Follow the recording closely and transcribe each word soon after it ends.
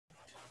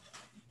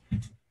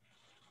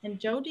And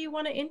Joe, do you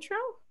want to intro?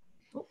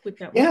 Oh, we've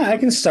got Yeah, one. I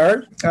can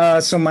start.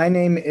 So my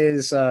name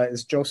is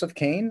Joseph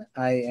Kane.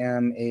 I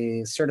am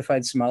a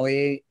certified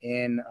sommelier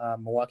in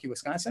Milwaukee,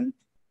 Wisconsin.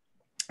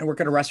 I work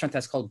at a restaurant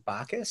that's called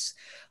Bacchus,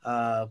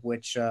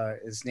 which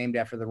is named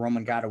after the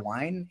Roman god of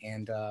wine,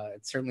 and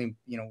it's certainly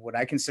what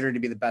I consider to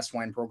be the best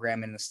wine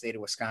program in the state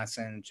of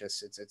Wisconsin.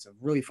 Just it's a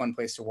really fun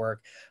place to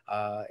work.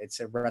 It's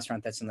a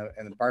restaurant that's in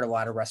the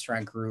Bartolotta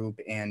restaurant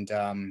group, and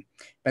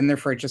been there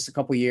for just a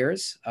couple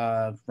years,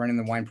 running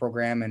the wine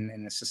program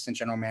and assistant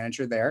general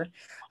manager there.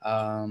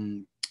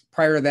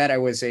 Prior to that, I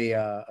was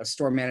a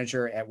store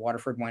manager at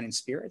Waterford Wine and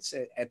Spirits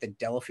at the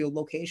Delafield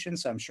location.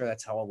 So I'm sure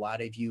that's how a lot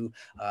of you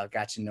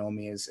got to know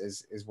me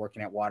is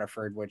working at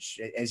Waterford,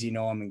 which, as you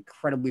know, I'm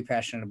incredibly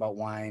passionate about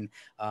wine.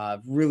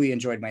 Really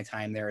enjoyed my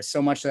time there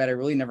so much that I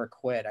really never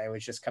quit. I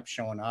always just kept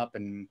showing up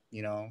and,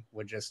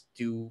 would just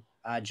do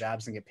odd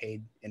jobs and get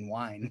paid in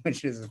wine,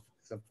 which is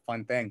a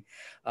fun thing.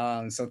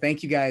 So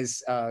thank you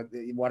guys,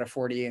 the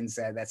Waterfordians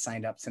that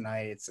signed up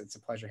tonight. It's a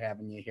pleasure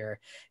having you here.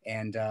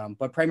 And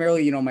but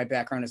primarily, my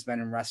background has been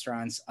in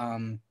restaurants.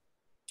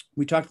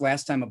 We talked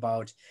last time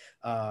about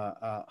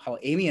how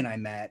Amy and I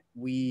met.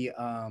 We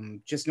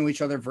just know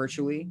each other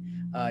virtually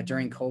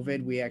during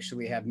COVID. We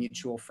actually have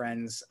mutual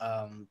friends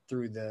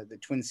through the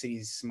Twin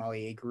Cities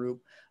Sommelier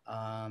group.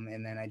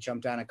 And then I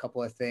jumped on a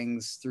couple of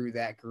things through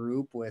that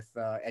group with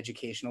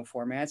educational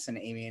formats, and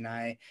Amy and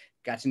I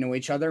got to know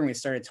each other and we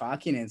started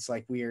talking. And it's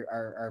like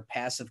our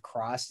paths have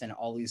crossed in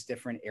all these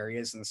different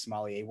areas in the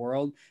sommelier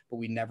world, but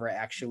we never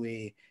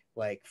actually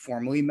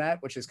formally met,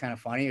 which is kind of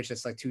funny. It's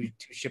just like two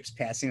ships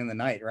passing in the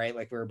night, right?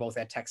 Like we were both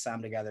at TechSom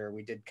together.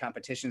 We did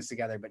competitions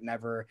together, but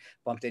never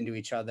bumped into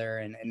each other.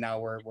 And now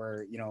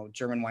we're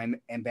German wine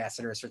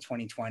ambassadors for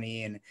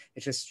 2020. And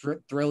it's just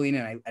thrilling.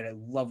 And I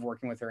love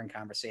working with her and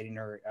conversating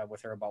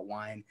with her about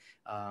wine.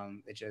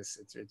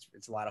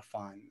 It's a lot of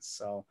fun.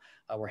 So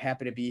we're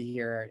happy to be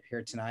here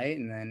tonight.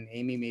 And then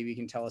Amy, maybe you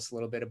can tell us a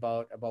little bit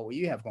about what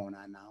you have going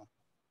on now.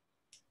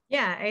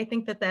 Yeah, I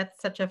think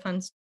that's such a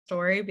fun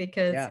story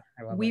because yeah,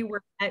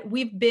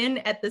 we've been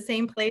at the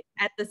same place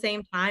at the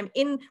same time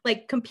in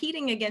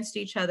competing against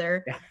each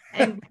other,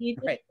 and we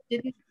just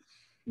didn't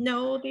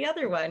know the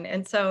other one.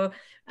 And so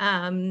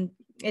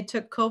it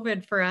took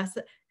COVID for us.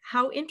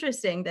 How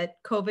interesting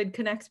that COVID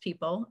connects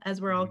people, as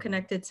we're all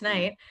connected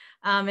tonight.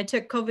 It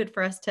took COVID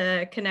for us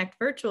to connect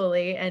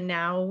virtually, and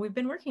now we've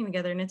been working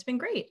together, and it's been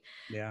great.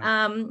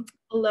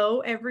 Hello,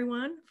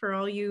 everyone, for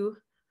all you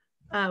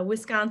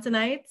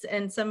Wisconsinites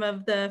and some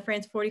of the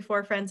France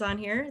 44 friends on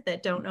here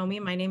that don't know me.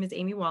 My name is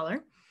Amy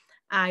Waller.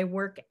 I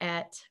work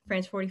at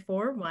France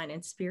 44 Wine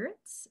and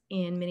Spirits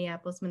in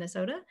Minneapolis,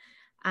 Minnesota.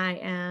 I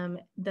am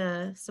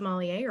the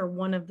sommelier, or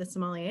one of the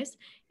sommeliers,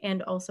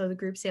 and also the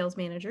group sales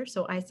manager.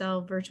 So I sell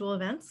virtual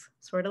events,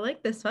 sort of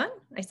like this one.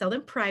 I sell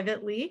them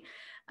privately.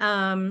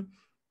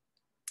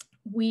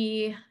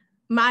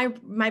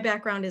 My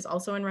background is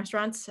also in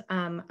restaurants.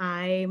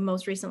 I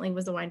most recently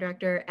was the wine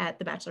director at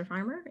the Bachelor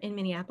Farmer in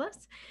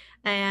Minneapolis,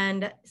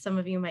 and some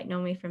of you might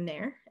know me from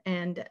there.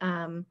 And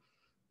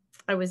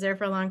I was there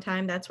for a long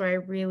time. That's where I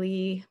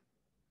really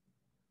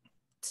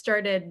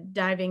started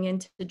diving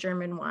into the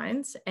German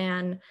wines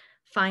and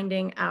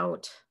finding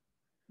out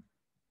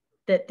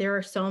that there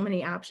are so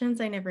many options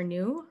I never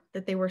knew,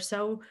 that they were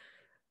so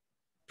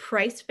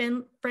price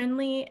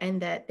friendly,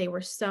 and that they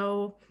were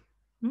so,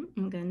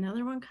 I've got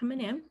another one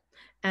coming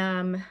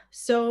in,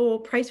 so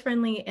price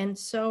friendly and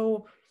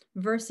so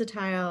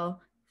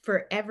versatile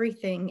for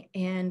everything,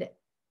 and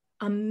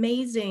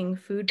amazing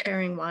food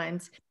pairing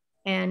wines.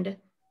 And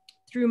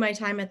through my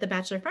time at the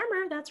Bachelor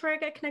Farmer, that's where I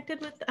got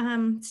connected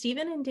with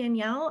Stephen and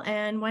Danielle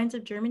and Wines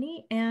of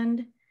Germany.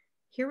 And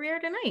here we are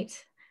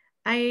tonight.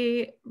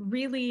 I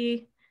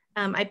really,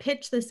 I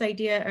pitched this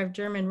idea of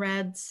German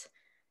reds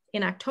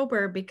in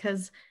October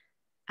because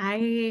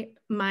my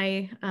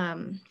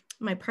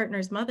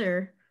partner's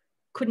mother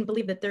couldn't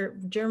believe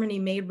that Germany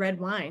made red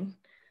wine.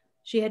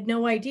 She had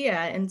no idea.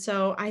 And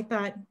so I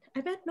thought,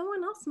 I bet no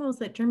one else knows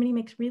that Germany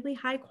makes really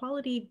high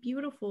quality,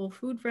 beautiful,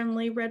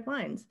 food-friendly red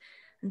wines.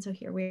 And so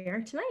here we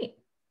are tonight.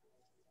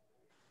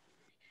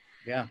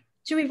 Yeah.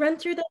 Should we run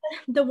through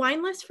the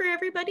wine list for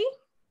everybody?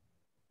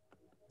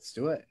 Let's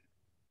do it.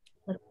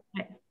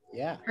 Okay.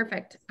 Yeah.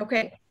 Perfect.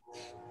 Okay.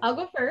 I'll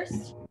go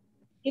first.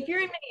 If you're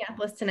in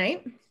Minneapolis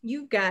tonight,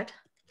 you've got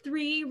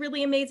 3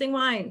 really amazing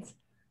wines.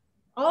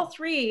 All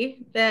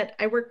 3 that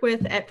I work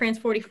with at France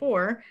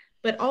 44,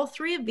 but all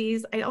 3 of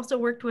these I also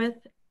worked with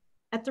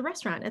at the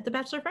restaurant, at the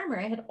Bachelor Farmer.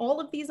 I had all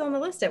of these on the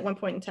list at one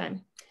point in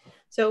time.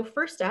 So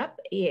first up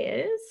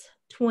is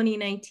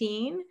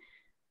 2019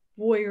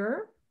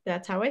 Boyer,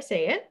 that's how I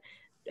say it,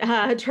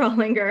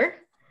 Trollinger.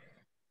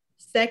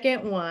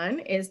 Second one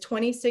is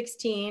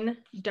 2016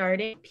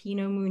 Darden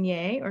Pinot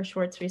Meunier, or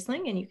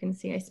Schwarzriesling, and you can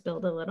see I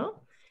spilled a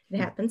little. It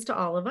happens to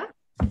all of us.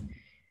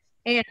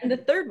 And the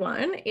third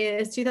one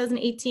is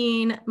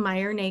 2018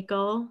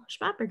 Meyer-Nakel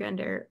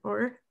Spätburgunder,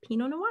 or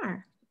Pinot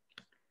Noir.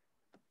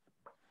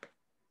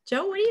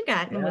 Joe, what do you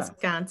got in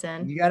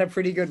Wisconsin? You got a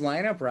pretty good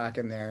lineup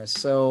rocking there.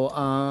 So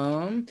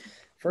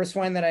First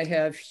wine that I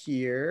have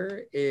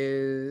here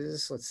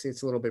is, let's see,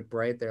 it's a little bit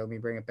bright there. Let me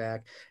bring it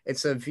back.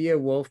 It's a Via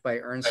Wolf by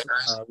Ernst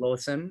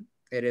Lowson.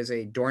 It is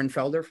a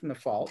Dornfelder from the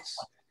Pfalz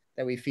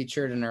that we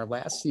featured in our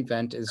last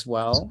event as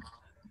well.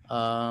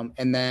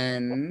 And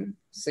then,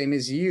 same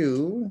as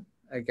you,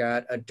 I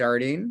got a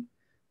Darting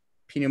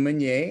Pinot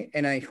Meunier,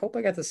 and I hope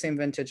I got the same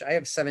vintage. I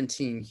have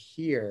 17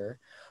 here.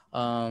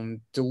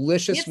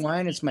 Delicious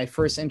wine. It's my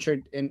first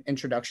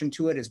introduction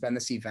to it has been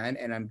this event,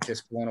 and I'm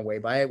just blown away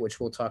by it, which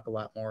we'll talk a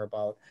lot more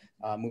about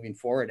moving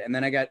forward. And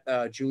then I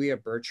got Julia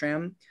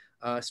Bertram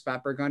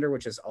Spätburgunder,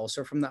 which is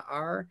also from the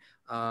R,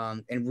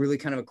 and really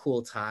kind of a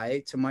cool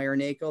tie to Meyer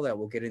Nakel that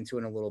we'll get into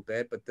in a little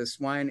bit. But this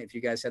wine, if you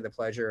guys had the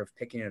pleasure of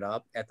picking it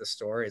up at the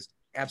store, is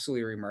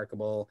absolutely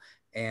remarkable.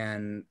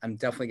 And I'm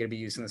definitely going to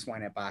be using this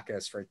wine at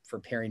Bacchus for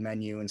pairing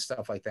menu and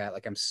stuff like that.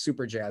 Like, I'm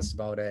super jazzed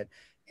about it,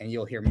 and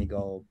you'll hear me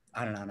go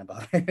on and on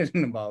about it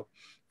in about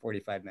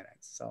 45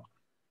 minutes. So,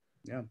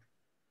 yeah.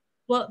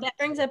 Well, that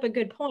brings up a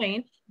good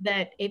point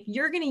that if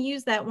you're going to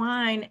use that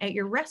wine at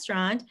your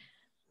restaurant,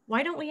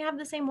 why don't we have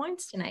the same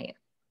wines tonight?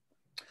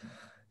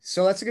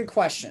 So that's a good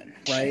question,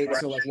 right?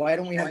 So, like, why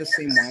don't we have the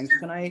same wines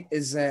tonight?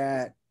 Is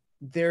that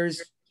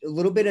there's a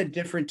little bit of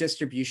different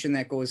distribution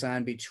that goes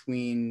on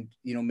between,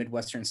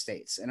 Midwestern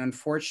states. And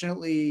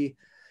unfortunately,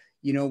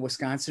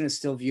 Wisconsin is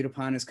still viewed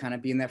upon as kind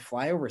of being that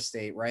flyover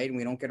state, right? And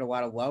we don't get a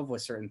lot of love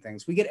with certain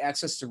things. We get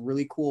access to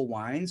really cool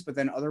wines, but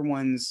then other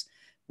ones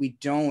we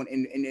don't.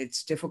 And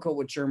it's difficult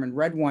with German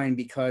red wine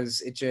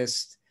because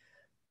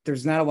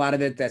there's not a lot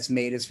of it that's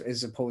made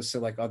as opposed to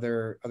like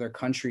other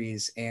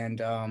countries. And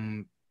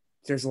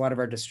there's a lot of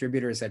our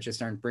distributors that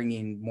just aren't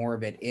bringing more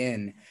of it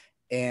in.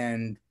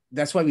 And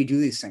that's why we do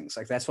these things.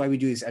 Like, that's why we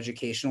do these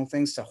educational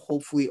things to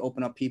hopefully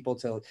open up people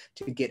to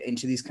get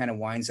into these kind of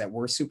wines that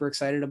we're super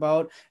excited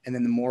about. And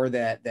then the more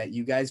that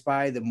you guys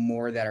buy, the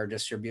more that our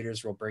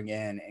distributors will bring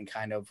in and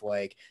kind of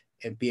like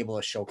be able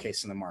to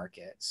showcase in the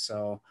market.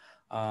 So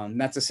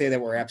not to say that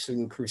we're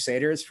absolute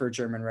crusaders for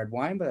German red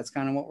wine, but that's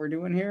kind of what we're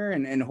doing here.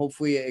 And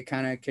hopefully it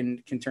kind of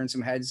can turn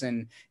some heads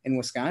in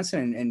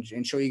Wisconsin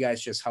and show you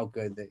guys just how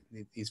good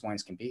these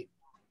wines can be,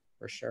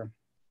 for sure.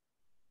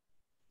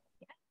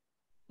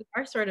 We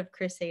are sort of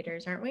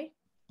crusaders, aren't we?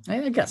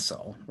 I guess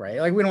so, right?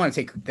 Like, we don't want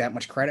to take that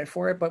much credit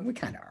for it, but we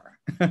kind of are.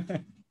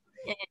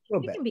 Yeah,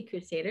 we can be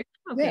crusaders.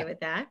 I'm okay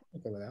with that.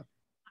 Okay with that.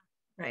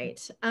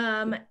 Right.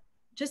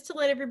 Just to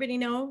let everybody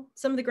know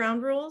some of the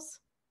ground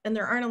rules, and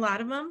there aren't a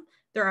lot of them.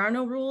 There are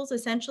no rules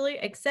essentially,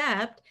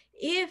 except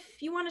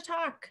if you want to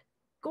talk,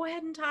 go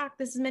ahead and talk.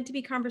 This is meant to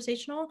be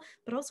conversational,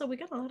 but also we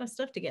got a lot of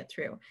stuff to get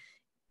through.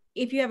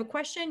 If you have a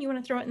question, you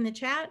want to throw it in the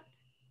chat,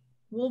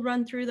 we'll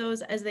run through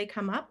those as they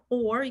come up,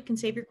 or you can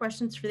save your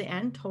questions for the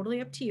end.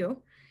 Totally up to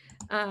you.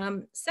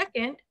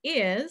 Second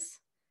is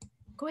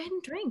go ahead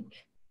and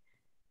drink.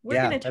 We're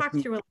going to talk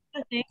through a lot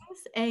of things,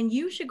 and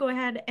you should go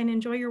ahead and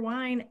enjoy your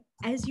wine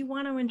as you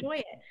want to enjoy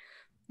it.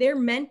 They're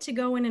meant to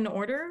go in an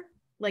order,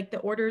 like the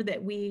order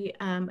that we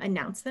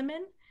announce them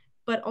in.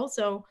 But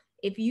also,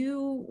 if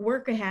you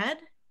work ahead,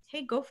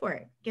 hey, go for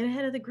it. Get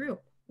ahead of the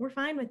group. We're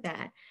fine with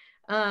that.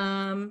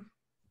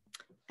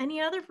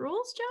 Any other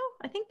rules, Joe?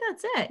 I think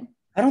that's it.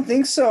 I don't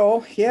think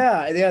so.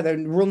 Yeah.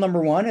 The rule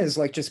number one is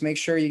like, just make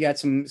sure you got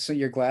so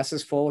your glass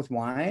is full with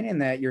wine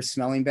and that you're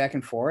smelling back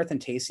and forth and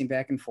tasting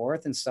back and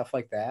forth and stuff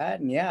like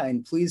that. And yeah,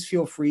 and please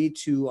feel free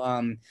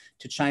to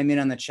chime in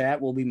on the chat.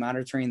 We'll be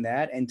monitoring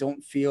that. And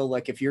don't feel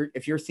like if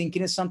you're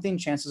thinking of something,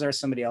 chances are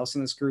somebody else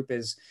in this group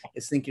is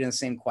thinking of the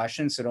same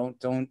question. So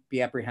don't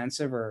be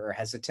apprehensive or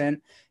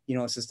hesitant.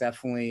 This is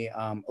definitely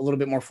a little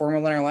bit more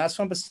formal than our last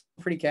one, but still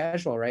pretty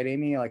casual, right,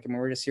 Amy? Like,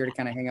 we're just here to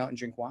kind of hang out and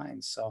drink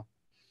wine. So.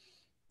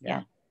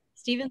 Yeah.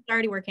 Steven's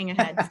already working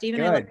ahead.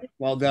 Steven, good.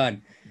 Well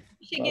done.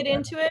 We should get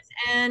into it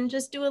and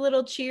just do a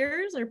little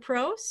cheers or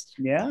prost.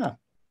 Yeah,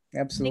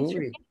 absolutely.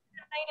 Thanks for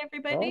night,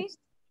 everybody. Prost.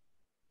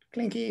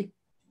 Clinky.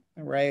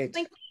 All right.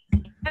 Clinky.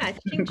 Yeah,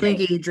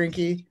 clinky,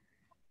 drinky.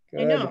 Good.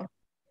 I know. All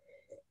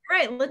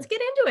right, let's get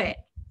into it.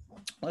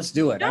 Let's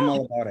do it. I'm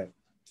all about it.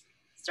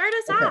 Start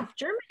us off,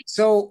 Germany.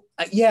 So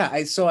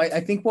I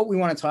think what we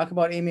want to talk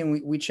about, Amy,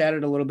 and we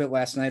chatted a little bit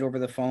last night over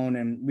the phone,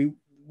 and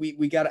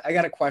I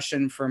got a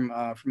question from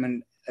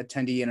an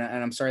attendee, and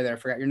I'm sorry that I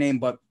forgot your name,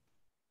 but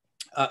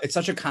it's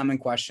such a common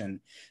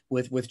question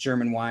with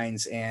German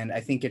wines, and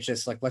I think it's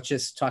just like, let's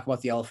just talk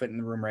about the elephant in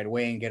the room right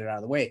away and get it out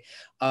of the way.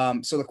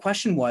 So the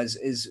question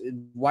is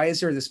why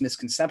is there this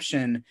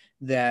misconception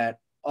that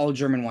all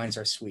German wines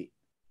are sweet,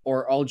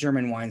 or all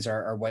German wines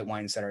are white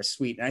wines that are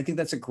sweet? And I think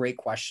that's a great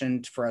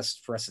question for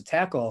us to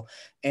tackle.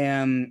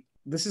 And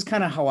this is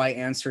kind of how I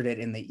answered it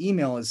in the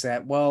email, is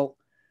that, well,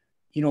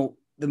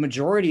 the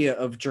majority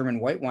of German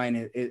white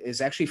wine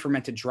is actually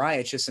fermented dry.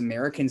 It's just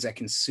Americans that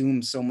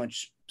consume so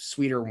much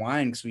sweeter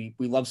wine because we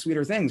love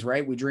sweeter things,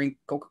 right? We drink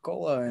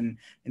Coca-Cola and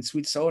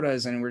sweet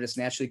sodas, and we're just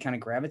naturally kind of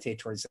gravitate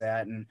towards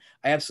that. And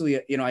I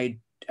absolutely, I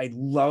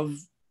love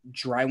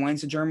dry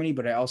wines in Germany,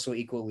 but I also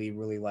equally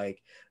really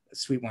like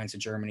sweet wines of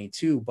Germany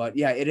too. But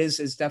yeah,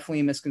 it's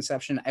definitely a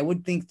misconception. I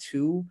would think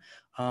too,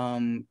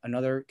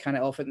 another kind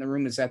of elephant in the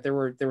room is that there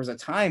was a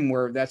time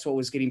where that's what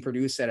was getting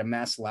produced at a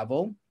mass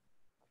level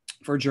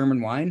for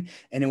German wine.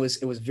 And it was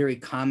very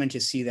common to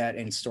see that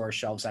in store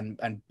shelves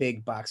on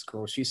big box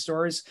grocery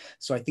stores.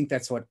 So I think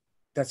that's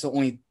the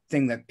only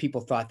thing that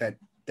people thought that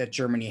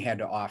Germany had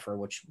to offer,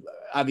 which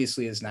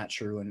obviously is not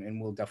true.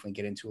 And we'll definitely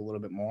get into a little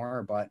bit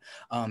more, but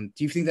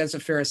do you think that's a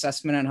fair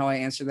assessment on how I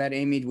answered that,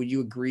 Amy? Would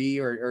you agree?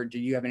 Or do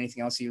you have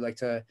anything else you'd like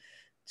to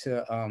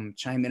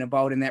chime in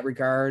about in that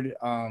regard?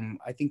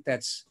 I think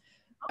that's,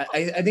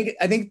 I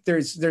think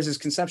there's this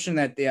conception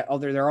that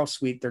they're all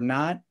sweet. They're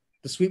not.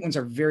 The sweet ones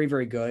are very,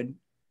 very good.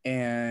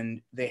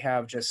 And they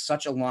have just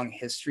such a long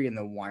history in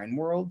the wine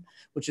world,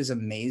 which is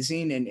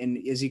amazing.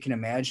 And as you can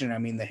imagine, I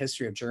mean, the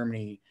history of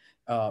Germany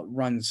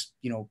runs,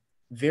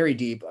 very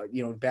deep,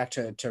 back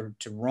to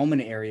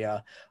Roman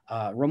area,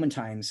 Roman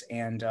times.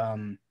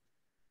 And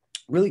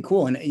really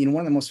cool. And,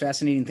 one of the most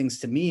fascinating things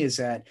to me is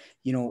that,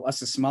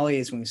 us as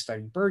sommeliers, when we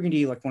studied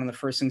Burgundy, like one of the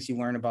first things you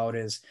learn about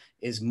is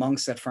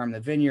monks that farm the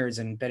vineyards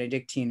and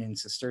Benedictine and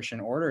Cistercian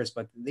orders,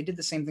 but they did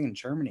the same thing in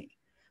Germany,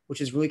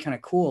 which is really kind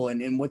of cool.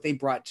 And what they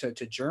brought to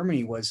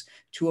Germany was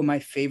two of my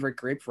favorite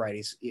grape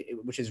varieties,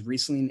 which is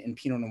Riesling and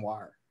Pinot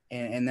Noir.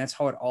 And that's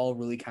how it all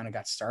really kind of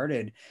got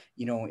started,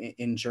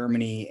 in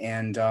Germany.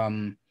 And,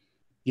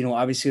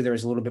 obviously there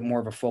was a little bit more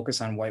of a focus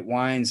on white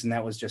wines, and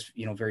that was just,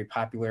 very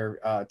popular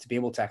to be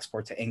able to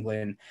export to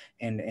England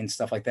and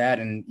stuff like that.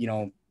 And,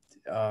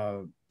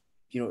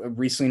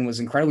 Riesling was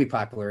incredibly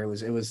popular. It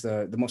was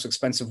the most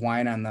expensive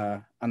wine on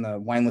the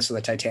wine list of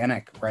the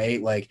Titanic,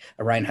 right? Like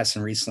a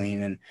Rheinhessen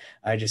Riesling. And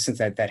I just think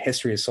that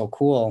history is so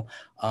cool.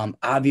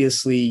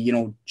 Obviously,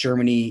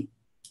 Germany,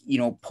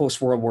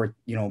 post World War,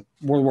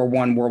 World War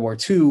I, World War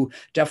II,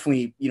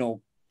 definitely,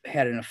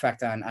 had an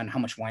effect on how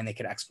much wine they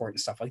could export and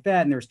stuff like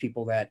that. And there's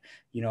people that,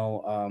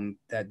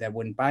 that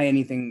wouldn't buy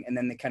anything. And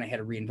then they kind of had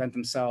to reinvent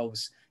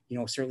themselves,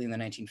 certainly in the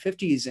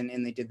 1950s.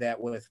 And they did that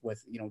with,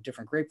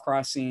 different grape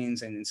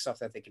crossings and stuff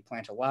that they could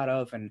plant a lot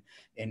of, and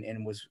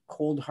was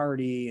cold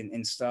hardy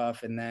and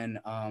stuff. And then,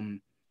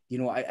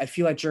 I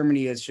feel like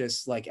Germany is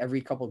just like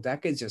every couple of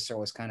decades just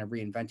always kind of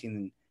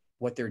reinventing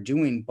what they're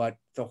doing. But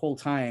the whole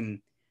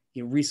time,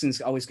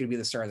 Riesling's always going to be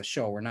the star of the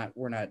show. We're not,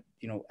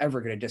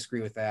 ever going to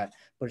disagree with that,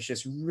 but it's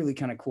just really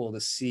kind of cool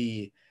to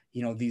see,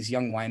 these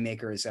young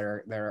winemakers that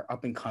are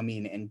up and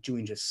coming and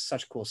doing just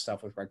such cool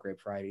stuff with red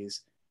grape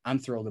varieties. I'm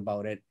thrilled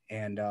about it.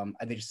 And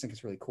I just think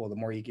it's really cool. The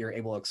more you're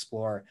able to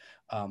explore,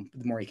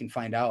 the more you can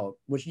find out,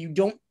 which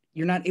you're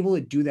not able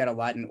to do that a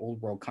lot in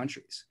old world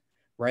countries,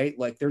 right?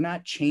 Like they're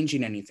not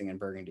changing anything in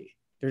Burgundy.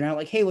 They're not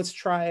like, hey, let's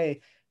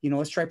try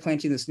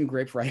planting this new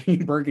grape variety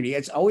in Burgundy.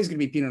 It's always going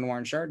to be Pinot Noir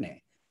and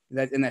Chardonnay.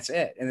 That's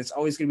it. And it's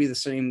always going to be the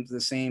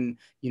same,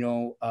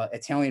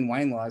 Italian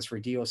wine laws for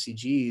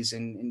DOCGs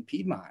in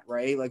Piedmont,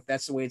 right? Like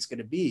that's the way it's going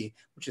to be,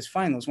 which is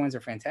fine. Those wines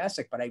are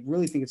fantastic, but I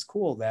really think it's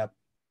cool that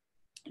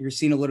you're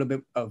seeing a little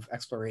bit of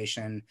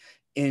exploration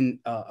in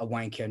a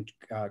wine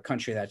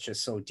country that's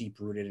just so deep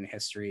rooted in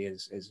history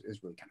is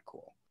really kind of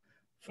cool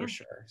for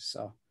sure.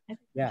 So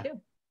yeah,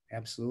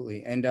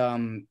 absolutely. And,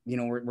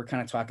 we're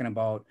kind of talking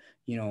about,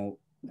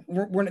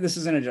 this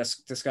isn't a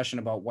discussion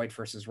about white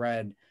versus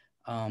red.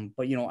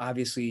 But,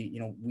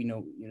 obviously, we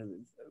know,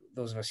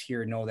 those of us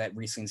here know that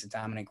Riesling's a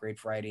dominant grape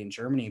variety in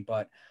Germany,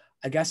 but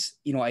I guess,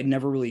 I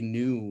never really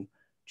knew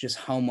just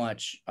how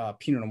much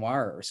Pinot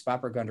Noir or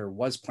Spätburgunder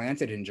was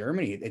planted in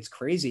Germany. It's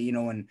crazy,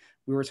 and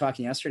we were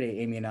talking yesterday,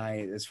 Amy and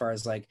I, as far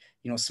as like,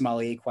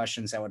 sommelier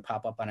questions that would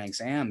pop up on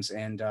exams.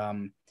 And,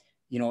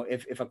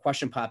 if a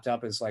question popped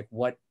up is like,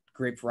 what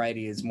grape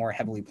variety is more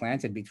heavily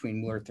planted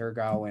between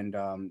Müller-Thurgau and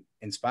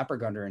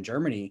Spätburgunder in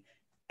Germany,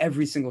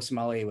 every single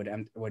sommelier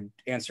would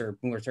answer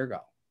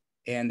Müller-Thurgau,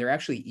 and they're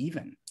actually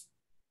even.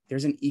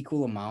 There's an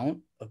equal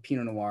amount of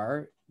Pinot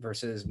Noir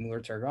versus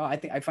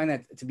Müller-Thurgau. I find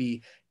that to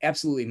be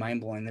absolutely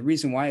mind blowing. The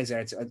reason why is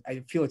that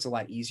I feel it's a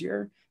lot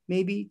easier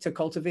maybe to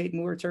cultivate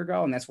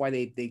Müller-Thurgau, and that's why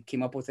they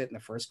came up with it in the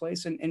first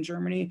place in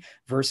Germany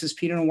versus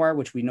Pinot Noir,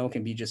 which we know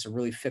can be just a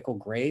really fickle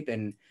grape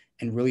and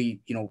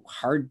really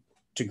hard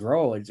to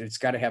grow. It's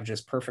got to have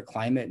just perfect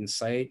climate and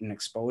site and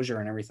exposure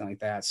and everything like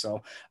that.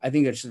 So I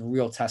think it's a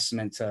real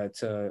testament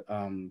to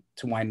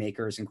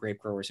winemakers and grape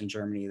growers in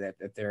Germany that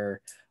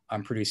they're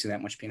producing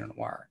that much Pinot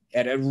Noir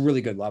at a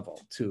really good level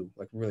too,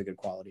 like really good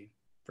quality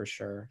for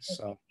sure.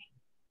 So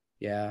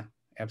yeah,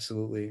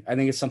 absolutely. I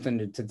think it's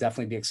something to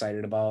definitely be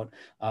excited about.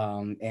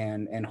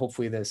 And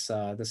hopefully this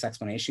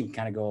explanation can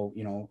kind of go,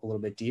 a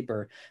little bit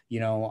deeper,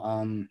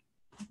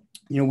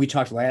 we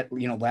talked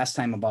last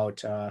time about,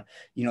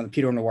 the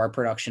Pinot Noir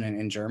production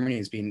in Germany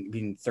is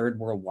being third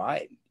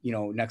worldwide,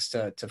 next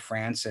to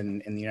France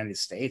and the United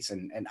States.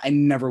 And I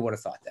never would have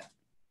thought that.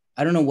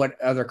 I don't know what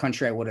other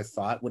country I would have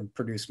thought would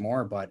produce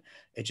more, but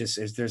it just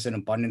is, there's an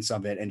abundance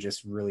of it and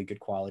just really good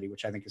quality,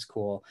 which I think is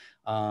cool.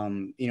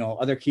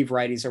 Other key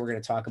varieties that we're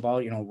going to talk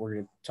about, we're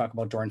going to talk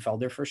about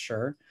Dornfelder for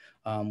sure,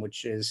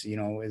 which is,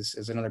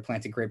 is another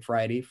planted grape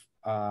variety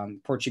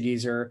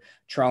Portugieser,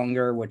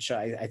 Trollinger, which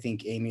I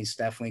think Amy's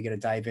definitely going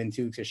to dive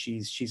into because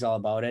she's all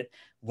about it.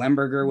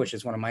 Lemberger, which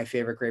is one of my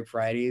favorite grape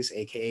varieties,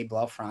 aka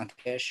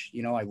Blaufränkisch.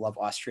 You know, I love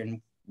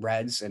Austrian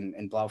reds,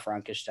 and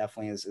Blaufränkisch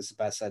definitely is the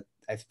best that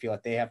I feel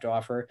like they have to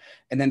offer.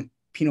 And then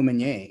Pinot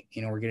Meunier,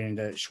 you know, we're getting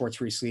into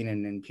Schwarz Riesling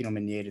and Pinot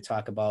Meunier to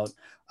talk about,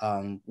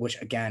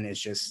 which again is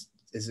just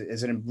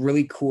is a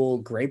really cool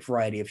grape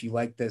variety. If you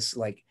like this,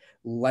 like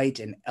light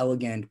and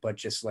elegant, but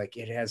just like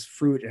it has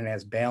fruit and it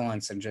has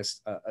balance and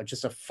just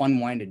a fun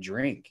wine to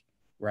drink,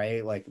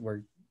 right? Like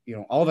we're, you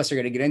know, all of us are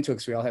going to get into it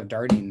because we all have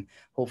Dardine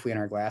hopefully in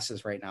our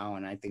glasses right now.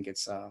 And I think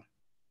it's,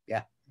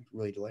 yeah,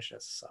 really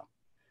delicious. So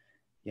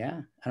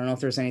yeah, I don't know if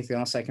there's anything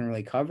else I can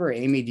really cover.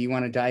 Amy, do you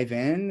want to dive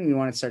in? You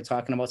want to start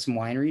talking about some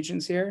wine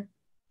regions here?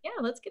 Yeah,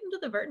 let's get into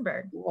the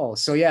Württemberg. Cool.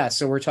 So yeah,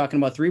 so we're talking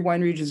about 3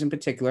 wine regions in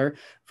particular: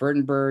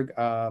 Württemberg,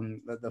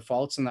 the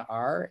Pfalz, and the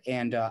R.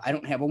 And I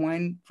don't have a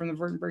wine from the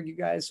Württemberg, you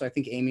guys. So I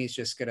think Amy's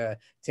just gonna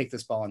take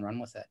this ball and run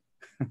with it.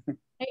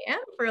 I am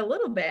for a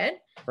little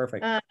bit.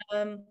 Perfect.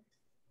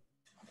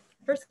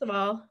 First of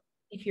all,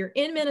 if you're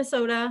in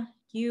Minnesota,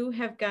 you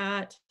have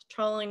got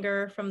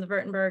Trollinger from the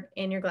Württemberg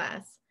in your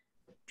glass.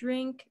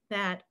 Drink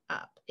that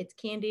up. It's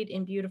candied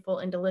and beautiful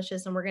and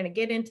delicious. And we're going to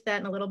get into that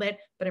in a little bit,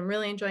 but I'm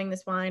really enjoying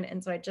this wine.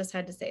 And so I just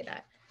had to say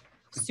that.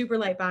 Super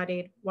light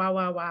bodied. Wow,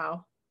 wow,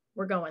 wow.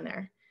 We're going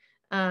there.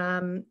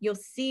 You'll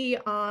see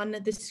on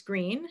the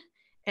screen,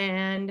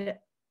 and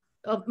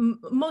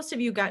most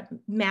of you got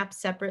mapped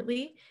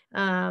separately,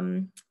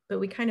 but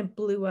we kind of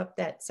blew up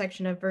that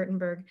section of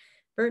Württemberg.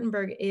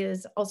 Württemberg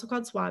is also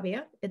called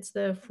Swabia. It's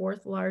the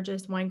 4th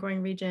largest wine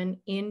growing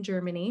region in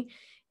Germany,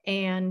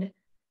 and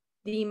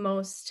the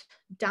most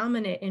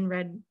dominant in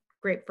red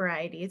grape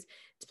varieties.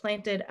 It's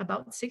planted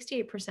about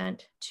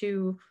 68%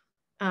 to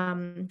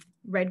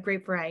red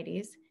grape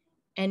varieties.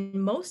 And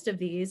most of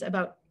these,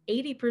 about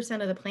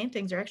 80% of the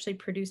plantings, are actually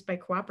produced by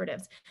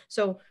cooperatives.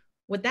 So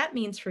what that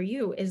means for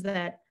you is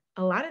that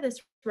a lot of this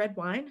red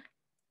wine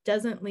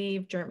doesn't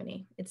leave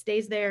Germany. It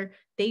stays there.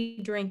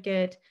 They drink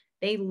it.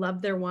 They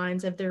love their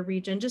wines of their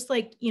region. Just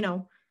like, you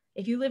know,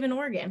 if you live in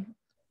Oregon,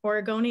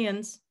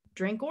 Oregonians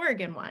drink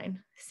Oregon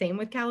wine. Same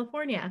with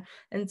California.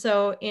 And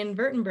so in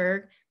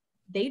Württemberg,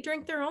 they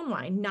drink their own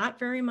wine. Not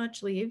very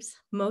much leaves.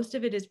 Most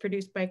of it is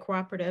produced by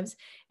cooperatives.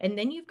 And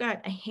then you've got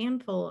a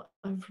handful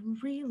of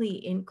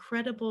really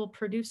incredible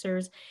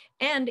producers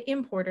and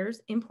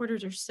importers.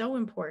 Importers are so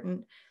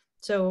important.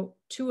 So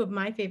 2 of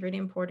my favorite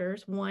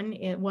importers,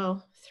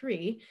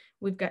 3,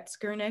 we've got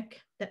Skurnik.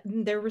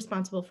 They're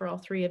responsible for all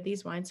 3 of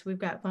these wines. So we've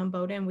got Von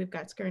Boden, we've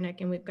got Skurnik,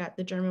 and we've got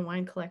the German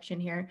wine collection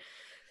here.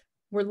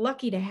 We're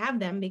lucky to have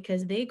them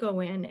because they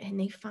go in and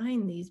they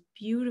find these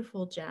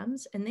beautiful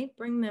gems and they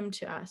bring them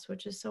to us,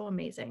 which is so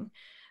amazing.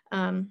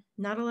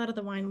 Not a lot of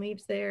the wine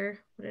leaves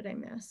there. What did I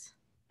miss?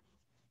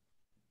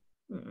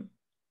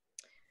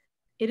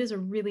 It is a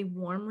really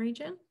warm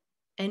region,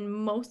 and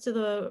most of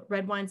the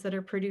red wines that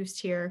are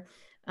produced here,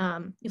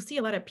 you'll see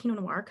a lot of Pinot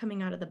Noir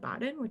coming out of the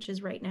Baden, which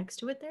is right next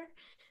to it there.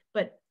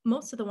 But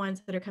most of the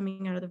wines that are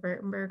coming out of the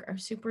Württemberg are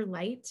super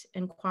light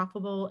and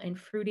quaffable and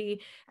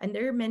fruity, and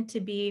they're meant to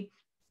be,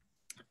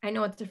 I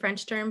know it's a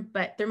French term,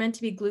 but they're meant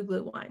to be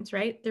glue wines,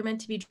 right? They're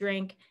meant to be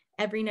drank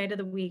every night of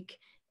the week.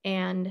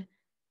 And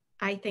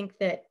I think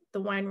that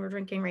the wine we're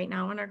drinking right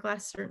now in our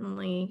glass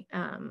certainly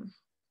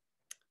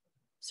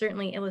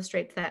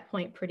illustrates that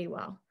point pretty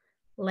well.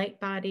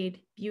 Light-bodied,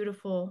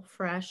 beautiful,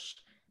 fresh,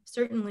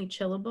 certainly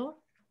chillable.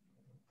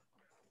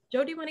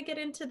 Joe, do you want to get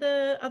into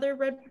the other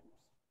red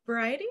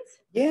varieties?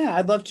 Yeah,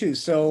 I'd love to.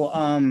 So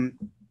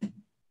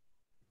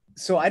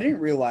I didn't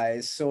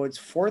realize, so it's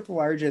 4th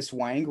largest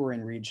wine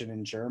growing region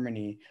in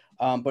Germany,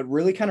 but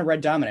really kind of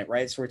red dominant,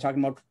 right? So we're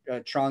talking about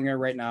Trollinger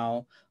right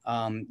now,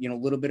 you know,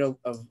 a little bit of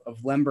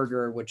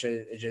Lemberger, which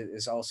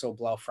is also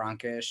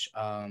Blaufränkisch,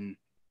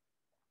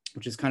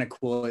 which is kind of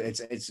cool.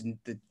 It's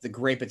the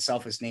grape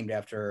itself is named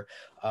after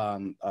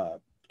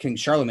King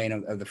Charlemagne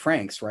of the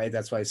Franks, right?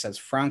 That's why it says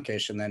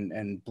Frankish,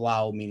 and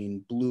Blau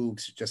meaning blue,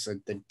 just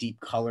the deep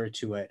color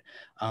to it.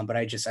 But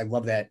I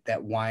love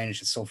that wine is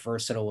just so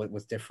versatile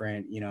with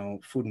different, you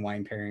know, food and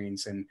wine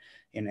pairings, and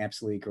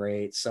absolutely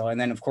great. So, and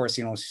then of course,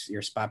 you know,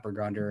 your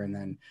Spätburgunder, and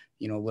then,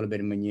 you know, a little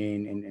bit of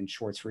Meunier and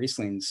Schwarz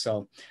Riesling.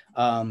 So,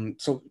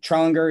 so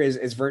Trollinger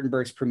is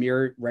Württemberg's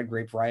premier red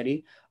grape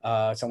variety.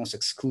 It's almost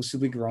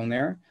exclusively grown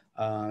there.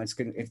 It's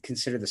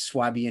considered the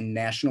Swabian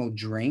national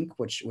drink,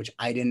 which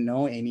I didn't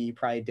know. Amy, you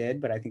probably did,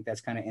 but I think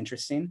that's kind of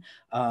interesting.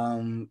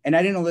 And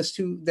I didn't know this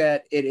too,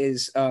 that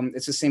it's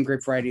the same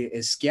grape variety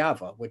as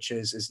Schiava, which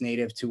is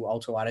native to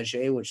Alto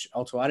Adige, which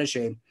Alto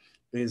Adige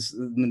is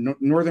the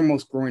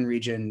northernmost growing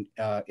region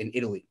in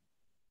Italy.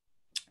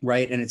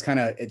 right? And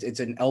it's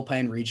an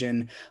alpine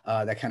region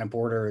that kind of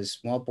borders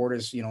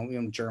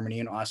Germany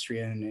and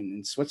Austria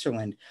and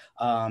Switzerland,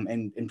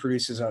 and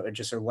produces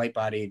just a light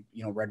bodied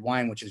red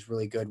wine, which is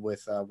really good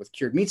with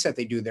cured meats that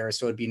they do there.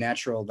 So it'd be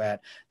natural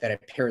that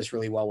it pairs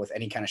really well with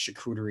any kind of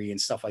charcuterie and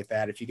stuff like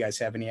that. If you guys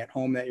have any at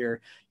home that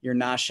you're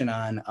noshing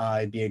on,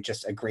 it'd be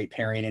just a great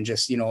pairing. And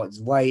just it's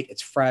light,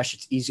 it's fresh,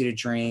 it's easy to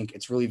drink,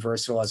 it's really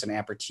versatile as an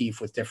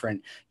aperitif with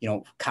different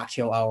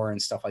cocktail hour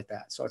and stuff like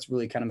that. So it's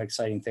really kind of an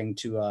exciting thing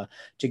to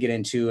get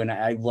into. And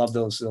I love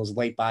those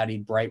light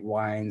bodied, bright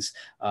wines.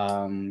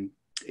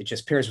 It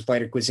just pairs with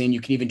lighter cuisine. You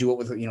can even do it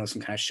with,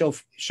 some kind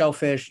of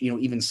shellfish,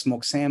 even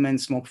smoked salmon,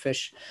 smoked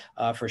fish,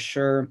 for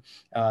sure.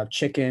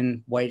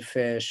 Chicken,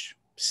 whitefish,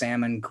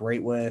 salmon,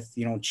 great with,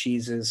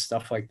 cheeses,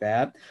 stuff like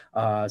that.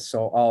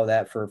 So all of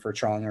that for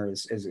Trollinger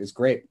is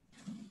great.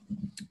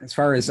 As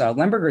far as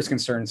Lemberger is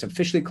concerned, it's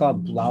officially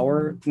called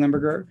Blauer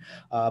Lemberger,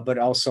 but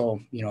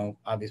also,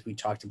 obviously we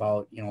talked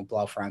about,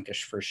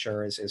 Blaufränkisch for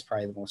sure is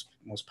probably the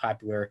most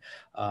popular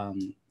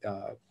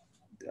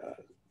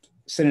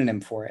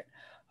synonym for it.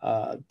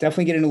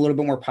 Definitely getting a little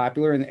bit more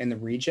popular in the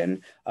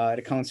region. It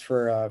accounts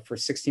for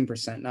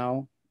 16%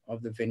 now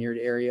of the vineyard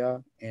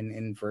area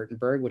in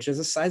Württemberg, which is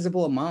a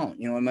sizable amount.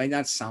 It might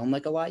not sound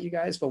like a lot, you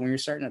guys, but when you're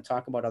starting to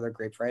talk about other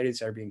grape varieties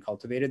that are being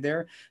cultivated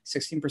there,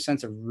 16%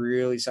 is a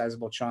really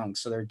sizable chunk.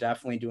 So they're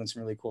definitely doing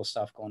some really cool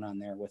stuff going on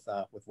there with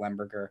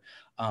Lemberger.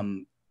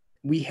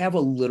 We have a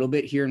little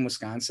bit here in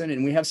Wisconsin,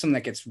 and we have some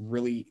that gets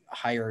really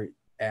higher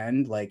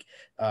end, like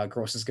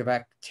Grosses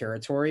Gewächs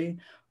territory.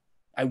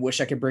 I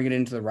wish I could bring it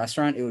into the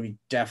restaurant. It would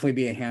definitely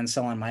be a hand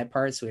sell on my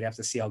part. So we'd have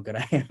to see how good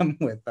I am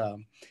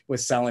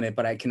with selling it.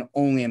 But I can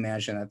only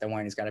imagine that the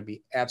wine has got to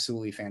be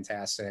absolutely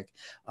fantastic.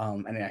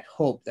 And I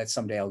hope that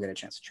someday I'll get a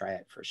chance to try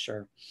it for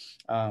sure.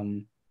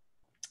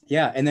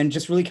 Yeah, and then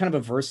just really kind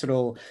of a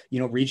versatile,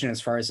 region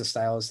as far as the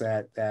styles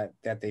that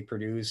they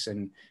produce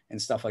and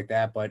stuff like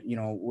that. But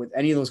with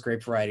any of those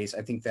grape varieties,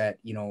 I think that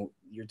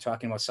you're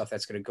talking about stuff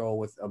that's going to go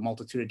with a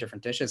multitude of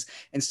different dishes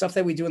and stuff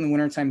that we do in the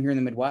wintertime here in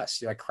the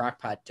Midwest, like crock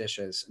pot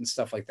dishes and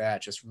stuff like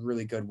that. Just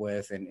really good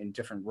with and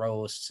different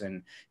roasts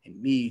and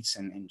meats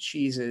and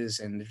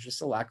cheeses, and there's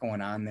just a lot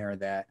going on there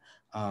that.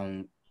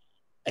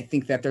 I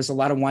think that there's a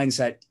lot of wines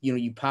that,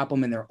 you pop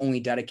them and they're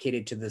only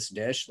dedicated to this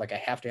dish. Like I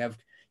have to have,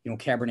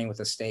 Cabernet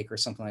with a steak or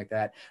something like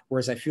that.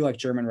 Whereas I feel like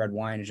German red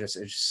wine is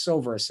just so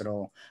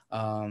versatile.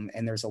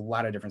 And there's a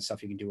lot of different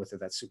stuff you can do with it.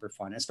 That's super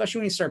fun, especially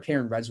when you start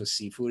pairing reds with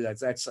seafood.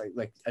 That's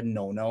like a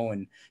no-no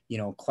and,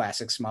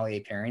 classic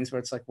sommelier pairings, but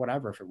it's like,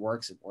 whatever, if it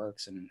works, it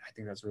works. And I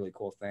think that's a really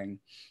cool thing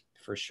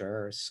for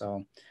sure.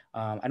 So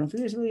I don't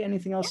think there's really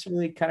anything else to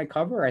really kind of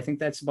cover. I think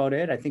that's about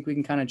it. I think we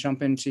can kind of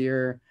jump into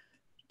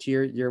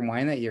your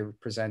wine that you're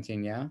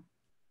presenting.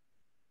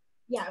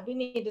 Yeah, we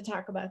need to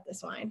talk about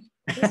this wine.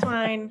 This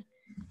wine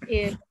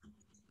is,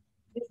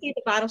 you see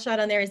the bottle shot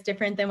on there is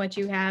different than what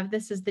you have.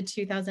 This is the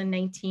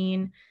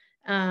 2019.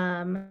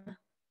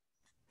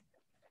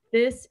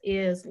 This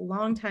is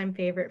longtime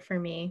favorite for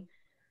me.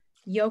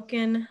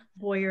 Jochen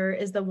Boyer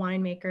is the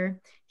winemaker.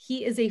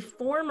 He is a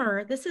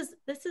former, this is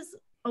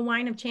a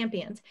wine of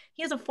champions.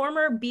 He is a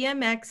former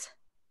BMX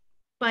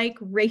bike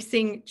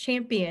racing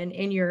champion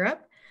in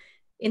Europe.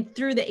 And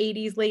through the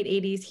 80s, late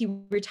 80s, he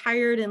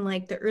retired in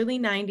like the early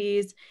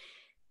 90s.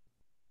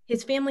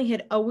 His family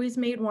had always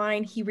made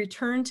wine. He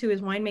returned to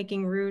his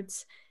winemaking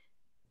roots.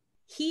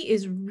 He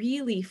is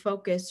really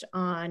focused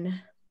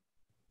on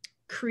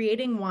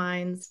creating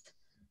wines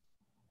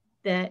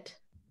that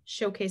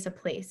showcase a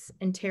place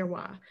and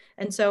terroir.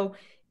 And so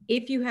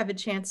if you have a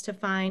chance to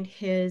find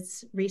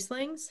his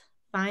Rieslings,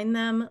 find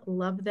them,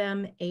 love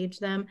them, age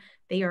them.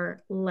 They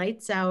are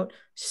lights out,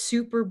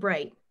 super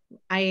bright.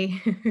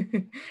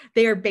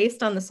 They are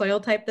based on the soil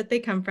type that they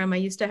come from. I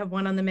used to have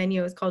one on the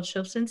menu. It's called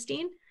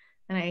Schilfenstein,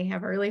 and I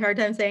have a really hard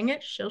time saying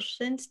it,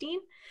 Schilfenstein.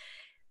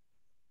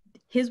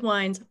 His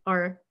wines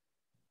are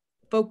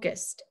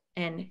focused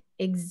and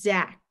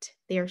exact.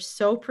 They are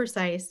so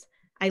precise.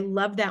 I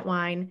love that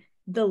wine.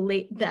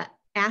 The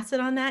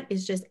acid on that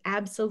is just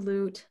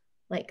absolute,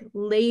 like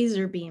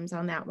laser beams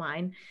on that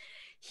wine.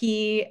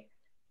 He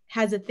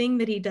has a thing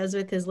that he does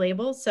with his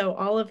labels. So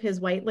all of his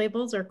white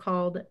labels are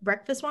called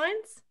breakfast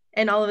wines,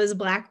 and all of his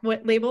black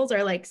labels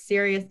are like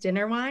serious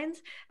dinner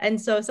wines. And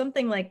so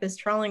something like this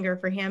Trollinger,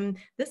 for him,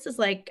 this is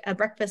like a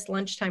breakfast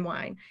lunchtime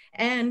wine.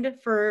 And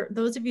for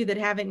those of you that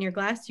have it in your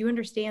glass, you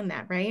understand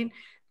that, right?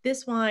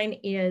 This wine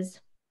is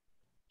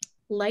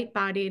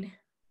light-bodied,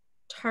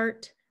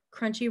 tart,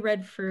 crunchy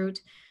red fruit,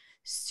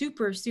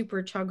 super,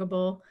 super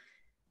chuggable.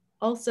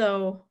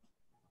 Also,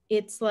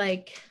 it's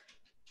like,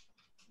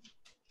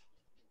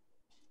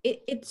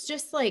 it's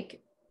just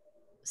like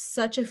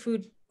such a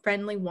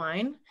food-friendly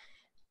wine.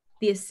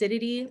 The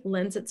acidity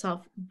lends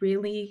itself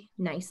really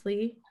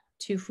nicely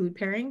to food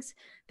pairings.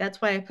 That's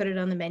why I put it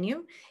on the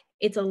menu.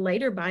 It's a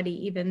lighter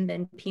body even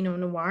than Pinot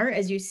Noir,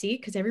 as you see,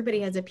 because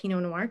everybody has a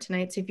Pinot Noir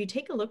tonight. So if you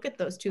take a look at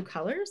those two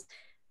colors,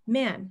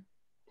 man,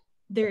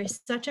 there is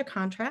such a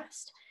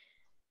contrast.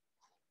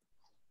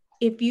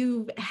 if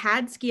you've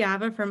had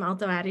Schiava from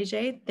Alto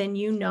Adige, then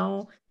you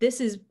know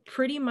this is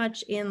pretty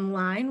much in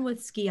line with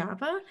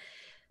Schiava.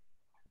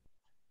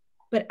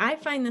 But I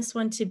find this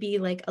one to be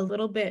like a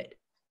little bit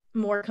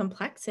more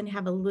complex and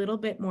have a little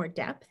bit more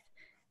depth.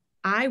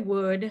 I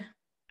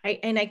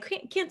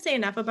can't say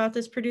enough about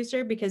this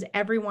producer because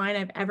every wine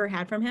I've ever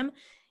had from him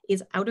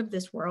is out of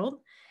this world.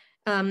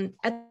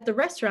 At the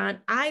restaurant,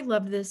 I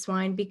love this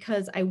wine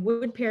because I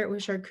would pair it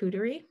with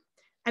charcuterie.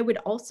 I would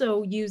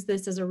also use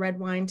this as a red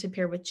wine to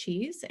pair with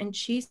cheese, and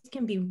cheese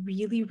can be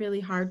really, really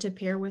hard to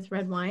pair with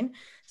red wine,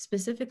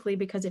 specifically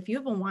because if you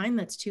have a wine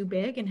that's too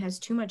big and has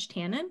too much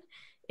tannin,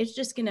 it's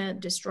just going to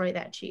destroy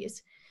that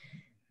cheese.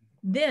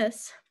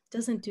 This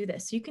doesn't do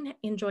this. You can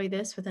enjoy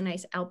this with a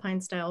nice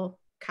Alpine style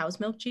cow's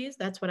milk cheese.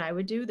 That's what I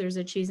would do. There's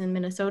a cheese in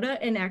Minnesota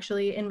and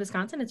actually in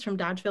Wisconsin. It's from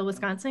Dodgeville,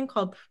 Wisconsin,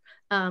 called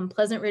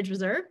Pleasant Ridge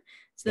Reserve.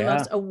 It's the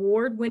most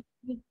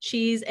award-winning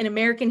cheese in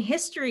American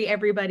history,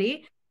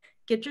 everybody.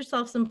 Get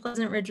yourself some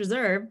Pleasant Ridge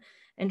Reserve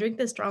and drink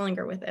this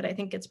Trollinger with it. I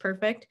think it's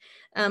perfect.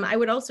 I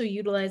would also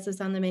utilize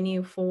this on the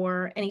menu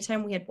for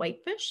anytime we had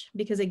whitefish,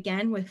 because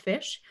again, with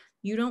fish,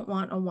 you don't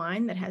want a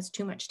wine that has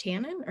too much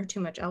tannin or too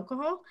much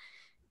alcohol.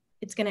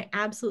 It's going to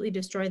absolutely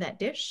destroy that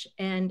dish.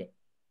 And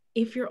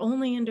if you're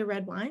only into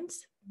red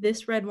wines,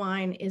 this red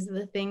wine is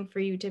the thing for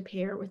you to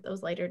pair with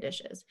those lighter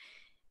dishes.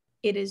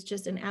 It is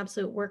just an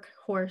absolute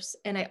workhorse.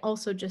 And I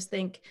also just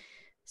think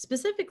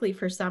specifically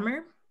for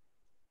summer,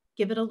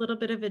 give it a little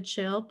bit of a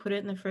chill, put it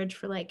in the fridge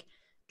for like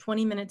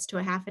 20 minutes to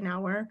a half an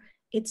hour.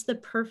 It's the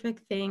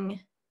perfect thing.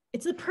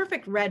 It's the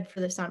perfect red for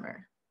the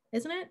summer,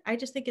 isn't it? I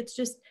just think it's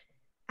just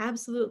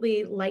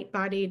absolutely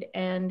light-bodied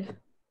and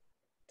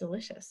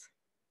delicious.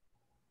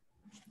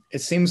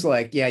 It seems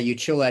like, yeah, you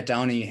chill that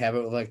down and you have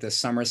it with like the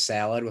summer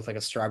salad with like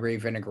a strawberry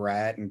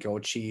vinaigrette and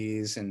goat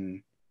cheese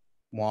and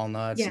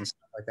walnuts and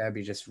stuff like that. It'd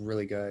be just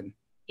really good.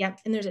 Yep.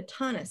 And there's a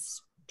ton of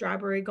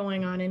strawberry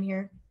going on in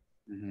here.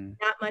 Mm-hmm.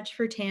 Not much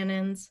for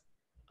tannins.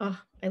 Oh,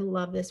 I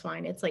love this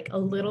wine. It's like a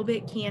little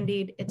bit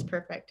candied. It's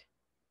perfect.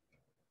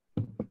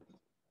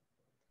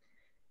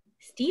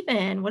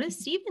 Steven, what is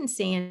Steven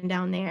saying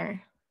down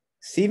there?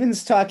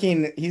 Steven's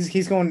talking.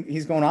 He's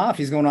going off.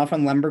 He's going off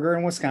on Lemberger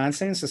in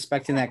Wisconsin,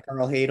 suspecting that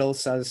Carl Hadel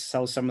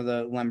sells some of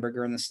the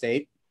Lemberger in the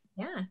state.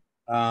 Yeah.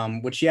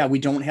 Which we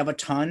don't have a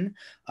ton,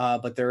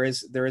 but there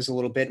is a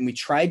little bit, and we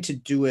tried to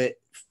do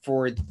it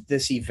for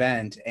this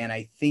event, and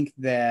I think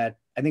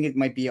it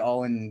might be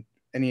all in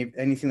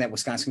anything that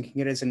Wisconsin can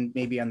get is in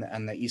maybe on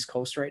the East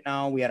Coast right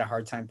now. We had a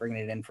hard time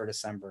bringing it in for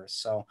December.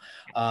 So,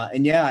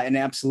 and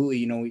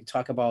absolutely, we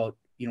talk about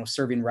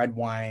serving red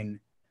wine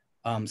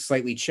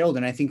slightly chilled,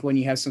 and I think when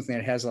you have something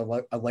that has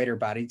a lighter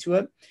body to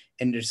it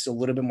and just a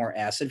little bit more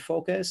acid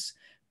focus,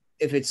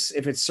 if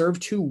it's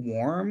served too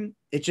warm,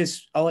 it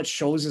just all it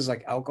shows is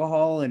like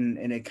alcohol and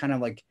it kind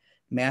of like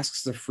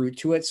masks the fruit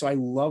to it. So I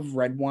love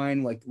red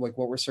wine like what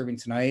we're serving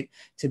tonight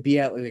to be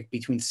at like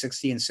between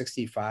 60 and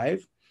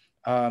 65.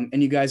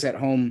 And you guys at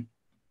home,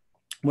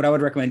 what I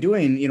would recommend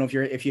doing,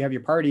 if you have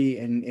your party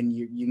and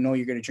you're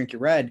going to drink your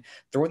red,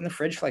 throw it in the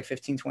fridge for like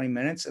 15, 20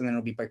 minutes, and then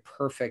it'll be like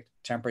perfect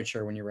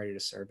temperature when you're ready to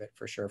serve it,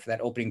 for sure. For that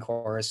opening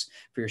course,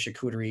 for your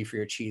charcuterie, for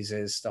your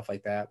cheeses, stuff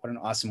like that. What an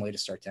awesome way to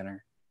start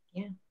dinner.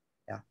 Yeah.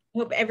 Yeah. I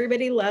hope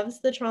everybody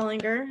loves the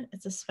Trollinger.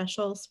 It's a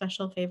special,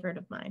 special favorite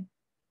of mine.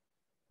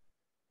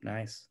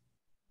 Nice.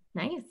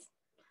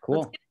 Cool.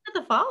 Let's get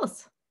into the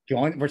falls.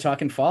 We're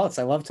talking faults.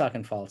 I love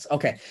talking faults.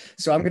 Okay.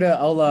 So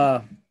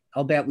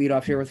I'll bat lead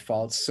off here with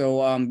faults.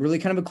 So really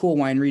kind of a cool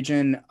wine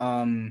region.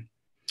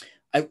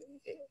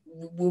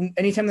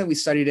 Anytime that we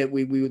studied it,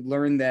 we would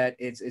learn that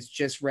it's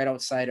just right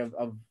outside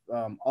of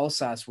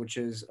Alsace, which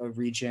is a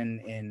region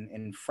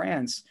in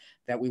France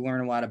that we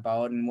learn a lot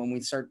about. And when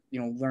we start,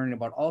 learning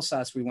about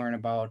Alsace, we learn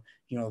about,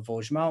 the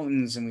Vosges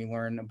Mountains, and we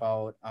learn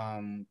about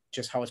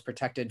just how it's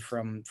protected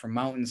from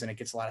mountains, and it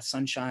gets a lot of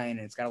sunshine,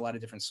 and it's got a lot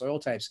of different soil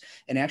types.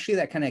 And actually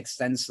that kind of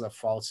extends to the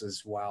faults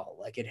as well.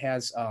 Like it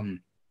has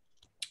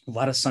a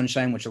lot of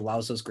sunshine, which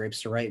allows those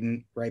grapes to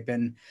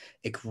ripen.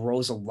 It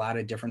grows a lot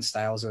of different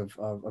styles of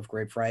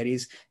grape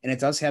varieties, and it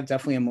does have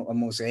definitely a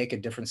mosaic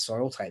of different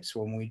soil types.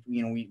 When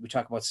we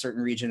talk about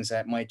certain regions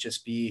that might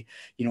just be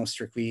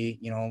strictly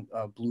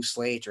blue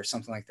slate or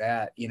something like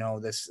that.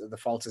 The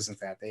fault isn't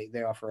that.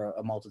 They offer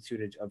a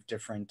multitude of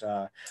different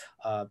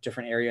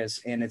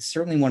areas, and it's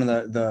certainly one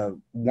of the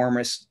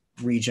warmest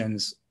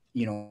regions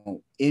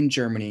in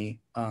Germany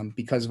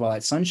because of all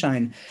that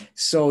sunshine.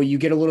 So you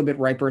get a little bit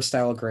riper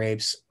style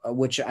grapes,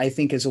 which I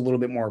think is a little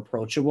bit more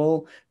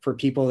approachable for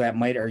people that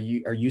are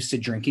used to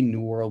drinking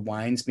New World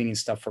wines, meaning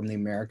stuff from the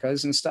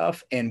Americas and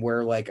stuff, and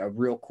where like a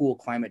real cool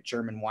climate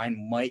German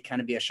wine might kind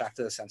of be a shock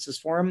to the senses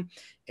for them.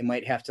 It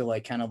might have to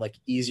like kind of like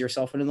ease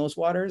yourself into those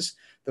waters.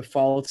 The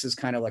Pfalz is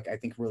kind of like, I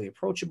think, really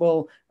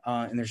approachable,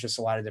 and there's just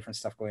a lot of different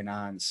stuff going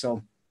on.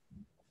 So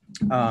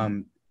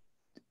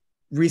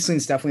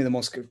Riesling's definitely the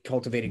most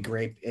cultivated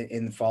grape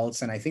in the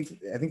Pfalz, and I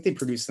think they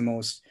produce the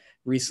most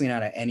Riesling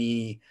out of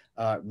any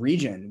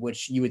region,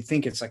 which you would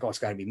think it's like, oh, it's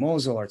got to be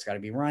Mosel or it's got to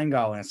be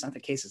Rheingau, and it's not the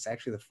case. It's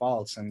actually the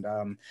Pfalz, and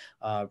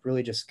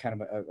really just kind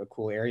of a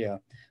cool area.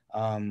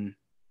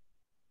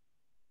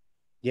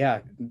 Yeah,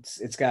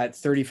 it's got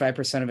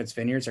 35% of its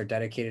vineyards are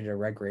dedicated to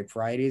red grape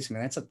varieties. I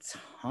mean, that's a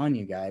ton,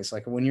 you guys.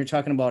 Like when you're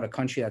talking about a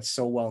country that's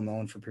so well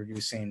known for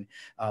producing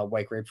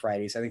white grape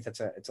varieties, I think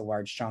it's a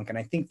large chunk. And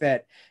I think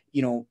that,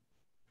 you know,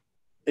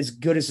 as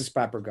good as a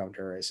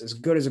Spätburgunder is, as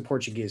good as a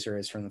Portugieser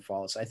is from the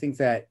Pfalz, I think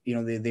that, you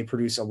know, they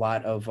produce a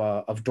lot of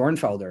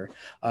Dornfelder,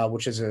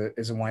 which is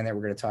a wine that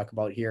we're going to talk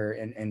about here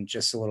in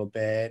just a little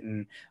bit.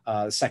 And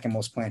the second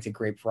most planted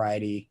grape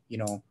variety, you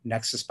know,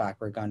 next to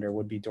Spätburgunder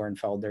would be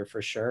Dornfelder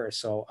for sure.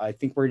 So I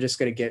think we're just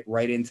going to get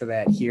right into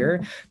that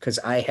here because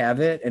I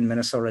have it and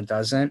Minnesota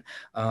doesn't,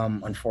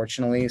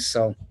 unfortunately.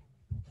 So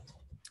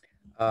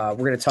we're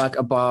going to talk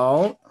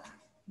about,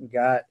 we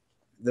got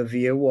the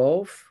Via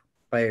Wolf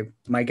by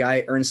my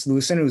guy Ernst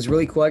Lucen. It was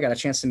really cool. I got a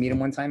chance to meet him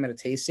one time at a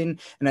tasting,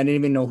 and I didn't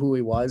even know who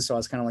he was. So I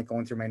was kind of like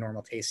going through my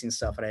normal tasting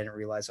stuff, and I didn't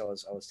realize I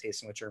was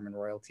tasting with German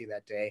royalty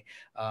that day.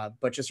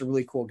 But just a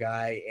really cool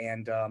guy.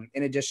 And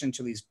in addition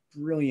to these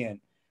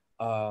brilliant,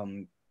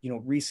 you know,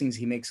 Rieslings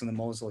he makes in the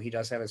Mosel, he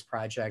does have his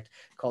project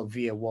called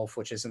Via Wolf,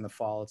 which is in the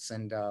Pfalz,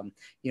 and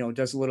you know,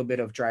 does a little bit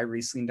of dry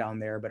Riesling down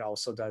there, but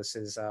also does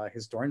his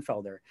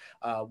Dornfelder,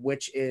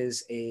 which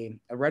is a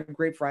red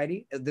grape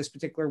variety. This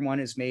particular one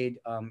is made,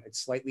 it's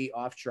slightly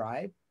off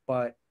dry,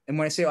 but, and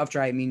when I say off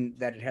dry, I mean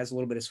that it has a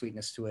little bit of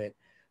sweetness to it,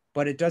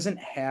 but it doesn't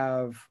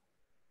have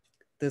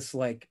this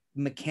like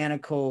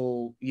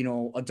mechanical, you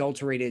know,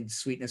 adulterated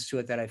sweetness to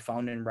it that I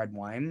found in red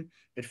wine.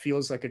 It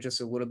feels like it's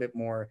just a little bit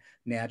more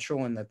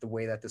natural in that the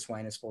way that this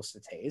wine is supposed to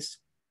taste.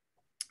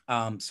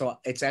 So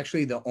it's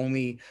actually the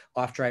only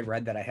off-dried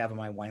red that I have on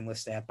my wine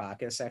list at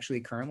Bacchus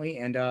actually currently,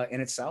 and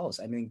it sells.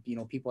 I mean, you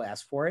know, people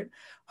ask for it,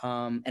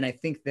 and I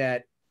think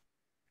that,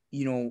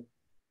 you know,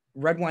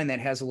 red wine that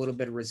has a little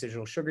bit of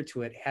residual sugar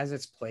to it has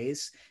its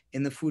place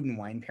in the food and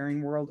wine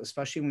pairing world,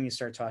 especially when you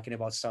start talking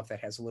about stuff that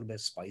has a little bit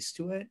of spice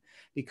to it,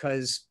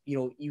 because, you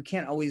know, you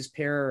can't always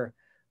pair,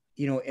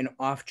 you know, an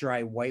off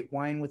dry white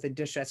wine with a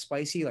dish that's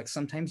spicy. Like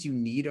sometimes you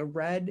need a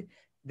red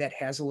that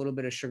has a little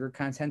bit of sugar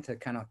content to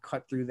kind of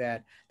cut through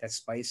that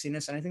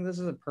spiciness. And I think this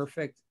is a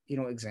perfect, you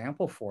know,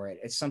 example for it.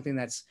 It's something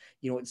that's,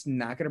 you know, it's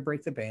not going to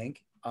break the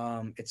bank.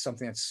 It's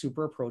something that's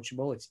super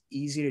approachable. It's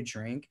easy to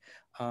drink.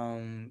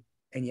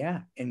 And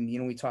yeah, and you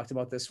know, we talked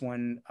about this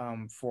one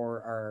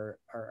for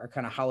our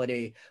kind of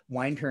holiday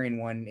wine pairing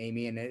one,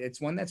 Amy, and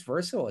it's one that's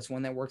versatile. It's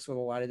one that works with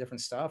a lot of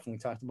different stuff, and we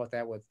talked about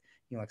that with,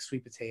 you know, like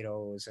sweet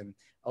potatoes and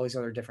all these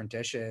other different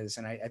dishes.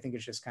 And I think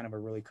it's just kind of a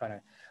really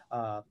kind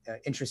of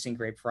interesting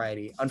grape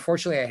variety.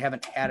 Unfortunately, I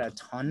haven't had a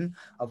ton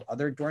of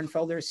other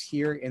Dornfelders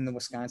here in the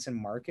Wisconsin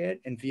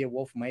market, and Via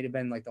Wolf might have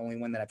been like the only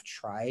one that I've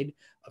tried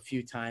a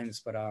few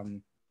times, but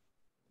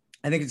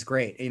I think it's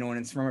great, you know, and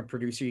it's from a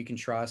producer you can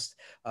trust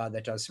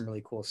that does some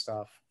really cool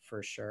stuff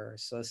for sure.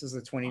 So this is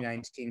the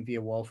 2019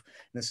 Via Wolf.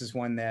 And this is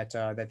one that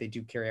that they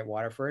do carry at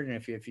Waterford. And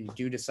if you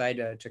do decide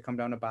to come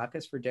down to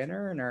Bacchus for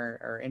dinner and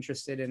are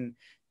interested in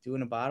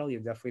doing a bottle,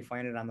 you'll definitely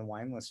find it on the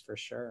wine list for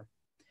sure.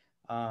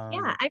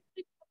 Yeah, I've had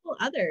a couple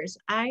others.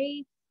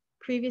 I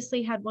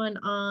previously had one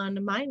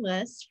on my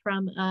list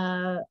from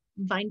a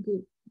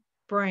Weingut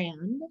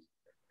brand.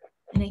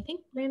 And I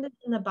think Brandon's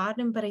in the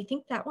bottom, but I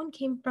think that one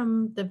came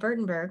from the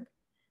Württemberg.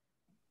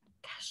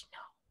 Gosh,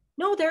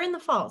 no. No, they're in the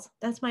Pfalz.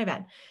 That's my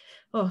bad.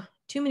 Oh,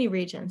 too many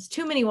regions,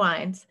 too many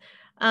wines.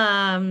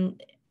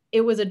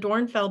 It was a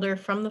Dornfelder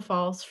from the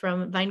Pfalz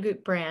from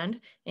Weingut brand,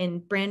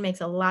 and brand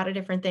makes a lot of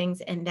different things.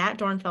 And that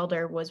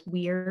Dornfelder was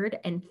weird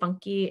and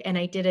funky. And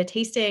I did a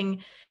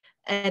tasting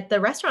at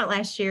the restaurant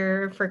last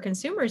year for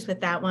consumers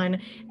with that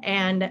one.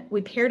 And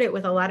we paired it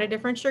with a lot of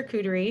different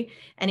charcuterie,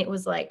 and it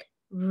was like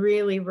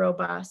really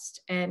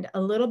robust and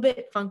a little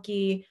bit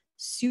funky,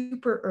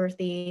 super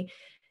earthy,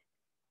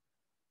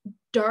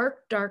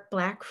 dark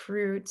black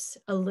fruits,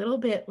 a little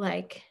bit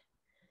like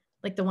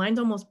the wine's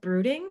almost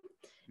brooding.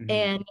 Mm-hmm.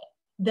 And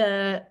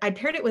I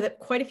paired it with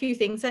quite a few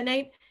things that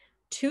night.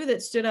 Two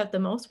that stood out the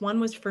most. One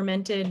was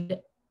fermented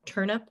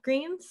turnip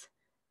greens.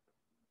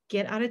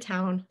 Get out of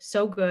town.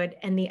 So good.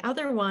 And the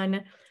other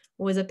one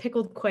was a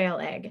pickled quail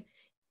egg.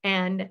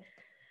 And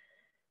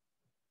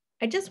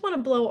I just want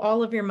to blow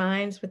all of your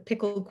minds with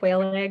pickled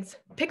quail eggs.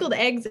 Pickled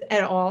eggs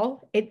at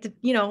all. It,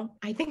 you know,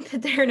 I think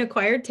that they're an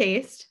acquired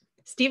taste.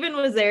 Stephen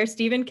was there.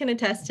 Stephen can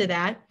attest to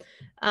that.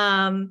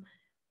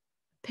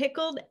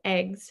 Pickled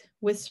eggs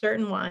with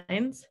certain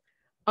wines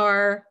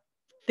are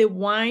the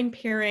wine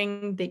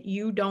pairing that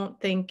you don't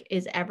think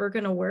is ever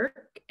going to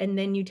work. And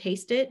then you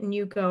taste it and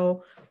you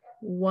go,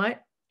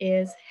 what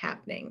is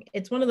happening?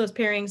 It's one of those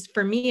pairings,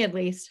 for me at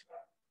least,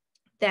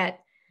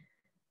 that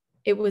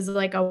it was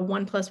like a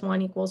 1 +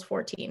 1 =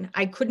 14.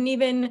 I couldn't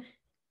even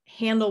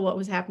handle what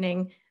was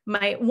happening.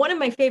 One of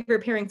my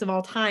favorite pairings of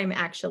all time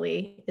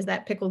actually is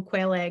that pickled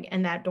quail egg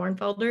and that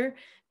Dornfelder,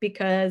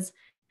 because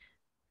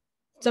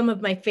some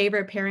of my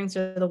favorite pairings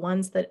are the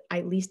ones that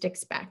I least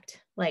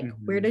expect. Like,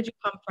 where Mhm. did you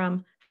come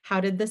from? How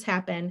did this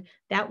happen?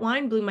 That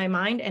wine blew my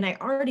mind, and I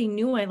already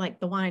knew I liked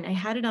the wine. I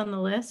had it on the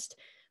list.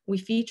 We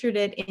featured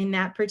it in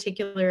that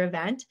particular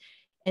event,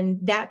 and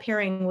that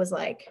pairing was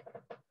like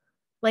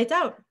lights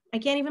out. I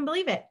can't even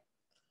believe it.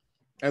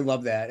 I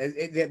love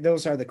that.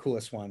 Those are the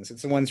coolest ones.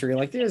 It's the ones where you're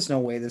like, there's no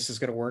way this is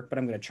going to work, but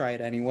I'm going to try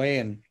it anyway.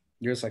 And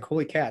you're just like,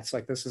 holy cats,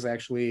 like this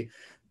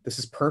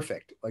is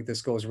perfect. Like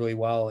this goes really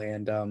well.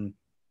 And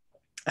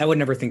I would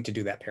never think to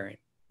do that pairing.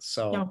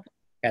 So No,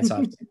 hats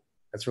off.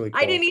 That's really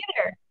I cool. didn't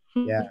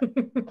Yeah.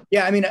 either.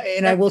 Yeah. I mean,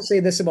 and I Yep. will say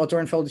this about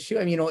Dornfelder too.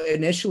 I mean,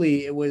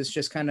 initially it was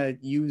just kind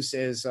of used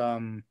as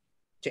to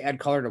add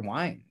color to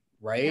wine,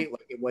 Yeah. right?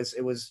 Like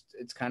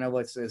it's kind of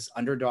like this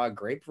underdog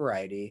grape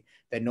variety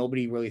that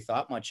nobody really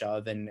thought much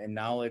of, and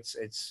now it's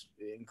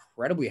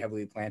incredibly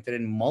heavily planted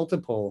in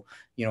multiple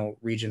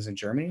regions in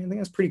Germany. I think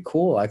that's pretty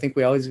cool. I think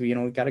we always we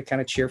got to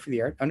kind of cheer for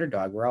the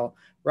underdog. We're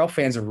all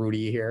fans of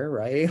Rudy here,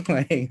 right?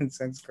 Like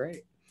it's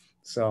great.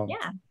 So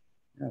Yeah.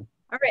 yeah.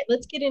 All right,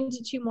 let's get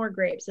into two more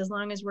grapes as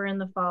long as we're in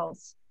the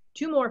falls.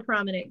 Two more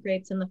prominent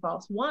grapes in the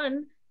falls.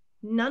 One,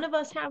 none of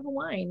us have a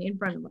wine in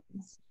front of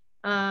us.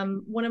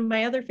 One of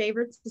my other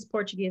favorites is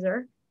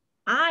Portugieser.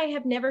 I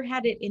have never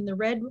had it in the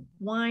red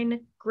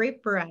wine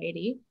grape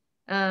variety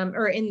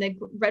or in the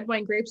red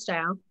wine grape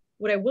style.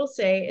 What I will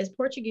say is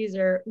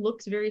Portugieser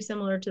looks very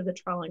similar to the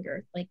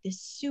Trollinger, like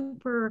this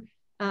super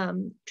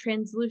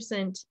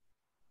translucent,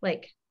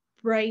 like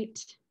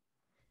bright,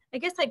 I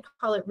guess I'd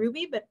call it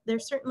ruby, but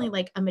there's certainly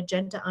like a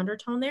magenta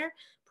undertone there.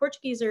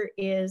 Portugieser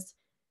is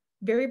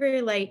very,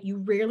 very light. You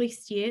rarely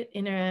see it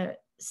in a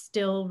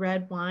still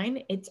red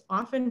wine. It's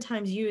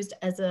oftentimes used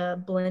as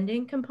a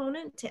blending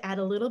component to add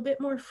a little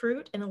bit more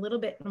fruit and a little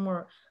bit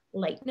more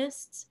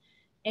lightness.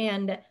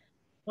 And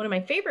one of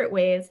my favorite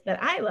ways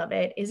that I love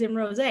it is in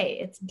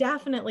rosé. It's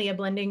definitely a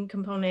blending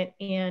component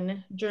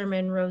in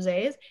German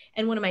rosés.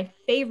 And one of my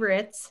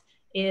favorites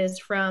is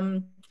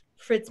from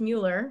Fritz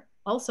Mueller,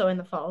 also in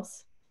the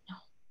false. No,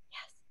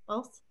 yes,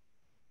 false.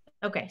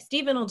 Okay,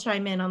 Stephen will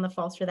chime in on the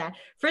false for that.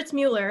 Fritz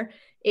Mueller,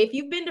 if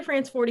you've been to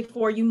France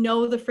 44, you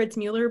know the Fritz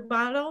Mueller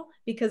bottle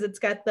because it's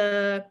got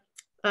the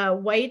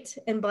white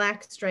and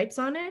black stripes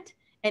on it.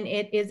 And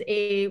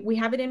we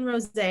have it in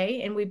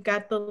rosé, and we've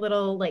got the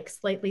little like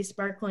slightly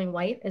sparkling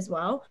white as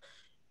well.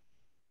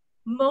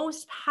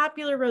 Most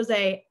popular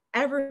rosé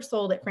ever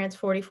sold at France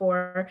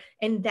 44,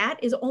 and that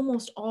is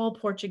almost all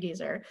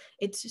Portugieser.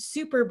 It's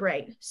super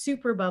bright,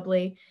 super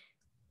bubbly.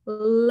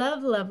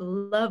 Love, love,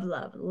 love,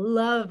 love,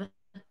 love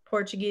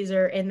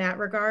Portugieser in that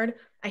regard.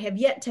 I have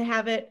yet to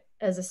have it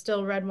as a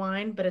still red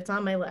wine, but it's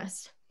on my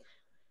list.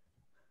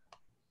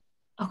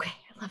 Okay,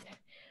 I love it.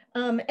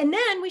 And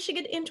then we should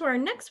get into our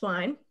next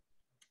wine,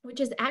 which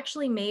is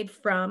actually made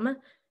from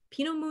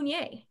Pinot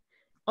Meunier,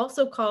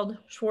 also called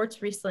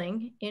Schwarz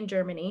Riesling in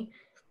Germany.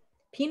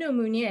 Pinot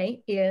Meunier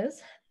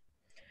is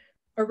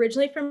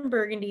originally from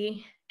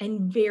Burgundy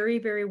and very,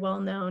 very well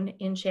known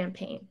in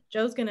Champagne.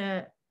 Joe's going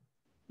to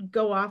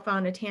go off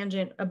on a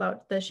tangent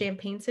about the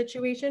Champagne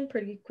situation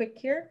pretty quick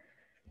here.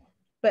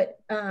 But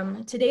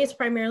today it's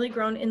primarily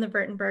grown in the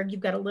Württemberg.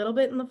 You've got a little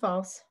bit in the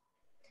Pfalz.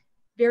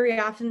 Very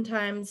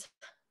oftentimes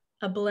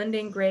a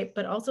blending grape,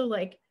 but also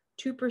like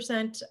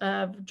 2%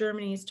 of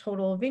Germany's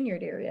total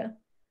vineyard area.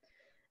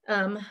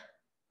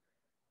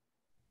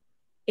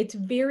 It's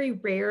very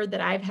rare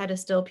that I've had a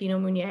still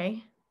Pinot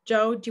Meunier.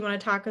 Joe, do you want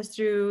to talk us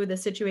through the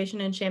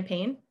situation in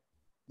Champagne?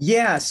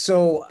 Yeah,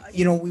 so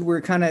we were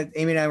kind of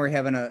Amy and I were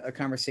having a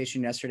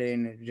conversation yesterday,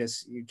 and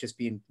just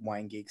being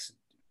wine geeks,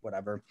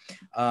 whatever.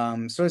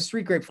 So there's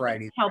three grape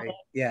varieties, Help right? it.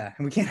 Yeah,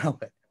 and we can't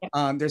help it.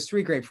 Yeah. There's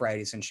three grape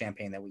varieties in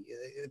Champagne that we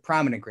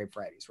prominent grape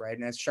varieties, right?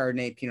 And that's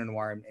Chardonnay, Pinot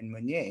Noir, and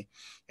Meunier.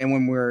 And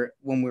when we're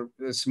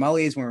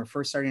sommeliers, when we're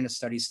first starting to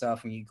study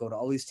stuff, when you go to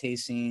all these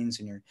tastings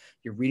and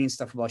you're reading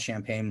stuff about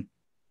Champagne,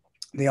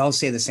 they all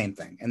say the same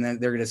thing, and then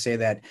they're going to say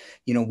that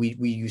we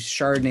use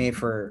Chardonnay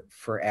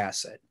for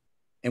acid,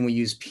 and we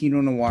use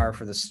Pinot Noir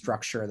for the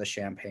structure of the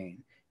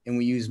Champagne, and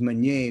we use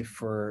Meunier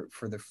for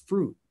the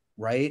fruit,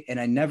 right? And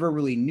I never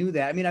really knew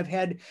that. I mean, I've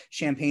had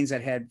champagnes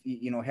that have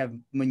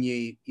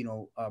Meunier,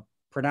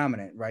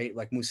 predominant, right?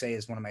 Like Musset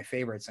is one of my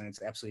favorites, and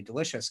it's absolutely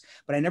delicious.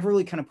 But I never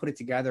really kind of put it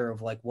together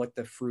of like what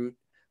the fruit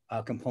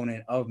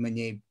component of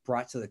Meunier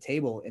brought to the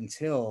table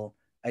until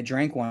I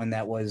drank one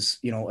that was,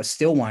 a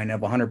still wine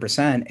of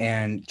 100%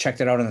 and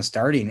checked it out on the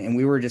starting. And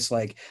we were just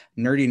like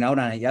nerding out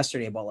on it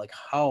yesterday about like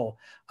how,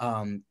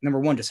 number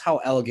one, just how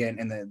elegant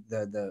and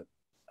the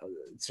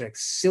it's like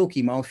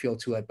silky mouthfeel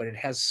to it, but it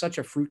has such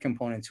a fruit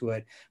component to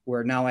it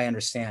where now I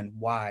understand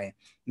why,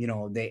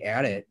 they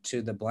add it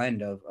to the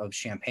blend of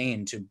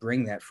Champagne to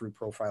bring that fruit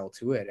profile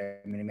to it.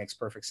 I mean, it makes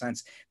perfect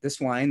sense. This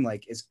wine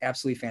like is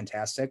absolutely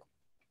fantastic.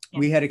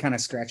 We had to kind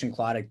of scratch and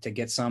claw to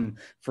get some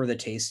for the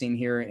tasting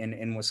here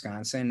in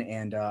Wisconsin.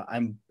 And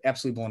I'm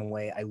absolutely blown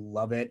away. I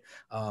love it.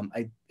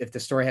 If the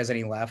store has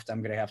any left,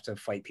 I'm going to have to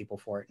fight people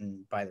for it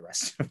and buy the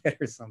rest of it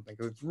or something.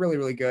 It's really,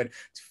 really good.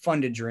 It's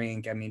fun to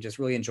drink. I mean, just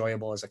really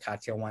enjoyable as a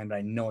cocktail wine, but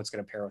I know it's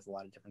going to pair with a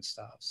lot of different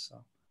stuff.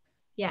 So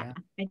Yeah, Yeah.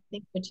 I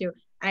think so too.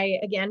 I,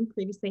 again,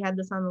 previously had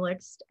this on the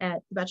list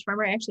at the Dutch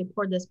Farmer. I actually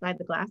poured this by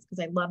the glass because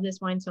I love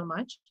this wine so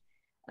much.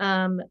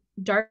 Um,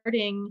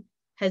 Darting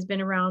has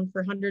been around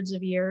for hundreds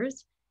of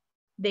years.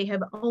 They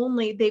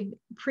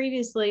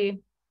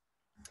previously,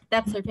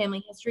 that's their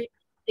family history.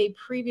 They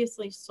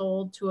previously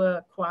sold to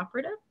a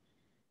cooperative,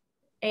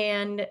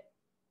 and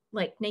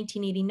like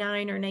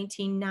 1989 or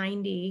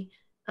 1990,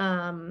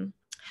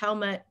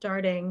 Helmut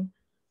Darting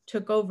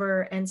took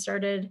over and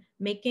started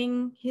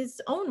making his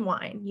own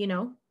wine.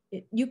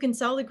 You can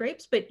sell the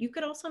grapes, but you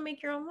could also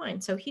make your own wine.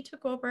 So he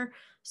took over,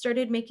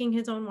 started making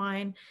his own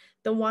wine.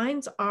 The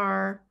wines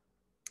are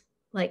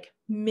like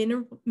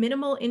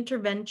minimal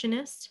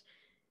interventionist.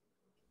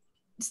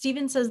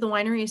 Steven says the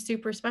winery is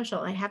super special.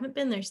 I haven't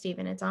been there,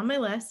 Steven. It's on my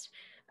list.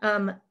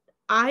 Um,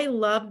 I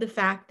love the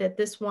fact that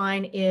this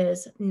wine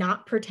is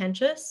not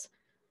pretentious.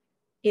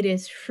 It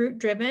is fruit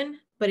driven,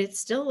 but it's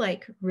still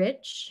like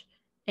rich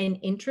and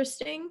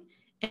interesting.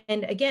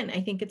 And again,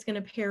 I think it's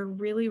going to pair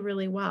really,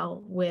 really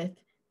well with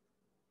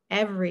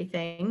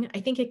everything. I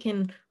think it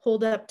can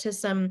hold up to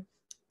some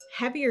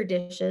heavier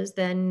dishes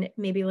than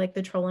maybe like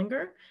the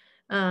Trollinger.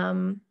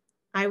 Um,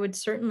 I would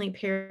certainly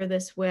pair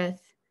this with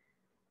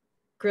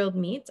grilled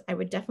meats. I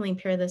would definitely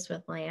pair this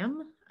with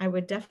lamb. I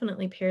would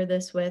definitely pair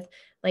this with,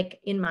 like,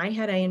 in my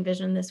head, I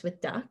envision this with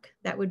duck.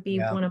 That would be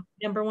Yeah. one of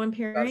number one I was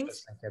pairings.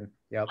 just thinking.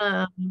 Yep.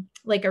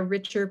 Like a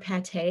richer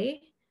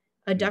pate,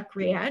 a Mm. duck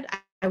rillade.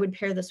 I would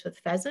pair this with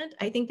pheasant.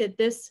 I think that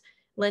this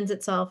lends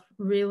itself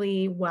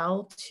really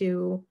well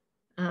to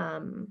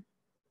um,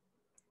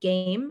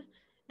 game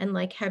and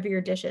like heavier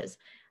dishes.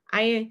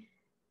 I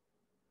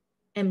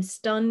am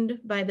stunned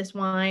by this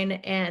wine,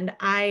 and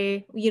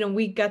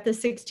we got the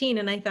 16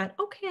 and I thought,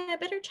 okay, I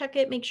better check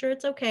it, make sure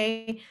it's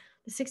okay.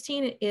 The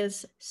 16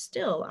 is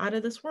still out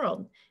of this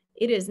world.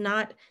 It's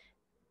not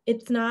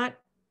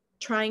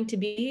trying to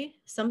be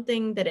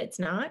something that it's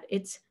not.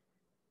 It's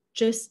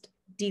just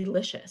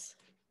delicious.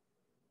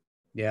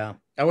 Yeah,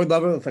 I would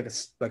love it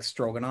with like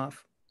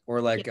stroganoff or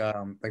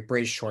Yeah. like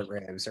braised short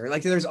ribs or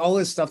like there's all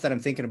this stuff that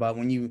I'm thinking about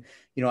when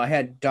I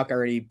had duck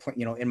already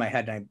in my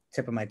head and I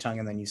tip of my tongue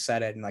and then you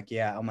said it and like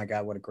yeah, oh my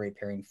God, what a great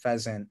pairing.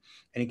 Pheasant,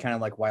 any kind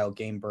of like wild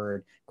game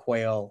bird,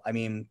 quail. I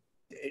mean,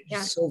 Yeah.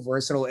 it's so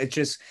versatile. But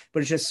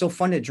it's just so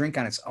fun to drink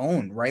on its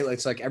own, right? Like,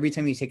 it's like every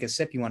time you take a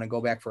sip, you want to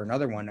go back for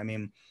another one. I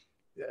mean,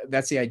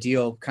 that's the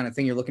ideal kind of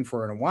thing you're looking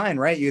for in a wine,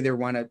 right? You either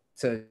want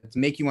to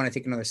make you want to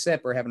take another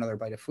sip or have another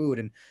bite of food,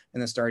 and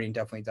the starting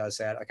definitely does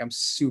that. Like, I'm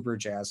super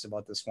jazzed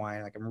about this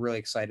wine. Like, I'm really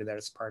excited that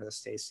it's part of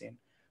this tasting.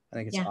 I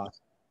think it's Yeah,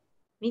 awesome.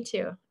 me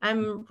too.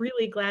 I'm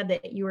really glad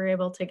that you were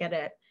able to get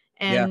it.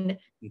 Yeah, And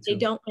me they too.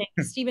 don't make,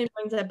 Stephen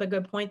brings up a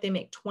good point. They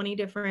make 20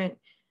 different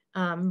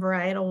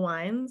varietal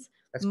wines,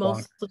 That's bonkers.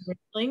 mostly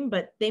Riesling,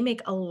 but they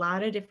make a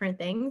lot of different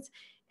things.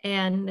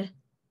 And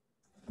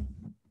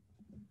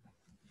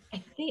I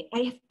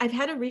think I've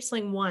had a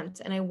Riesling once,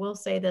 and I will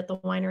say that the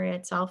winery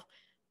itself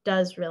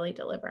does really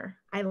deliver.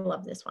 I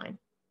love this wine.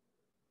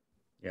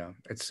 Yeah,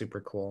 it's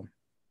super cool.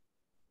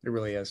 It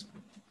really is.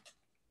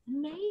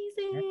 Yeah.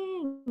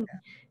 Amazing.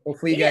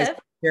 Hopefully, you guys If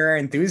share our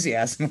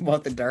enthusiasm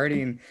about the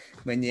darting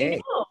I Meunier.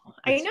 know,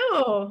 I It's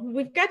know.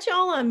 We've got you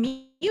all on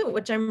mute,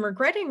 which I'm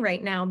regretting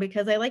right now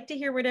because I like to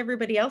hear what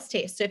everybody else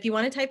tastes. So if you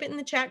want to type it in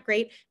the chat,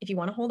 great. If you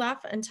want to hold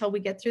off until we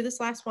get through this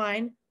last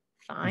wine,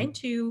 fine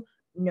too.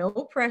 No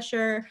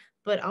pressure,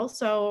 but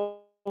also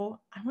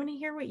I want to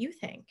hear what you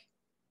think.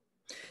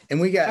 And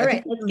we got, All I right,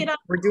 think let's get on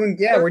we're doing,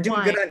 yeah, third we're doing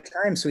wine. good on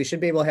time. So we should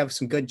be able to have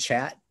some good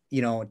chat,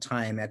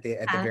 time at the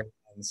very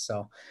end.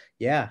 So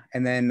yeah.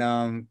 And then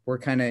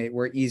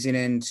we're easing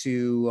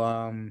into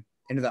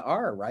the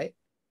R, right?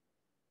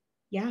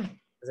 Yeah.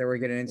 Is that what we're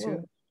getting Whoa.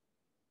 into?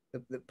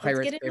 The Let's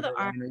pirate's get into the favorite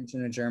R. wine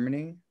region in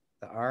Germany,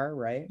 the R,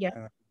 right?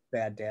 Yeah.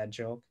 Bad dad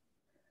joke.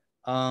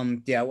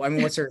 Yeah, well, I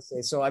mean, what's there to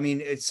say? So, I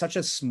mean, it's such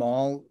a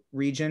small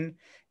region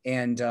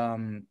and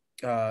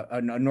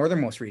a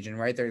northernmost region,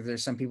 right?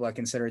 There's some people that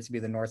consider it to be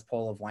the North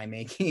Pole of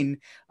winemaking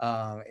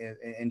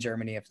in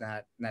Germany, if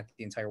not the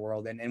entire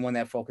world, and one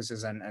that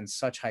focuses on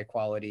such high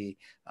quality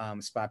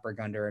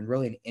Spätburgunder and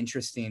really an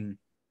interesting,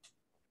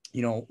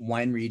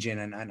 wine region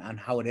and on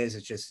how it is.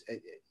 It's just,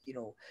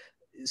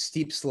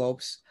 steep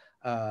slopes.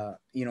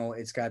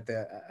 It's got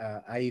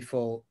the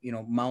Eifel,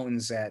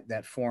 mountains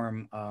that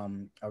form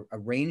a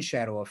rain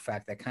shadow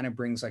effect that kind of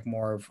brings like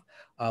more of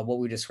what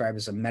we describe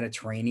as a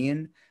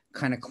Mediterranean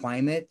kind of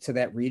climate to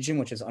that region,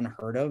 which is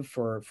unheard of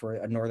for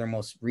a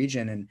northernmost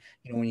region. And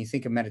when you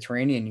think of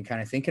Mediterranean, you're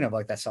kind of thinking of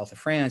like that south of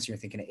France, you're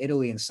thinking of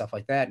Italy and stuff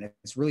like that. And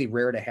it's really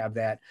rare to have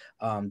that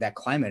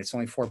climate. It's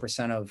only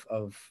 4%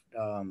 of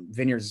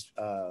vineyards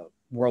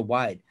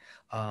worldwide.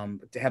 To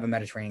have a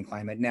Mediterranean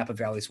climate. Napa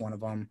Valley is one of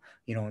them,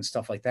 and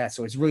stuff like that.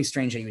 So it's really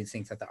strange that you would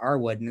think that the R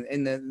would,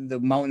 and the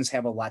mountains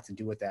have a lot to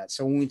do with that.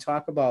 So when we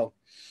talk about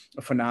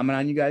a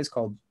phenomenon, you guys,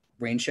 called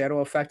rain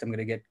shadow effect, I'm going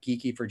to get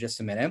geeky for just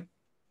a minute,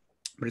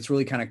 but it's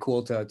really kind of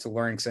cool to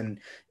learn, and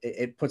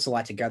it puts a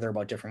lot together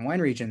about different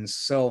wine regions.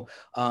 So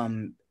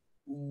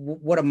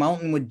what a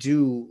mountain would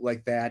do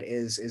like that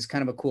is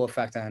kind of a cool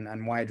effect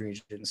on wide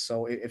regions.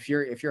 So if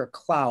you're a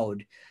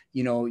cloud,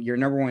 you know, your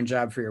number one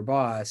job for your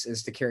boss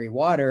is to carry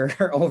water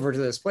over to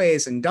this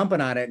place and dump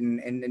it on it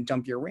and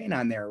dump your rain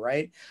on there,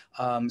 right?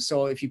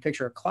 So if you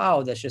picture a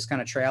cloud that's just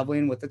kind of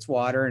traveling with its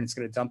water and it's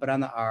going to dump it on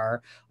the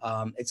R,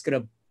 it's going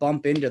to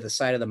bump into the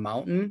side of the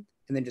mountain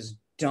and then just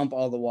dump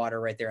all the water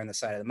right there on the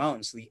side of the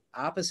mountain. So the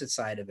opposite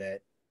side of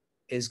it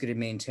is going to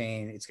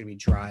maintain, it's going to be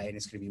dry and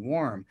it's going to be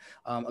warm.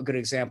 A good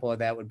example of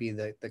that would be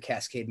the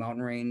Cascade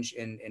Mountain Range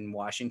in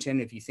Washington.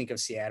 If you think of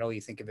Seattle,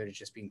 you think of it as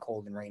just being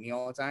cold and rainy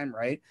all the time,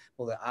 right?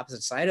 Well, the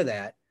opposite side of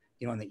that,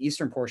 you know, in the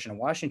eastern portion of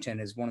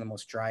Washington is one of the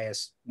most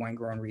driest wine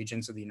growing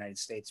regions of the United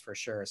States for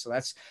sure. So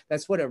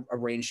that's what a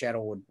rain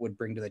shadow would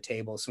bring to the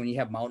table. So when you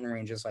have mountain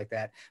ranges like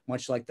that,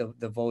 much like the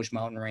Vosges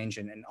Mountain Range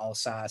and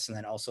Alsace, and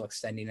then also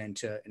extending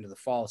into the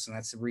Pfalz, and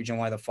that's the region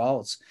why the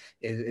Pfalz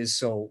is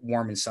so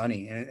warm and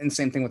sunny. And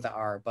same thing with the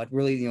R, but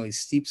really, you know,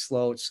 these steep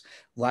slopes,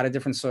 a lot of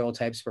different soil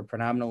types, but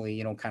predominantly,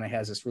 you know, kind of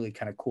has this really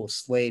kind of cool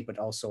slate, but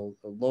also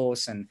the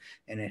loess, and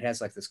it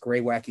has like this gray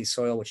wacky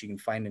soil, which you can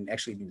find in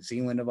actually New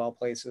Zealand of all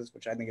places,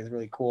 which I think is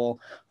really cool.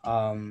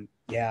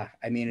 Yeah,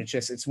 I mean,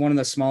 it's one of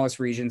the smallest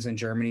regions in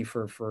Germany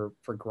for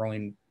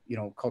growing, you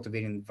know,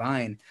 cultivating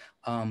vine,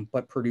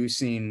 but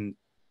producing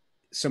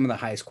some of the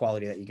highest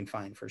quality that you can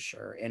find for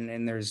sure.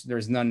 And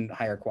there's none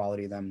higher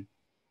quality than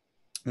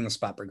the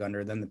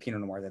Spätburgunder, than the Pinot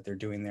Noir that they're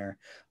doing there,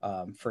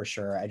 for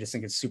sure. I just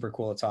think it's super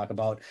cool to talk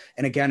about.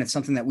 And again, it's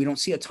something that we don't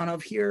see a ton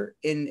of here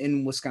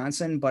in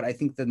Wisconsin, but I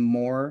think the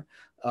more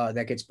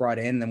that gets brought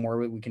in, the more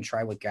we can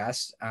try with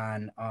guests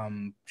on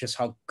just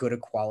how good a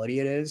quality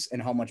it is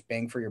and how much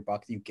bang for your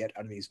buck you get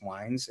out of these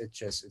wines.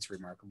 It's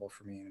remarkable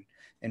for me,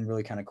 and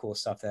really kind of cool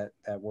stuff that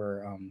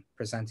we're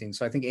presenting.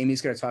 So I think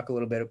Amy's going to talk a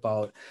little bit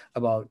about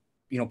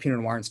you know, Pinot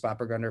Noir and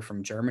Spätburgunder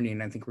from Germany,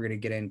 and I think we're going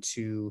to get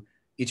into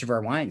each of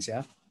our wines.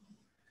 Yeah.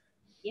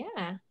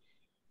 Yeah.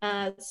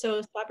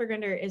 So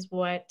Spätburgunder is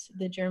what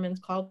the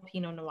Germans call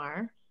Pinot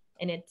Noir,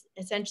 and it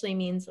essentially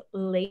means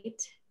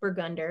late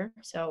Burgunder.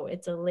 So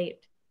it's a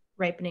late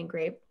ripening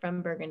grape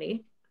from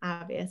Burgundy,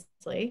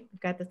 obviously.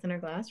 We've got this in our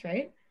glass,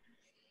 right?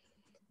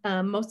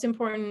 Most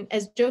important,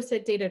 as Joe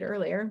stated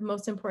earlier,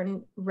 most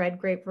important red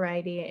grape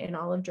variety in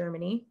all of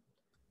Germany.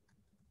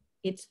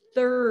 It's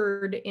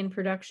third in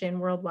production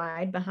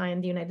worldwide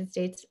behind the United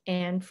States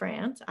and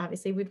France.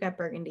 Obviously, we've got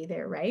Burgundy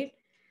there, right?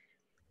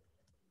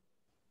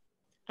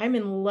 I'm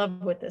in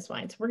love with this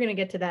wine. So we're going to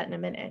get to that in a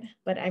minute,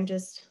 but I'm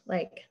just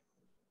like,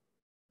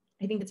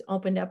 I think it's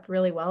opened up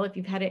really well. If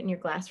you've had it in your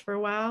glass for a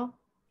while,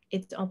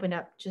 it's opened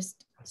up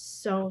just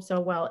so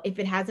well. If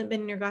it hasn't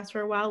been in your glass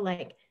for a while,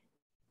 like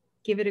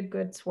give it a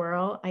good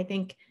swirl. I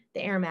think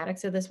the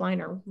aromatics of this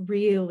wine are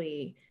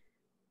really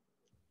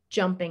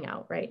jumping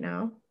out right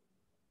now.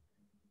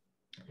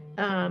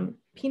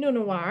 Pinot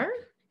Noir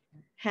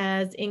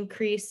has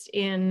increased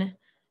in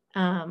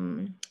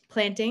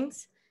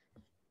plantings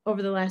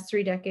over the last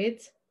 3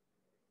 decades.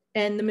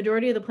 And the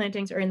majority of the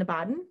plantings are in the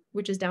Baden,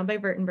 which is down by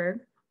Württemberg,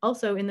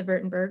 also in the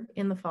Württemberg,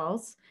 in the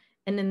Pfalz,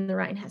 and in the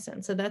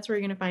Rheinhessen. So that's where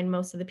you're going to find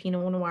most of the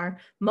Pinot Noir,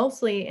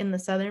 mostly in the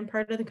southern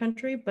part of the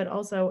country, but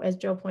also, as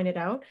Joe pointed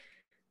out,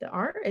 the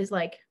R is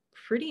like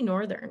pretty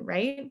northern,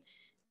 right?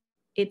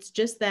 It's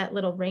just that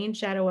little rain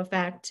shadow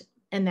effect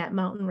and that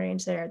mountain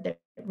range there that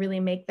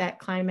really make that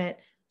climate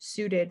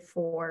suited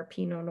for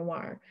Pinot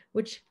Noir,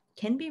 which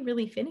can be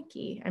really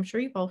finicky. I'm sure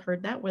you've all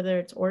heard that, whether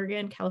it's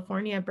Oregon,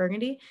 California,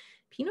 Burgundy.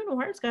 Pinot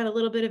Noir's got a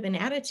little bit of an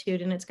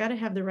attitude, and it's got to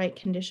have the right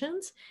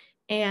conditions.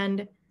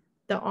 And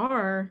the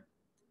R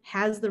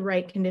has the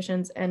right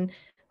conditions, and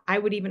I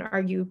would even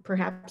argue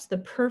perhaps the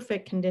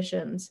perfect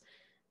conditions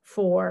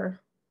for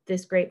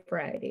this grape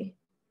variety.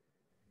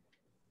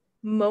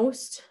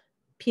 Most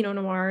Pinot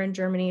Noir in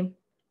Germany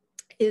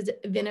is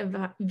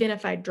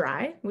vinified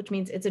dry, which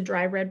means it's a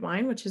dry red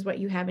wine, which is what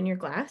you have in your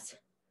glass.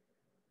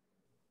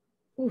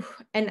 Ooh,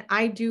 and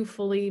I do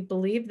fully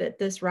believe that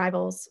this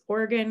rivals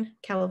Oregon,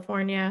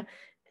 California,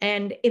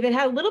 and if it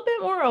had a little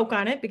bit more oak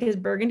on it, because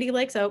Burgundy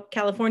likes oak,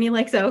 California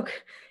likes oak,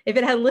 if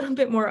it had a little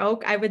bit more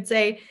oak, I would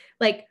say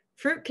like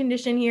fruit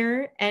condition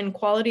here and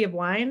quality of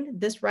wine,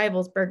 this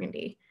rivals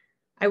Burgundy.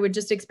 I would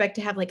just expect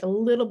to have like a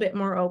little bit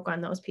more oak on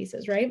those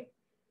pieces, right?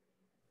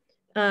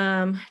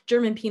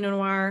 German Pinot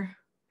Noir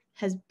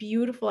has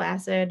beautiful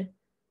acid,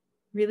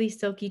 really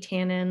silky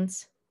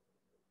tannins,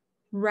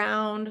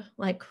 round,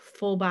 like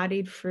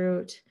full-bodied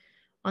fruit.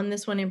 On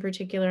this one in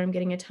particular, I'm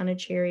getting a ton of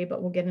cherry,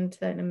 but we'll get into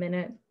that in a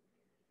minute.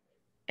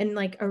 And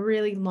like a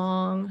really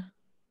long,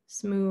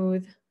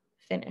 smooth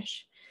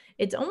finish.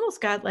 It's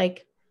almost got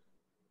like,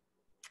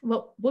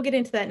 well, we'll get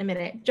into that in a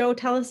minute. Joe,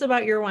 tell us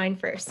about your wine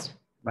first.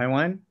 My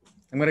wine?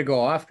 I'm going to go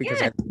off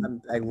because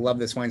I love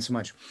this wine so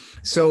much.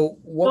 So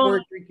what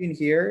we're drinking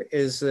here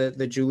is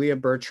the Julia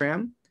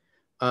Bertram.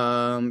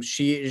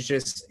 She is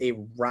just a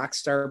rock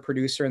star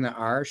producer in the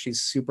R. She's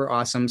super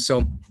awesome.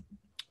 So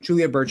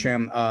Julia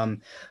Bertram,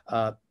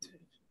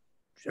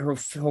 her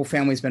whole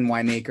family's been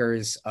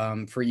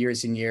winemakers for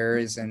years and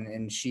years,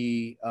 and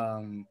she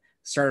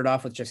started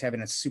off with just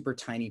having a super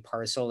tiny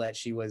parcel that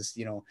she was,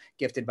 you know,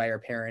 gifted by her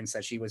parents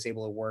that she was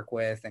able to work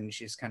with. And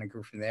she just kind of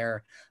grew from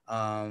there.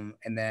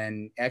 And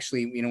then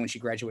actually, you know, when she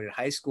graduated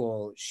high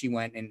school, she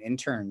went and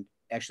interned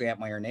actually at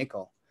Meunier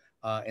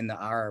in the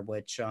R,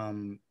 which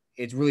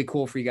it's really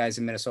cool for you guys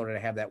in Minnesota to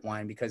have that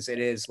wine, because it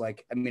is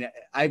like, I mean,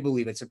 I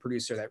believe it's a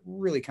producer that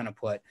really kind of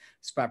put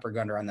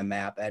Spätburgunder on the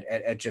map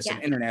at just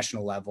an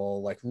international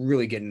level, like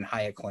really getting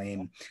high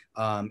acclaim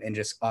and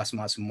just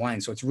awesome wine.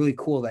 So it's really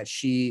cool that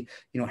she,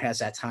 you know, has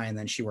that tie, and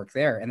then she worked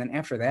there. And then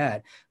after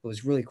that, it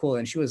was really cool.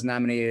 And she was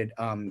nominated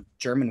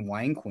German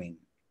Wine Queen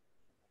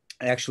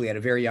actually at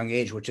a very young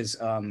age, which is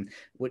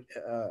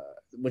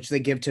which they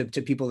give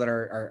to people that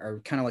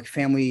are kind of like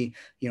family,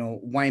 you know,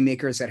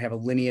 winemakers that have a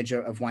lineage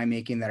of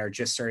winemaking that are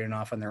just starting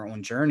off on their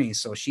own journey.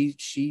 So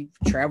she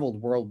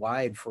traveled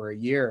worldwide for a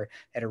year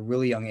at a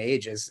really young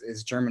age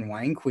as German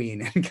Wine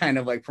Queen and kind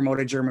of like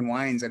promoted German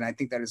wines. And I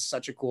think that is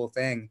such a cool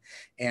thing.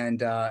 And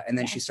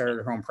then she started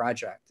her own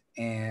project.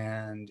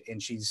 And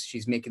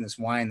she's making this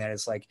wine that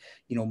is like,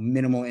 you know,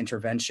 minimal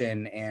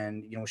intervention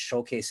and, you know,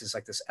 showcases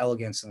like this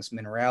elegance and this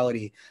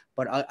minerality.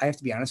 But I have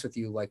to be honest with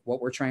you, like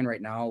what we're trying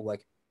right now,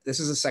 like this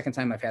is the second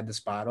time I've had this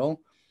bottle,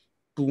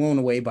 blown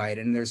away by it.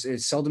 And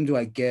it's seldom do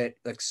I get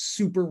like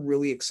super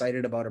really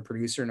excited about a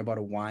producer and about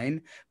a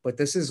wine, but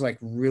this is like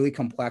really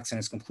complex and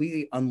it's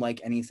completely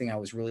unlike anything I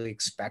was really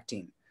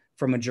expecting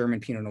from a German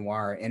Pinot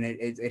Noir. And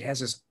it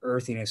has this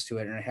earthiness to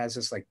it, and it has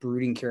this like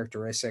brooding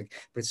characteristic,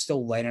 but it's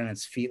still light on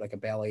its feet like a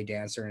ballet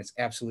dancer, and it's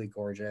absolutely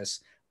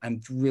gorgeous. I'm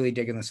really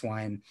digging this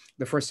wine.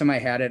 The first time I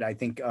had it, I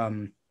think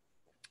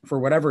for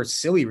whatever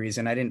silly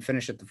reason, I didn't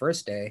finish it the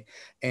first day,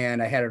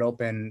 and I had it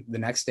open the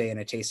next day and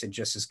it tasted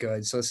just as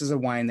good. So this is a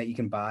wine that you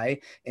can buy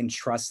and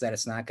trust that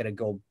it's not going to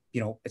go,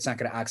 you know, it's not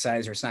going to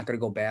oxidize, or it's not going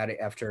to go bad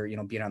after, you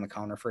know, being on the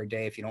counter for a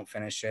day if you don't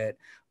finish it.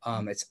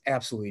 It's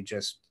absolutely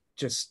just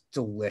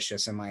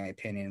delicious in my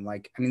opinion.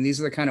 Like, I mean, these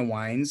are the kind of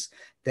wines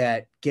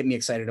that get me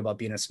excited about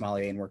being a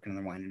sommelier and working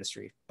in the wine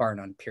industry, bar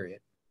none, period.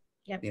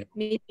 Yep, you know?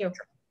 Me too.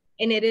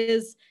 And it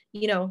is,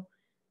 you know,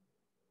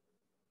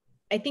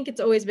 I think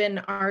it's always been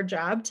our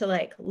job to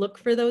like look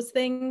for those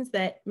things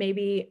that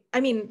maybe, I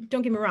mean,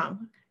 don't get me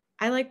wrong.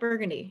 I like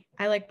Burgundy.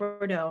 I like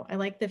Bordeaux. I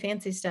like the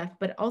fancy stuff,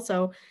 but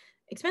also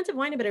expensive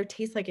wine better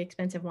taste like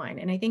expensive wine.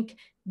 And I think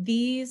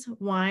these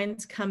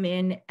wines come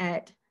in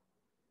at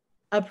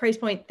a price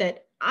point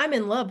that I'm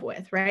in love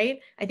with, right?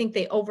 I think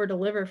they over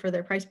deliver for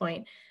their price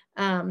point.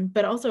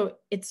 But also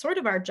it's sort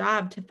of our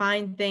job to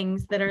find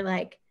things that are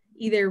like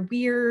either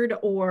weird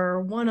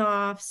or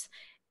one-offs.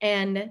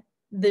 And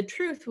the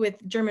truth with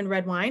German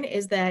red wine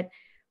is that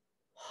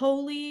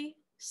holy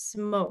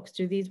smokes,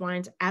 do these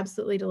wines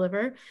absolutely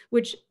deliver,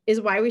 which is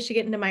why we should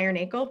get into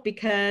Meunier,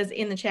 because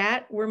in the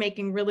chat, we're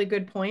making really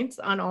good points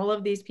on all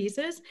of these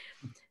pieces.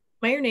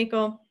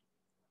 Meunier,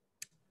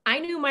 I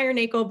knew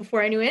Meunier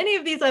before I knew any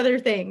of these other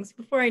things,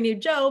 before I knew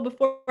Joe,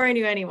 before I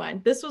knew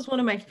anyone. This was one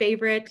of my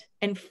favorite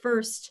and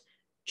first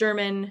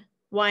German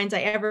wines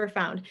I ever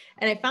found.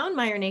 And I found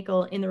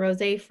Meunier in the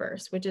Rosé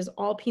first, which is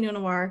all Pinot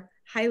Noir.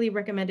 Highly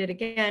recommended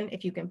again,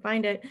 if you can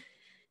find it.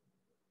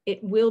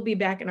 It will be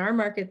back in our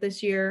market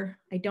this year.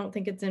 I don't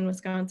think it's in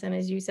Wisconsin,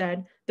 as you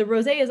said. The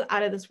Rosé is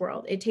out of this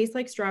world. It tastes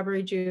like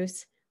strawberry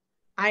juice.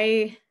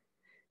 I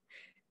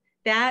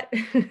had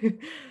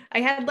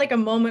like a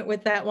moment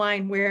with that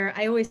wine where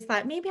I always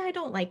thought, maybe I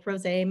don't like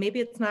rosé, maybe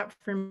it's not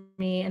for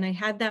me. And I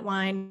had that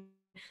wine.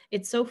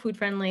 It's so food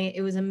friendly.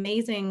 It was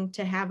amazing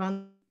to have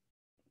on.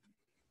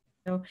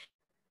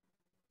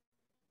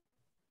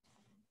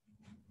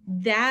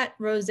 That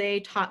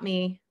rosé taught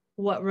me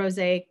what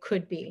rosé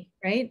could be,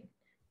 right?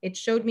 It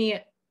showed me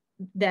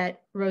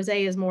that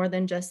rosé is more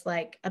than just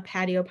like a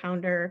patio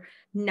pounder,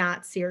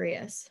 not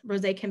serious.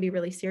 Rosé can be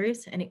really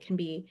serious, and it can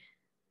be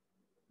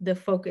the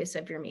focus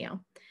of your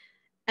meal.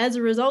 As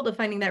a result of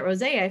finding that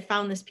rosé, I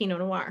found this Pinot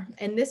Noir.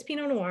 And this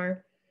Pinot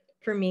Noir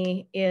for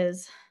me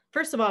is,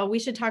 first of all, we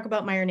should talk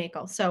about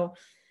Meunier. So,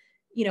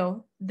 you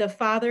know, the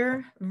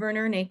father,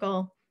 Werner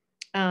Nakel,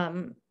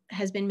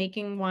 has been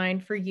making wine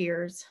for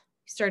years.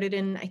 He started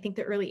in, I think,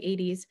 the early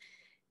 80s,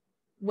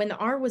 when the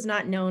R was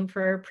not known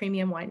for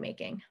premium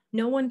winemaking.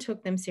 No one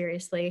took them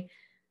seriously.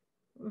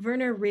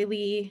 Werner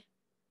really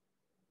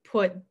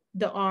put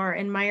the R,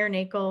 and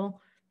Meunier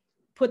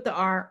put the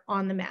R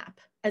on the map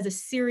as a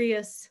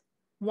serious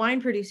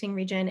wine producing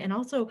region, and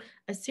also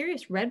a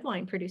serious red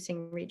wine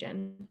producing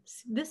region.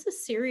 This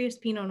is serious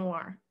Pinot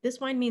Noir. This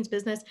wine means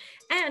business.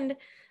 And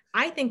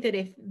I think that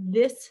if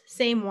this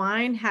same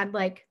wine had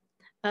like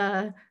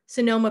a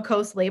Sonoma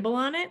Coast label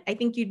on it, I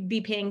think you'd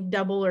be paying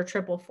double or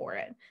triple for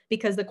it,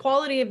 because the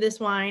quality of this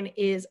wine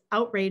is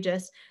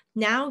outrageous.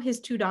 Now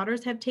his two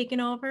daughters have taken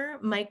over.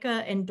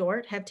 Micah and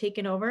Dort have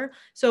taken over.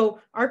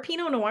 So our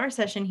Pinot Noir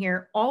session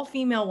here, all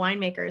female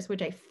winemakers,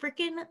 which I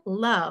freaking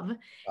love.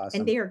 Awesome.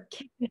 And they are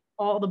kicking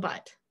all the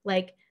butt.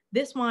 Like,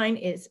 this wine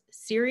is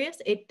serious.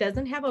 It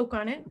doesn't have oak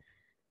on it,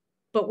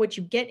 but what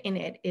you get in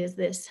it is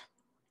this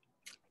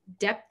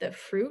depth of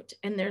fruit,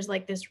 and there's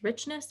like this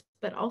richness,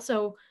 but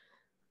also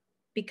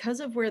because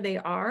of where they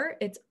are,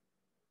 it's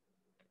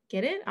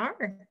Get it?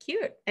 R,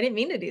 cute. I didn't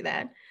mean to do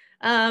that.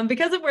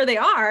 Because of where they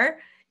are,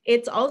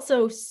 it's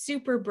also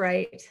super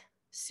bright,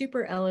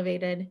 super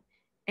elevated,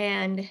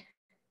 and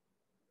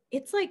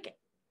it's like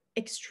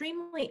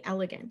extremely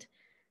elegant.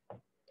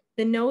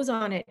 The nose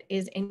on it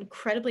is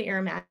incredibly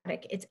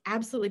aromatic. It's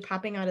absolutely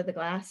popping out of the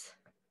glass.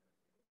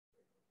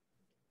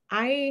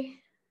 I've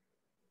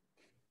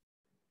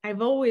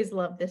always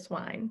loved this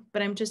wine,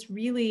 but I'm just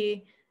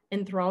really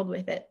enthralled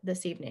with it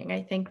this evening.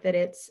 I think that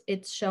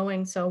it's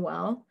showing so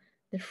well.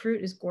 The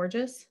fruit is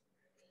gorgeous,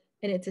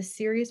 and it's a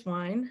serious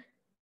wine.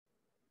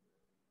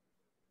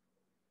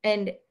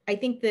 And I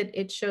think that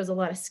it shows a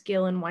lot of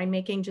skill in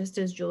winemaking, just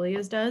as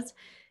Julia's does.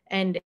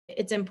 And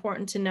it's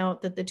important to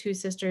note that the two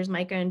sisters,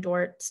 Micah and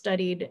Dort,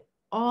 studied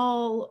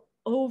all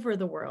over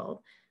the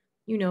world,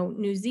 you know,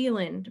 New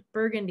Zealand,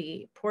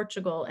 Burgundy,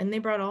 Portugal, and they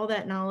brought all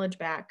that knowledge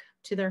back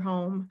to their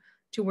home,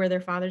 to where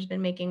their father's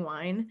been making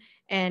wine.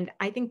 And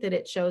I think that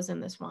it shows in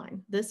this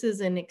wine. This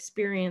is an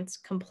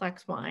experienced,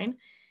 complex wine.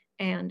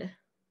 And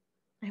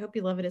I hope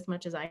you love it as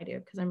much as I do,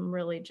 because I'm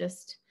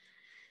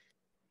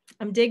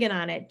digging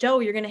on it. Joe,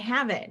 you're going to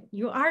have it.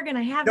 You are going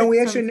to have No,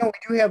 it. we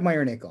do have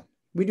Meyer Nickel.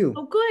 We do.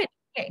 Oh, good.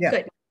 Okay, Yeah,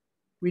 good.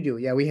 we do.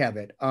 Yeah, we have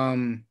it.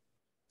 And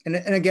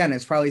again,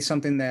 it's probably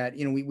something that,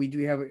 you know, we do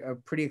have a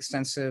pretty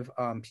extensive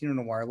Pinot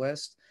Noir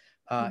list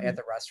at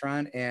the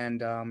restaurant.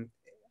 And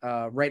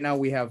right now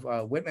we have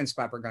Whitman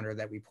Spätburgunder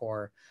that we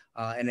pour,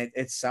 and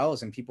it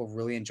sells and people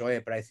really enjoy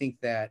it. But I think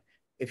that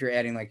if you're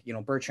adding like, you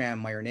know, Bertram,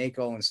 Meyer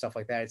Nickel and stuff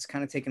like that, it's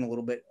kind of taken a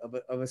little bit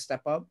of a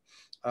step up.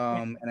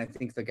 And I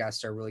think the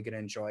guests are really going to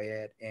enjoy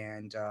it.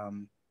 And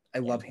I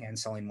love hand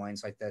selling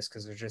wines like this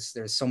because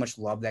there's so much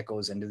love that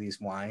goes into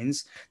these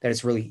wines that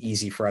it's really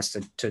easy for us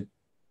to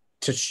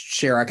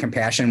share our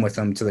compassion with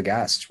them to the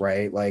guests,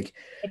 right? Like,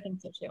 I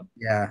think so too.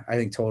 Yeah, I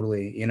think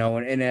totally. You know,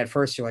 and at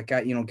first you're like,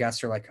 you know,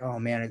 guests are like, oh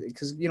man,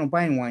 because you know,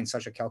 buying wine is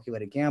such a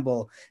calculated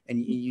gamble,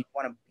 and you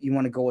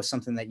want to go with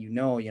something that you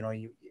know,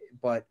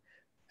 but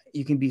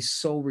you can be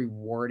so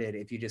rewarded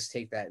if you just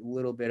take that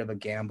little bit of a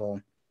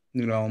gamble,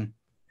 you know.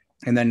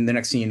 And then the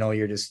next thing you know,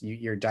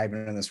 you're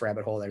diving in this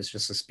rabbit hole that is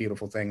just this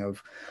beautiful thing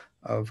of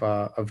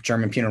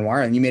German Pinot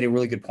Noir. And you made a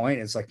really good point.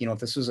 It's like, you know, if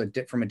this was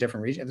from a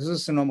different region, if this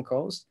is Sonoma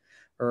Coast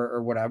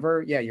or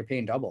whatever, yeah, you're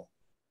paying double.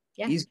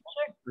 Yeah, Easy,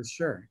 for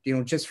sure. You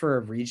know, just for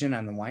a region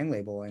on the wine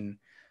label. And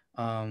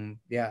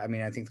yeah, I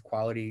mean, I think the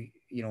quality,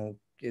 you know,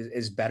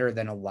 is better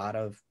than a lot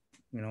of,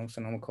 you know,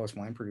 Sonoma Coast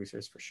wine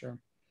producers for sure.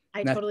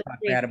 I Not totally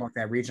agree. bad about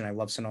that region. I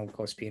love Sonoma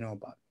Coast Pinot,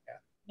 but yeah.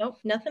 Nope,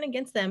 nothing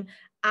against them.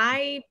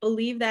 I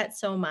believe that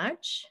so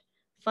much.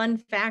 Fun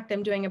fact,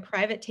 I'm doing a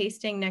private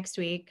tasting next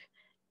week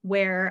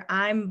where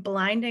I'm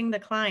blinding the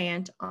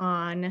client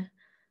on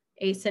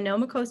a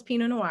Sonoma Coast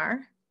Pinot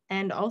Noir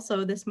and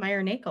also this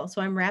Meyer Nickel.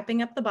 So I'm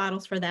wrapping up the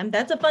bottles for them.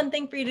 That's a fun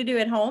thing for you to do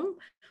at home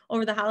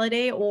over the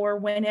holiday or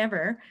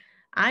whenever.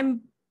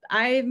 I'm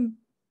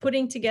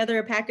putting together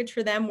a package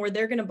for them where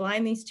they're going to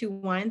blind these two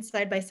wines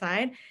side by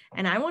side.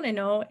 And I want to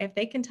know if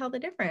they can tell the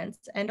difference.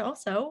 And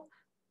also,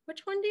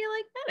 which one do you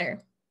like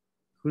better?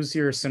 Who's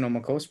your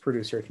Sonoma Coast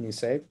producer? Can you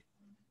say?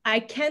 I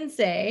can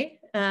say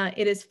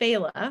it is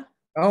Fela.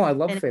 Oh, I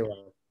love Fela.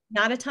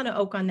 Not a ton of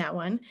oak on that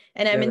one.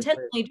 And I'm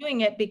intentionally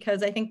doing it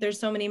because I think there's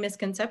so many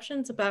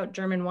misconceptions about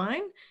German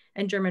wine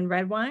and German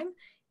red wine.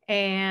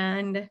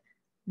 And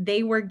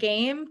they were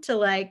game to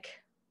like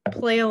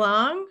play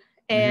along.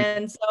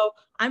 And so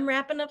I'm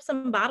wrapping up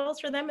some bottles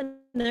for them and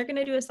they're going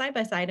to do a side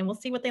by side and we'll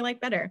see what they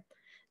like better.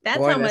 That's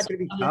how much. That's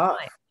going to be tough.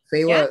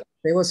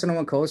 Fela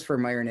Sonoma Coast for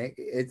Meyer Nick.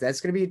 That's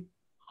going to be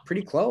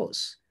pretty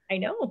close. I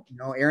know. You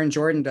know, Aaron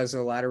Jordan does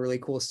a lot of really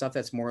cool stuff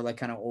that's more like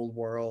kind of old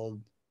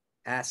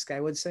world-esque, I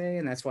would say.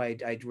 And that's why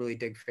I really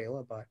dig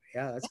Fela. But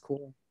yeah, that's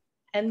cool.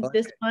 And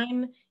this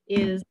wine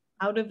is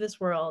out of this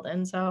world.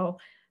 And so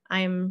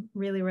I'm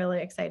really,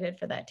 really excited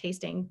for that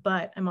tasting.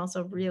 But I'm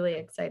also really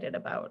excited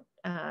about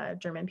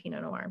German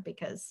Pinot Noir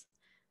because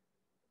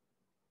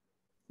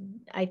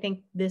I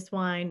think this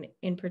wine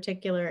in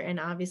particular,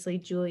 and obviously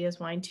Julia's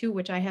wine too,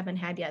 which I haven't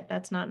had yet,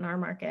 that's not in our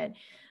market.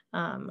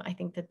 I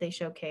think that they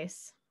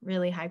showcase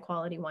really high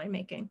quality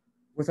winemaking.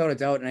 Without a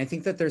doubt. And I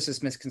think that there's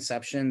this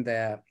misconception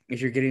that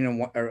if you're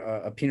getting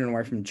a Pinot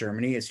Noir from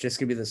Germany, it's just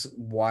going to be this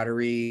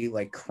watery,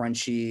 like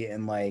crunchy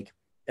and like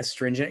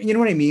astringent. You know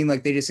what I mean?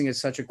 Like they just think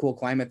it's such a cool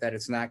climate that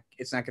it's not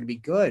going to be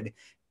good.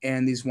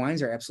 And these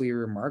wines are absolutely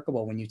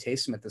remarkable when you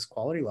taste them at this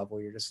quality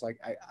level. You're just like,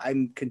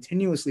 I'm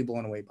continuously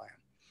blown away by them.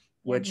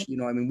 Which, you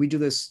know, I mean, we do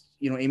this,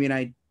 you know, Amy and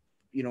I,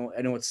 you know,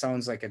 I know it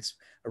sounds like it's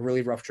a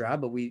really rough job,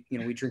 but we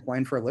drink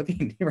wine for a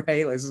living,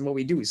 right? This is what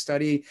we do. We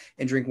study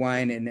and drink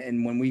wine.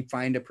 And when we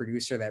find a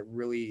producer that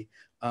really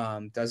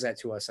does that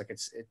to us, like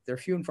they're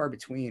few and far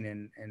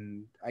between.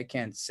 And I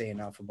can't say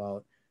enough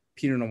about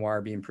Pinot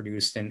Noir being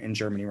produced in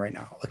Germany right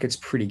now. Like it's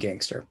pretty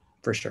gangster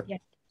for sure.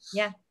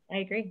 Yeah, I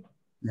agree.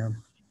 Yeah.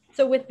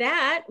 So with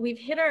that, we've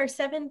hit our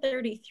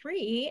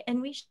 7:33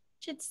 and we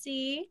should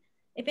see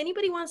if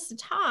anybody wants to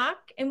talk,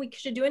 and we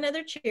should do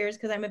another cheers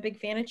because I'm a big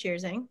fan of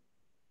cheersing.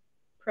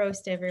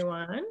 Prost,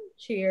 everyone.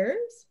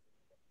 Cheers.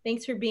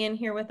 Thanks for being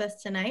here with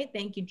us tonight.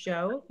 Thank you,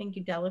 Joe. Thank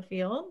you,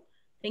 Delafield.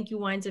 Thank you,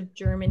 Wines of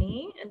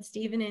Germany, and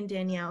Stephen and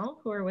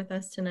Danielle, who are with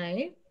us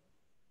tonight.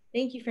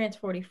 Thank you, France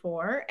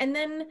 44. And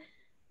then,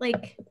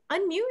 like,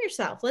 unmute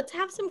yourself. Let's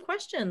have some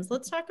questions.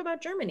 Let's talk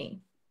about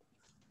Germany.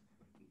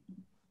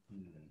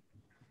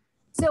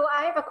 So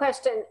I have a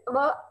question.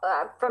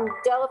 From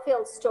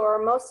Delafield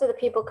store, most of the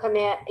people come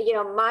in, you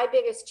know, my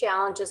biggest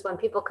challenge is when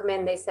people come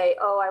in, they say,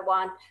 oh, I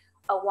want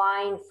a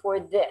wine for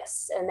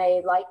this, and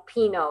they like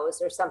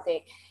Pinots or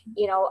something.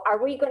 You know,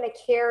 are we going to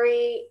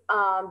carry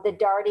the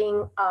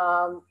Darting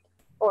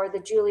or the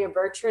Julia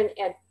Bertrand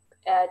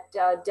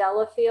at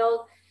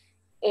Delafield?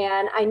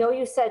 And I know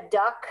you said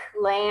duck,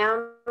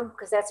 lamb,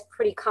 because that's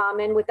pretty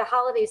common. With the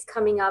holidays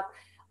coming up,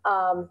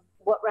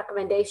 what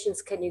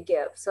recommendations can you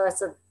give? So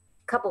that's a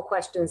couple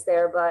questions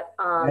there, but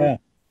yeah.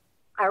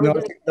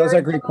 Those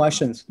are great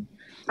questions.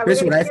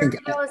 Here's what I think.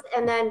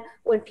 And then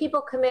when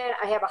people come in,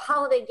 I have a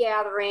holiday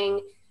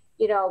gathering,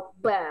 you know,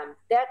 bam,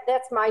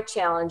 that's my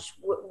challenge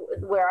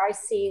where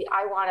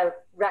I want to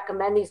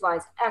recommend these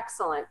wines.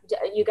 Excellent.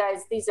 You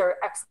guys, these are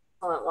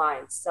excellent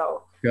wines.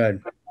 So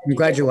good. I'm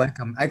glad you like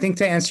them. I think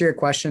to answer your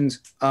questions,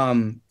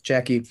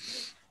 Jackie,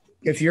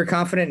 if you're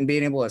confident in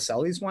being able to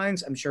sell these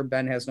wines, I'm sure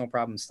Ben has no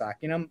problem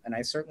stocking them. And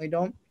I certainly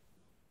don't,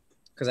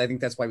 because I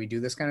think that's why we do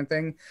this kind of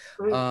thing.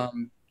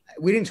 Mm-hmm.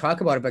 We didn't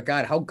talk about it, but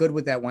God, how good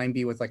would that wine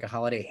be with like a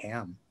holiday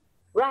ham?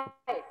 Right.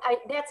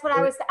 That's what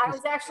I was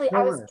trying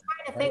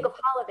to think of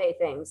holiday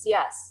things.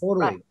 Yes.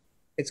 Totally. Right.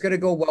 It's going to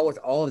go well with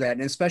all of that.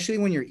 And especially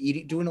when you're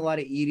doing a lot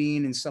of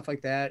eating and stuff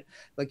like that,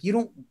 like you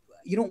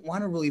don't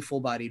want a really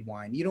full-bodied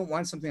wine. You don't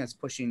want something that's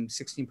pushing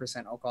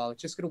 16% alcohol.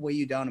 It's just going to weigh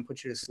you down and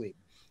put you to sleep.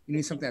 You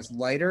need something that's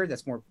lighter,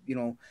 that's more, you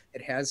know,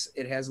 it has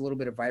a little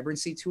bit of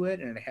vibrancy to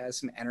it, and it has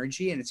some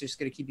energy, and it's just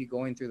going to keep you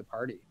going through the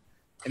party.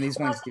 And these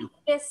wines do.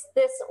 This,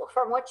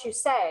 from what you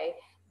say,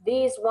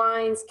 these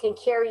wines can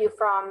carry you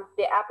from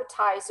the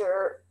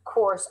appetizer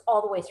course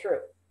all the way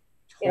through.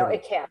 You know,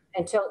 it can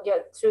until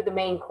through the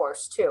main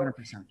course too.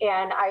 100%.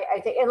 And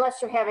I think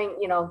unless you're having,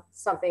 you know,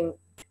 something,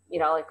 you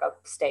know, like a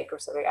steak or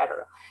something, I don't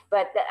know.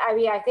 But I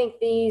mean, I think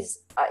these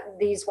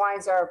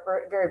wines are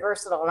very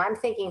versatile. And I'm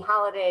thinking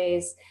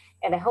holidays,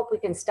 and I hope we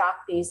can stock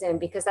these in,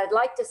 because I'd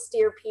like to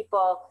steer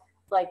people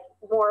like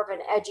more of an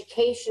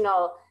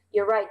educational.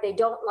 You're right. They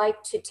don't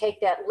like to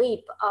take that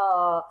leap.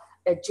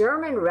 A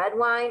German red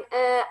wine,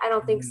 I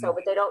don't think so,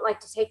 but they don't like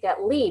to take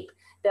that leap.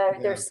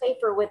 They're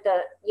safer with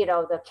the, you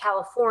know, the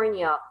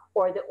California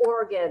or the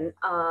Oregon.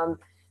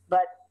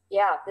 But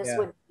yeah, this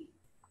would be,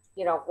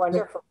 you know,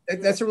 wonderful.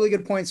 That's a really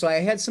good point. So I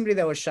had somebody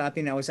that was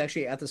shopping. I was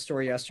actually at the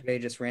store yesterday,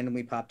 just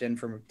randomly popped in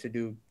to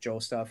do Joe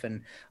stuff.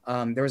 And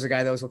there was a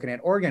guy that was looking at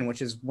Oregon,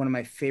 which is one of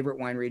my favorite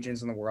wine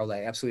regions in the world.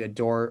 I absolutely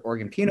adore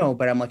Oregon Pinot,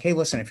 but I'm like, hey,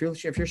 listen, if you're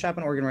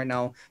shopping Oregon right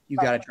now, you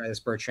got to try this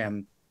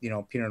Bertram, you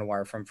know, Pinot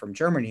Noir from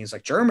Germany. He's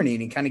like, Germany.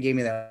 And he kind of gave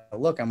me that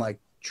look. I'm like,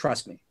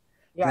 trust me.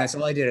 Yeah. And that's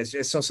all I did.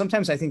 So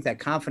sometimes I think that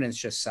confidence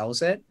just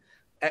sells it.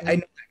 I know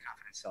that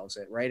confidence sells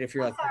it, right? If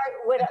you're like,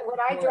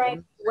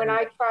 when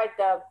I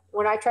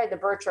tried the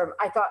Bertram,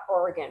 I thought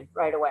Oregon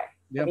right away.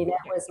 Yep. I mean,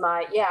 that was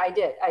I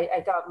did.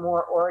 I thought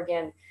more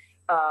Oregon,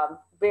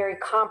 very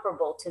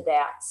comparable to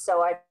that.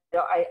 So I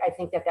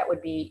think that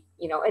would be,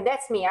 you know, and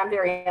that's me. I'm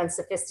very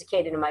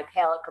unsophisticated in my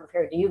palate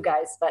compared to you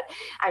guys, but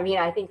I mean,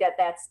 I think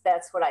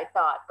that's what I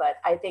thought. But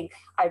I think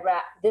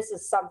this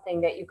is something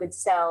that you could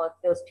sell if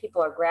those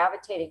people are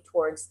gravitating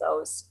towards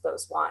those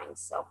wines.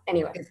 So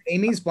anyway, if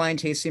Amy's blind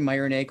tasting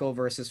Meunier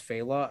versus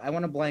Fela, I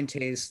want to blind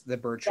taste the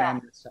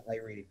Bertram next to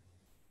Irie.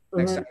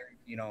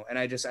 You know, and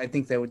I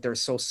think that they're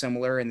so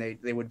similar, and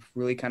they would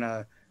really kind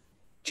of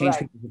change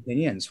people's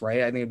opinions,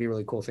 right? I think it'd be a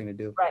really cool thing to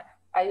do. Right.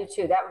 I do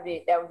too. That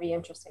would be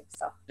interesting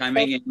stuff.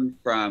 Chiming in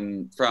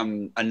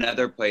from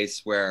another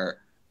place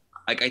where,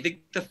 like, I think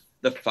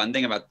the fun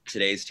thing about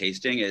today's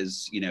tasting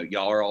is, you know,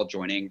 y'all are all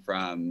joining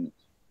from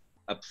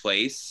a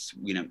place,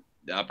 you know,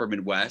 the Upper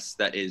Midwest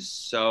that is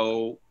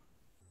so,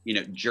 you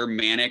know,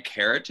 Germanic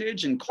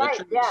heritage and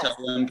culture is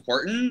so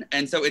important,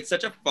 and so it's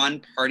such a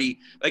fun party.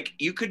 Like,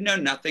 you could know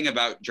nothing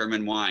about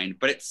German wine,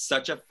 but it's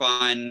such a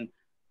fun.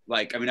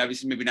 Like, I mean,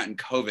 obviously maybe not in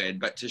COVID,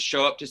 but to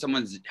show up to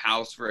someone's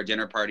house for a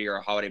dinner party or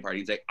a holiday party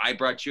and say, I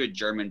brought you a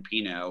German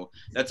Pinot.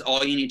 That's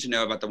all you need to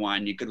know about the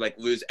wine. You could like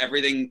lose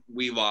everything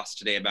we lost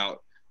today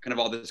about kind of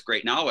all this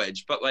great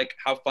knowledge. But like,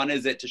 how fun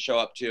is it to show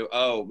up to,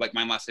 oh, like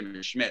my last name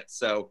is Schmitz.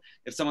 So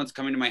if someone's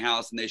coming to my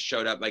house and they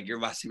showed up like your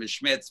last name is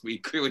Schmitz, we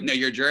clearly know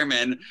you're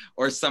German,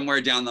 or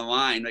somewhere down the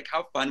line. Like,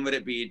 how fun would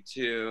it be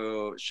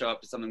to show up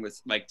to something with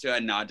like to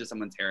a nod to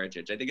someone's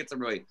heritage? I think it's a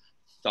really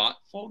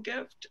thoughtful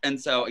gift. And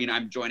so, you know,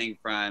 I'm joining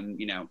from,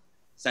 you know,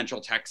 Central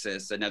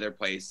Texas, another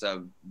place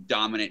of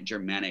dominant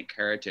Germanic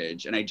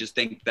heritage. And I just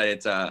think that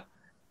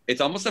it's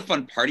almost a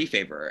fun party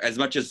favor as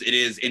much as it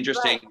is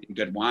interesting and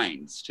good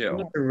wines too.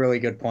 That's a really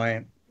good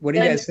point. What do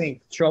you guys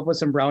think? Show up with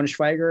some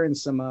Braunschweiger and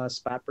some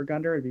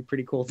Spätburgunder. It'd be a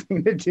pretty cool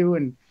thing to do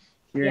in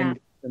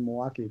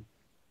Milwaukee.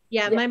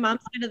 Yeah, my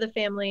mom's side of the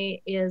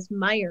family is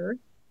Meyer.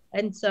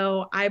 And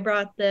so I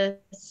brought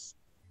this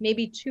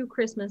maybe 2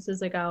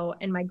 Christmases ago,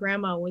 and my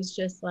grandma was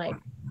just like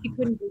I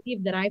couldn't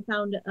believe that I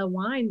found a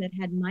wine that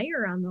had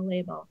Meyer on the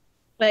label.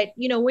 But,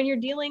 you know, when you're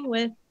dealing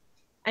with,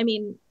 I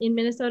mean, in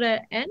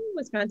Minnesota and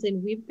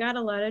Wisconsin, we've got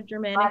a lot of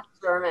Germanic.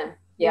 German,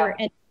 yeah.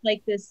 And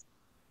like this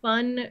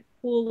fun,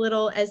 cool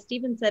little, as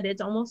Stephen said,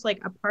 it's almost like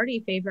a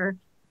party favor.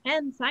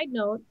 And side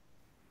note,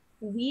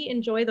 we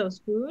enjoy those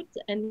foods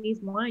and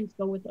these wines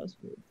go with those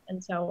foods.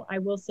 And so I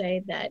will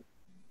say that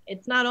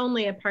it's not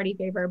only a party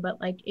favor,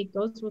 but like it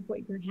goes with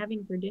what you're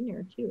having for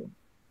dinner too.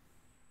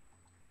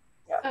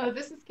 So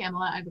this is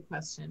Kamala. I have a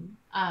question.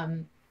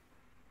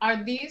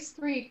 Are these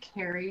 3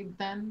 carried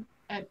then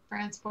at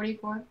France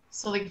 44?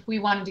 So like if we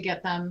wanted to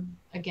get them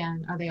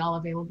again, are they all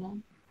available?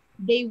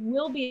 They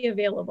will be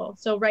available.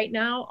 So right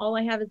now, all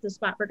I have is the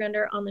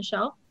Spätburgunder on the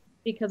shelf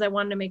because I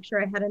wanted to make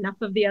sure I had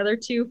enough of the other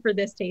 2 for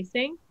this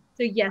tasting.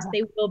 So yes,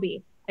 they will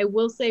be. I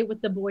will say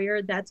with the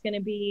Boyer, that's going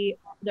to be,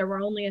 there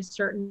were only a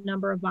certain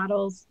number of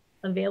bottles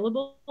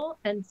available.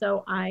 And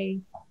so I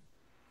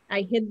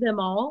hid them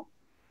all,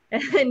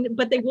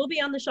 but they will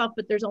be on the shelf,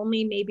 but there's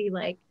only maybe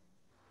like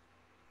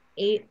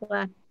 8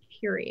 left,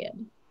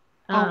 period.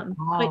 Wow.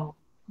 But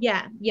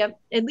yeah, yep.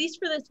 At least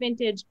for this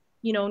vintage,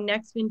 you know,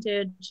 next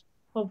vintage,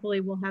 hopefully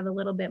we'll have a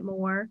little bit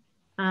more.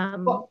 I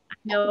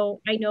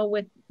know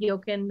with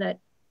Jochen that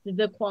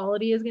the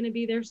quality is going to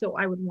be there, so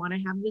I would want to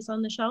have this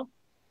on the shelf.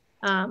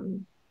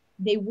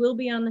 They will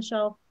be on the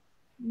shelf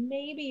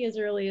maybe as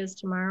early as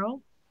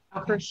tomorrow.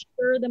 Okay. For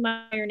sure, the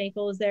Meyer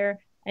Nakel is there.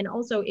 And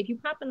also, if you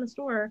pop in the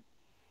store,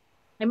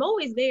 I'm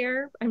always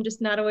there. I'm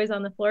just not always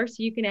on the floor.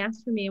 So you can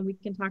ask for me and we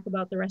can talk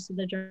about the rest of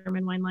the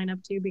German wine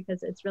lineup too,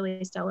 because it's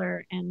really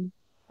stellar. And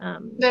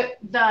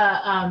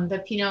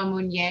the Pinot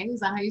Meunier,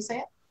 is that how you say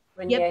it?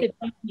 Meunier. Yep, the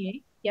Pinot Meunier.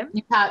 Yep.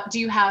 Do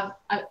you have,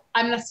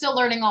 I'm still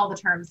learning all the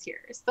terms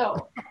here.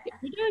 So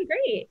you're doing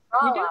great.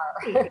 You're doing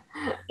great.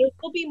 There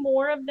will be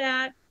more of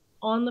that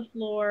on the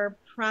floor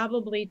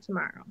probably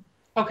tomorrow.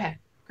 Okay,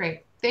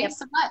 great. Thanks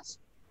so much.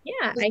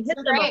 Yeah, I hit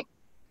them all.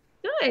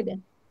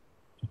 Good.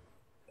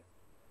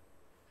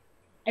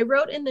 I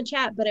wrote in the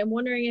chat, but I'm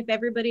wondering if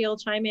everybody will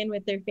chime in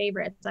with their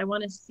favorites. I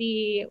want to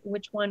see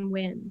which one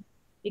wins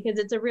because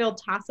it's a real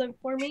toss-up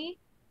for me.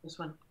 This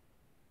one.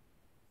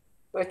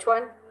 Which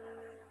one?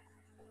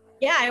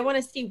 Yeah, I want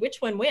to see which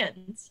one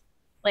wins.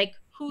 Like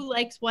who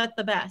likes what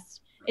the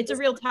best. It's a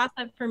real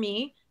toss-up for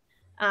me.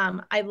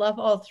 I love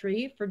all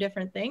 3 for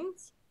different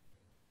things.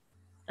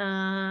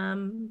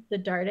 The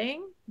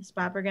Darting, the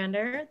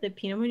Spätburgunder, the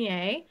Pinot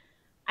Meunier.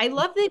 I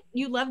love that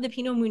you love the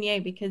Pinot Meunier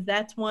because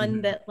that's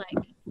one that like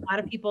a lot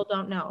of people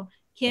don't know.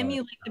 Kim,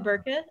 you like the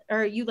Birka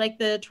or you like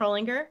the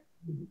Trollinger?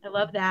 I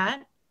love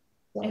that.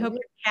 I hope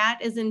your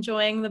cat is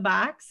enjoying the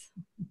box.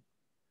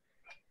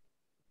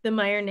 The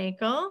Meyer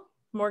Nakel,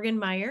 Morgan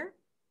Meyer.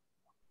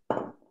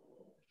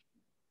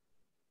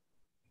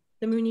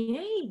 The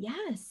Meunier,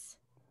 yes.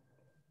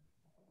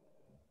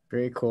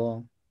 Very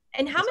cool.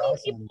 And how many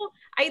people,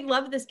 I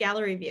love this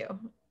gallery view.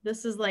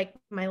 This is like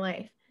my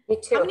life. Me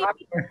too.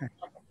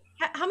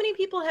 How many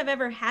people have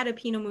ever had a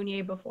Pinot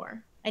Meunier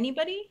before?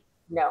 Anybody?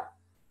 No.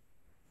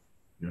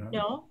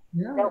 No?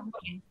 No.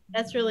 Okay.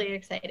 That's really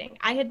exciting.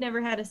 I had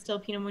never had a still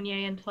Pinot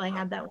Meunier until I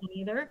had that one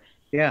either.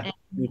 Yeah, and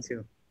me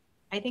too.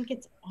 I think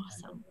it's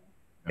awesome.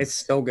 It's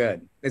so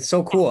good. It's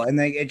so cool. And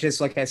it just,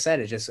 like I said,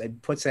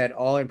 it puts that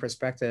all in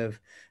perspective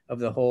of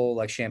the whole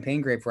like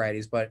champagne grape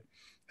varieties. But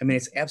I mean,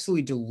 it's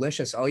absolutely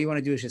delicious. All you want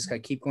to do is just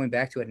keep going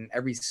back to it. And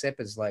every sip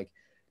is like,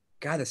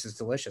 God, this is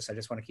delicious. I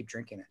just want to keep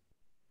drinking it,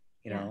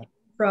 you know?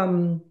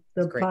 From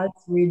the Pfalz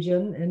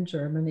region in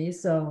Germany.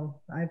 So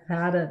I've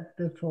had it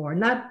before.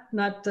 Not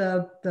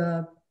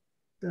the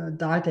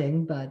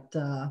darting, but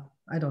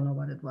I don't know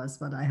what it was,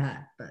 but I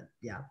had, but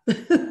yeah.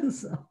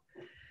 So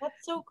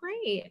that's so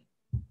great.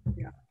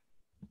 Yeah.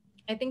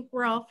 I think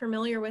we're all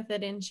familiar with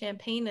it in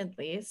Champagne at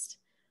least.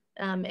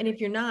 And if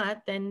you're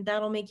not, then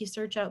that'll make you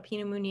search out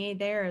Pinot Meunier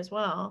there as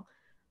well.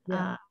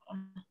 Yeah.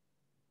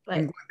 But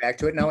I'm going back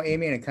to it now,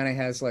 Amy, and it kind of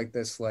has like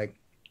this, like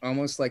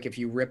almost like if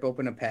you rip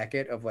open a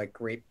packet of like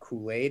grape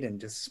Kool-Aid and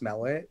just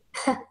smell it.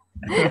 I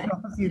don't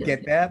know if you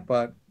get that,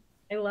 but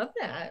I love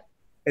that.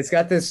 It's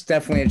got this,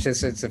 definitely,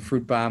 it's a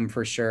fruit bomb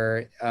for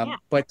sure,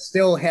 but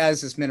still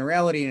has this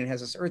minerality and it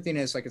has this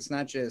earthiness. Like it's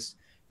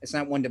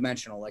not one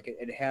dimensional. Like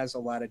it has a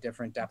lot of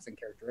different depth and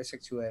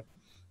characteristics to it.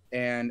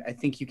 And I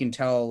think you can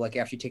tell, like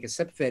after you take a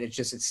sip of it,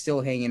 it's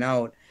still hanging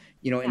out,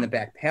 you know, in the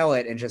back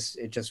palate, and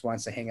it just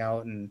wants to hang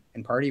out and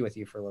party with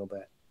you for a little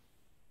bit.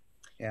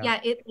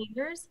 Yeah, it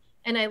lingers.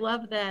 And I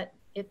love that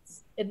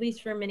it's, at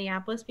least for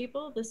Minneapolis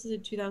people, this is a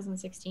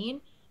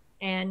 2016.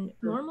 And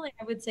normally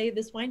I would say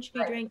this wine should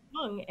be drank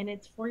young, and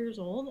it's 4 years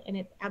old and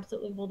it's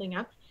absolutely holding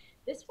up.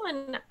 This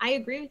one, I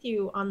agree with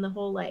you on the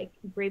whole like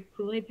grape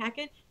Kool-Aid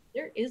packet.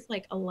 There is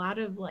like a lot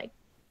of like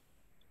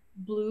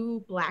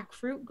blue black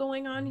fruit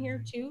going on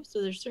here too.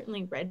 So there's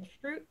certainly red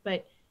fruit,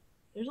 but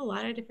there's a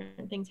lot of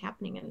different things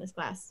happening in this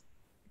glass.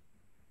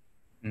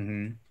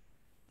 Mm-hmm.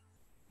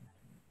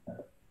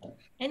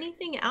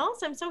 Anything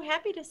else? I'm so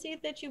happy to see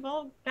that you've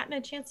all gotten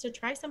a chance to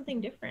try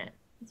something different.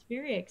 It's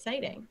very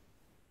exciting.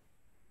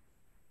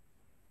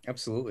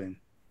 Absolutely.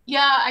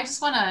 Yeah, I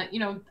just want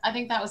to, I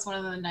think that was one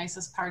of the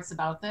nicest parts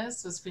about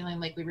this was feeling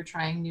like we were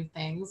trying new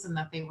things and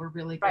that they were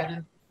really good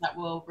and that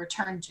we'll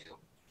return to.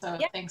 So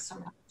thanks so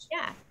much.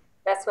 Yeah.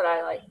 That's what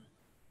I like.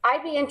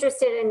 I'd be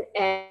interested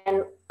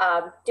in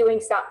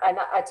doing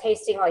a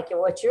tasting like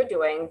what you're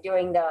doing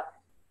the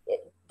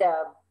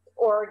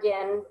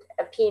Oregon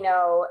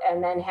Pinot,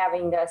 and then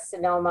having the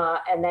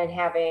Sonoma, and then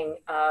having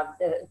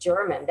the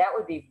German. That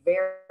would be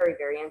very,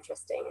 very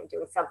interesting, and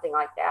doing something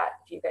like that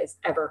if you guys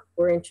ever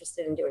were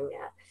interested in doing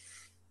that.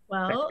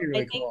 Well,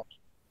 really I think cool.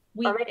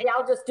 Or maybe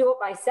I'll just do it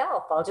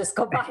myself. I'll just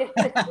go buy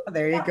it.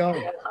 There you go.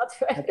 I'll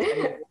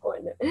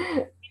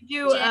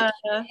do it.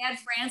 Add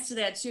France to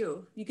that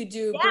too. You could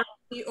do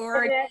Berkeley,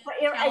 Oregon,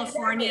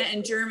 California,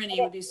 and Germany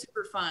would be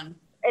super fun.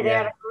 And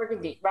add a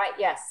Burgundy, right?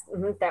 Yes,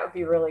 that would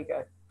be really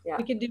good. Yeah,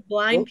 we could do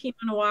blind Pinot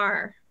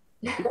Noir.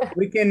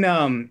 We can.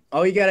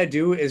 All you gotta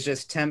do is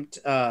just tempt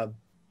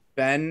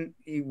Ben,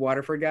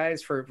 Waterford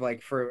guys,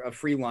 for a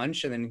free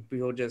lunch, and then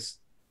we'll just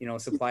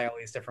supply all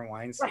these different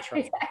wines to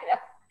try.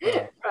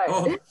 Right.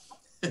 Oh.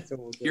 So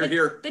we'll You're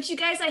here. But you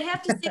guys, I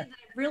have to say that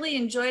I really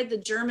enjoyed the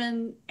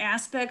German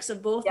aspects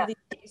of both of these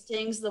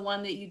tastings. The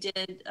one that you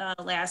did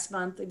last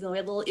month, we had a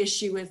little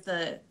issue with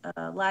the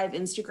live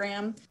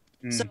Instagram.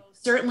 So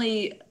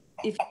certainly,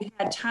 if you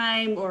had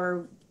time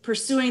or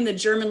pursuing the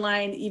German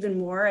line even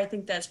more, I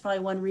think that's probably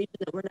one region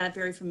that we're not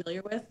very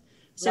familiar with.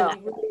 So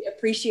we really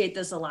appreciate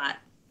this a lot.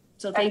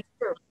 So thank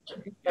you.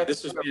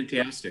 This was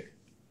fantastic.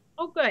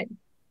 Oh, good. It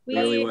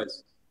really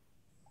was.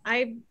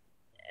 I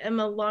am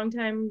a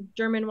longtime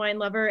German wine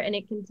lover, and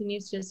it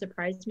continues to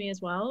surprise me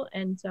as well.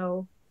 And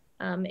so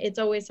it's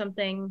always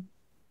something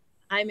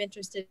I'm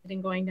interested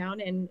in going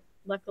down. And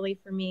luckily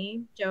for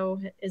me, Joe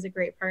is a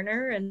great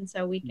partner. And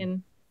so we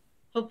can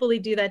hopefully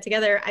do that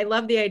together. I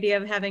love the idea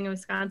of having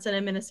Wisconsin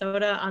and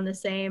Minnesota on the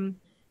same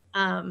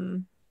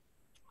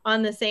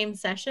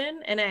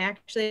session. And I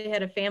actually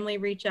had a family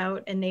reach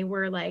out, and they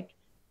were like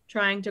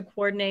trying to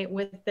coordinate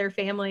with their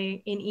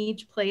family in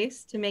each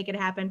place to make it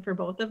happen for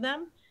both of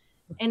them.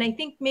 And I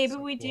think maybe I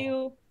want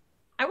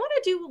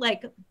to do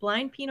like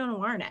blind Pinot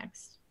Noir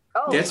next.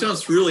 Oh, that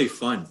sounds really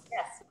fun.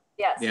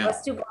 Yes. Yeah.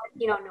 Let's do blind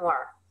Pinot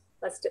Noir.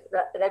 Let's do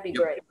that. That'd be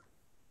great.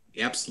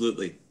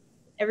 Absolutely.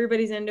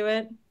 Everybody's into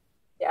it.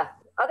 Yeah.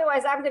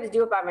 Otherwise, I'm going to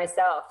do it by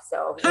myself.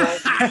 So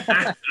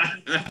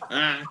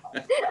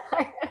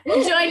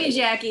We'll join you,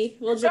 Jackie.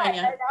 We'll join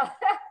you.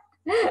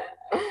 I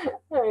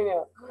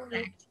know.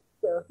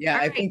 So, yeah,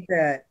 I think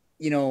that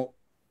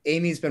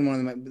Amy's been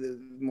one of the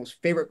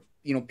most favorite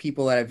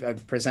people that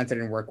I've presented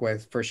and worked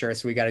with for sure.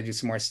 So we got to do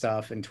some more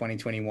stuff in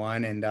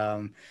 2021.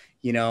 And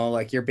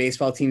like your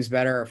baseball team's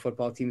better, our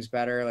football team's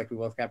better. Like we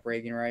both got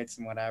bragging rights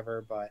and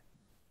whatever. But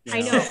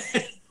I know.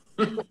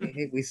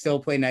 we still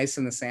play nice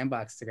in the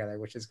sandbox together,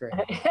 which is great.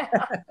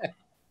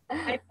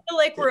 I feel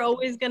like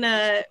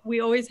we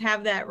always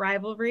have that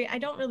rivalry. I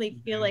don't really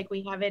feel like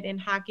we have it in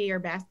hockey or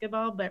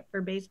basketball, but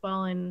for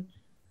baseball and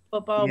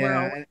football, we're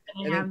always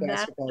going to have that.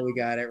 Basketball, we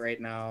got it right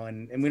now.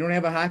 And we don't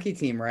have a hockey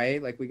team, right?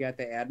 Like we got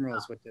the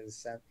Admirals, which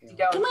is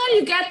Come on,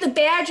 you got the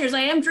Badgers. I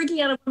am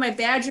drinking out of my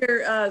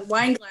Badger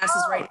wine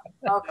glasses right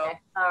now. Okay.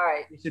 All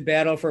right. We should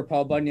battle for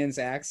Paul Bunyan's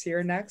axe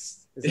here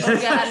next.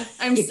 Oh God,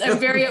 I'm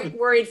very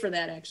worried for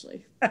that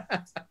actually. I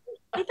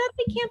thought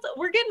they canceled.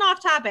 We're getting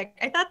off topic.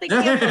 I thought they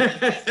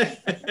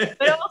canceled.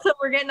 But also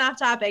we're getting off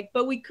topic.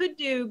 But we could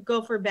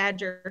go for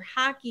Badger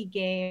hockey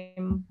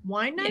game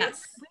wine night.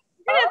 Yes.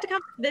 We're gonna have to come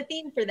up with the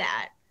theme for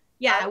that.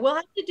 Yeah, we'll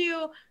have to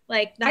do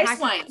like the ice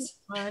wines.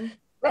 One.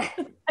 Yeah.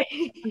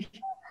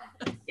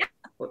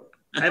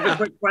 I have a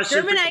quick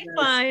question. German ice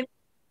wine.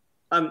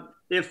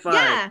 If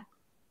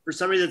for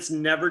somebody that's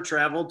never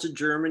traveled to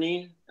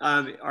Germany,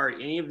 are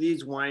any of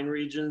these wine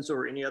regions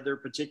or any other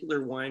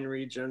particular wine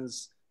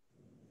regions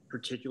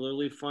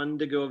particularly fun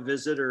to go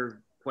visit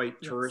or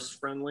quite tourist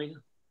friendly?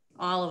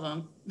 All of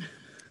them.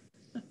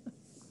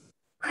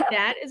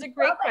 That is a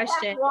great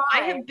question.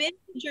 I have been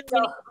to Germany.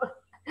 So,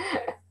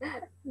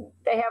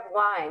 they have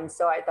wine,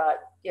 so I thought,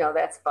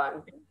 that's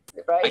fun,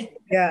 right?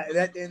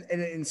 Yeah,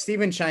 and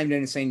Stephen chimed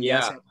in saying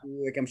yes.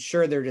 Like I'm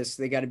sure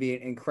they got to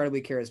be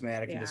incredibly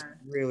charismatic and just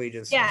really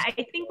just. Yeah, I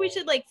think we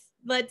should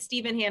let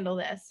Stephen handle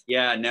this.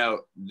 Yeah,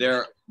 no,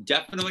 they're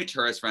definitely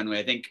tourist friendly.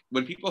 I think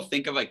when people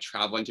think of like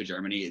traveling to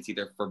Germany, it's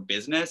either for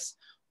business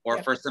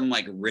or for some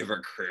like river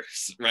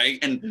cruise, right?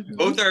 And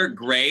both are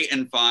great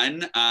and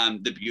fun.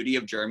 The beauty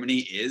of Germany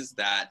is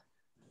that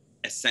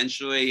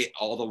essentially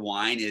all the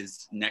wine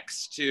is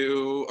next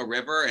to a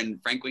river,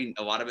 and frankly,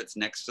 a lot of it's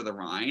next to the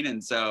Rhine.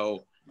 And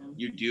so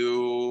you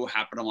do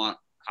happen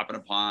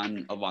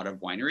upon a lot of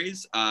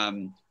wineries.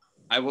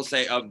 I will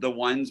say of the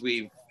ones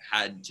we've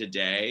had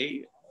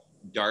today,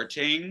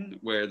 Darting,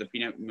 where the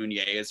Pinot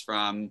Meunier is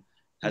from,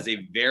 has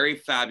a very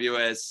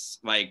fabulous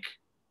like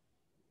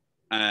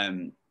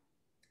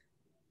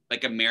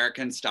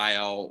American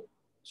style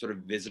sort of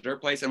visitor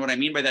place. And what I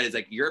mean by that is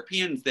like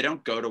Europeans, they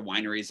don't go to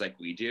wineries like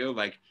we do.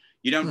 Like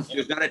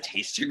there's not a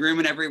tasting room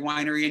in every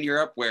winery in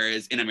Europe,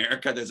 whereas in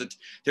America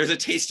there's a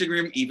tasting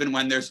room even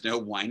when there's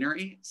no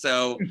winery.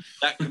 So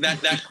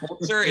that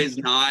culture is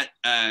not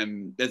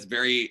it's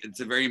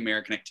a very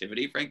American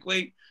activity,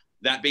 frankly.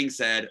 That being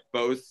said,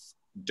 both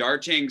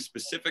Darting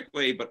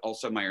specifically, but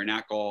also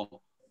Meunier,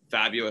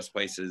 fabulous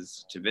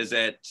places to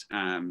visit,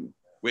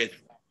 with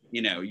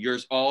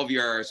all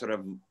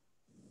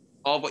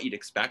of what you'd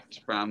expect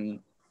from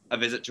a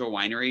visit to a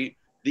winery.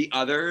 The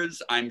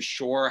others, I'm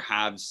sure,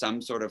 have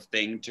some sort of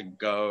thing to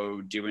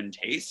go do and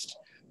taste,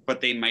 but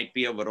they might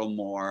be a little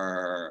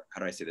more, how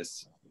do I say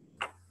this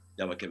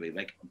delicately,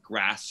 like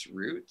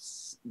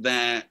grassroots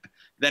than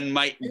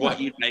what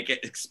you'd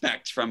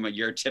expect from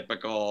your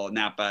typical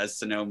Napa,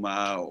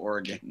 Sonoma,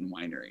 Oregon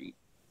winery.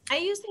 I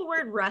use the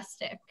word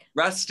rustic.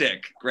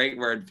 Rustic, great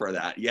word for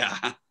that,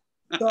 yeah.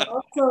 So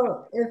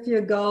also, if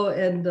you go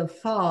in the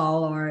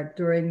fall or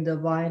during the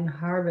wine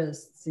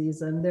harvest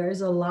season,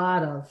 there's a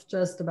lot of,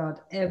 just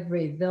about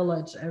every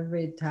village,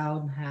 every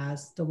town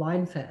has the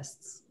wine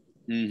fests.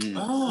 Mm-hmm.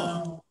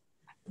 Oh.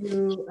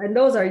 And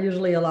those are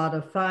usually a lot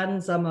of fun.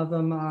 Some of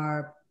them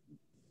are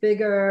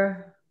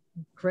bigger,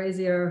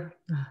 crazier.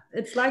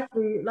 It's like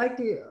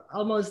the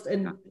almost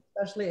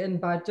especially in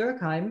Bad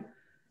Dürkheim,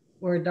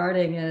 where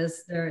Darting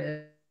is,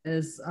 there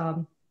is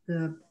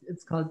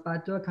it's called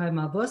Bad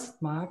Dürkheimer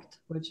Wurstmarkt,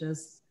 which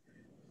is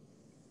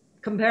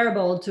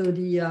comparable to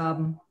the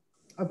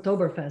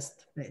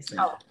Oktoberfest, basically.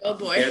 Oh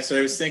boy. That's what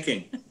I was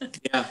thinking.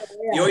 Yeah.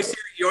 You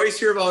always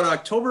hear about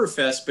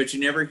Oktoberfest, but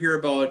you never hear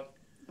about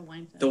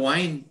the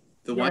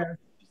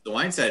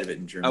wine side of it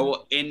in Germany. Oh,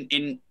 well,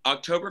 in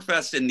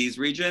Oktoberfest in these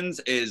regions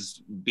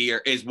is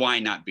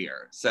wine, not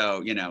beer.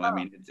 So I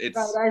mean, it's.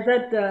 Right, I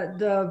said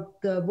the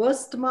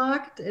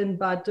Wurstmarkt in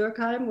Bad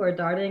Dürkheim, where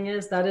Darting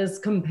is, that is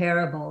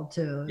comparable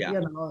to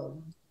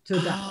to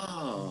that.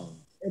 Oh.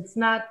 It's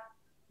not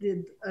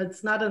an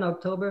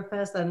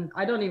Oktoberfest, and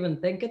I don't even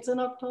think it's in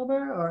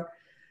October, or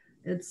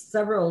it's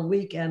several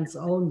weekends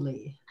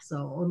only,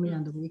 so only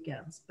on the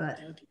weekends. But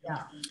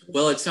yeah.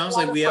 Well, it sounds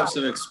like we have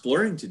some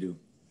exploring to do.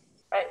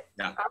 Right.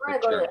 Yeah, I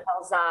want to go to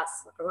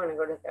Alsace. I want to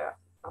go to the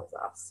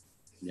Alsace.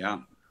 Yeah,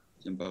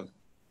 in both.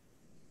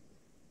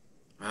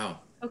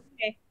 Wow.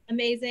 Okay,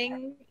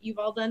 amazing. You've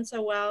all done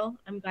so well.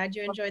 I'm glad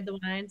you enjoyed the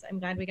wines. I'm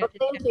glad we got to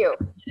thank you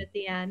at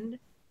the end.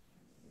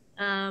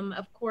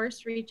 Of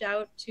course, reach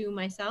out to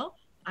myself.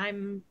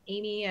 I'm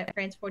Amy at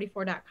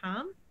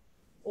France44.com,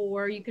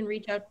 or you can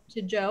reach out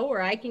to Joe,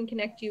 or I can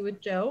connect you with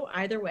Joe.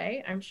 Either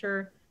way, I'm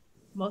sure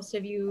most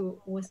of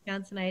you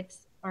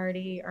Wisconsinites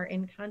already are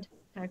in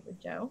contact with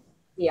Joe.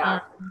 Yeah.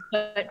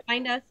 But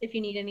find us if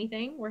you need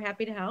anything. We're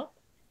happy to help.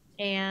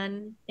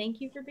 And thank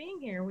you for being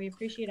here. We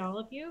appreciate all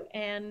of you,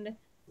 and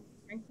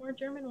drink more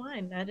German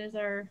wine. That is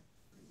our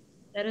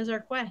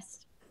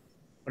quest.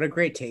 What a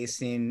great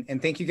tasting. And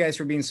thank you guys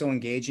for being so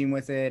engaging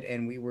with it.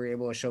 And we were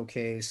able to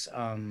showcase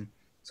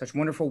such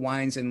wonderful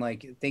wines. And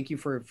thank you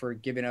for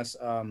giving us,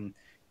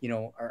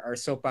 our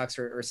soapbox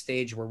or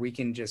stage where we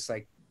can just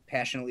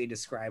passionately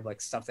describe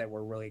stuff that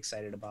we're really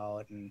excited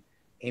about. And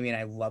Amy and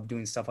I love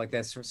doing stuff like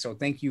this. So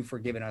thank you for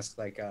giving us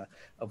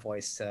a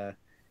voice to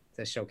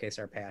showcase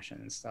our passion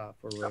and stuff.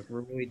 We're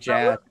really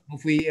jazzed.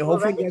 Hopefully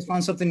you guys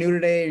found something new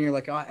today and you're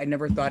like, oh, I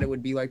never thought it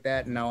would be like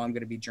that. And now I'm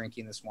going to be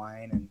drinking this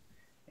wine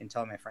and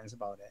telling my friends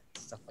about it.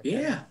 Stuff like that.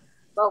 Yeah.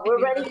 Well,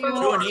 we're ready for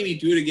Joe and Amy,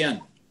 do it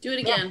again. Do it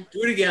again.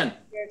 Do it again.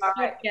 All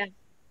right.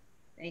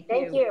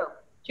 Thank you.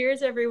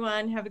 Cheers,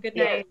 everyone. Have a good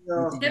night.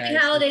 Happy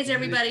holidays,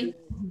 everybody.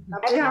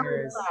 Happy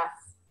holidays.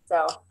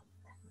 So.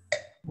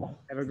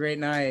 Have a great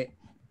night.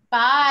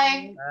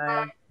 Bye.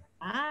 Bye.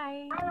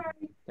 Bye.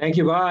 Thank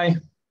you. Bye.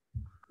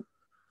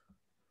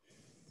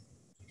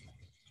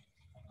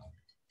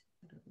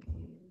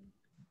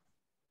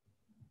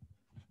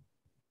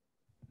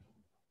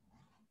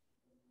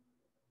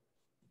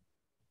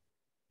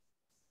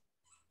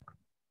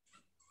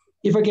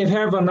 If I can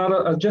have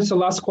another, just a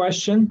last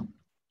question.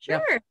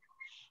 Sure.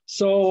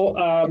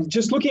 So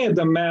just looking at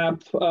the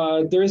map,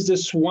 there is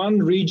this one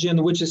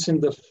region which is in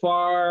the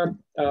far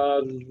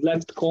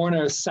left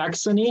corner,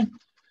 Saxony.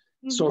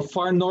 So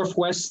far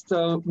northwest,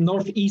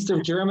 northeast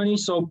of Germany.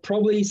 So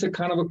probably it's a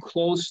kind of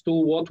close to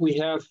what we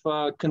have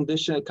kind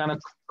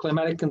of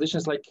climatic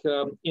conditions like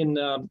in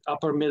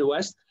upper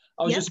Midwest.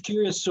 I was just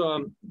curious,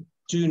 do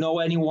you know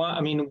anyone?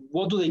 I mean,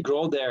 what do they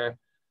grow there?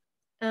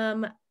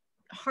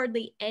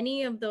 Hardly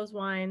any of those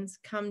wines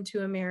come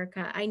to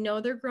America. I know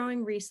they're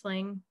growing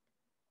Riesling.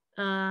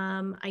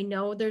 I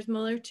know there's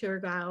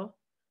Müller-Thurgau.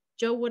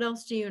 Joe, what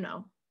else do you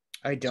know?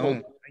 I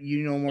don't.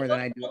 You know more than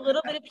I do. A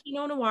little bit of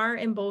Pinot Noir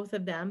in both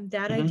of them.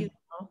 That I do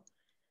know.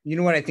 You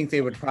know what I think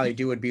they would probably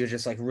do would be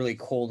just really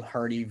cold,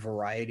 hardy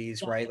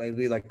varieties, right?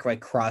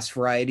 Like cross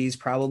varieties,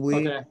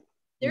 probably. Okay.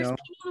 There's Pinot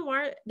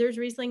Noir, there's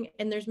Riesling,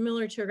 and there's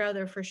Müller-Thurgau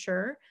there for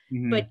sure.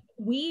 But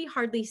we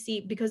hardly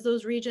see, because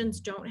those regions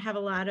don't have a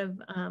lot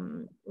of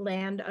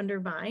land under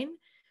vine,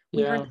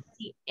 we hardly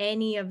see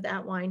any of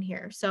that wine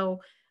here. So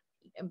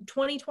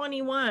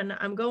 2021,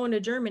 I'm going to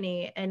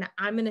Germany and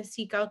I'm going to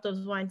seek out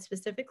those wines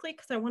specifically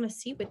because I want to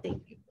see what they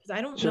do. Because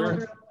I don't know very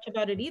much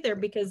about it either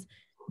because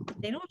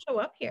they don't show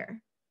up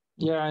here.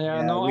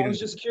 Yeah. No, I was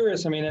just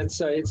curious. I mean,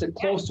 it's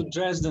close to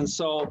Dresden,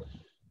 so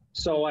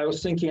I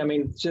was thinking. I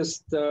mean,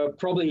 just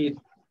probably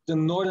the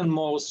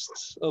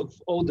northernmost of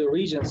all the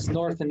regions,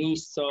 north and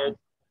east. So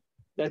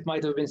that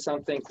might have been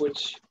something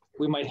which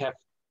we might have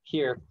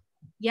here.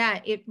 Yeah,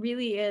 it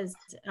really is.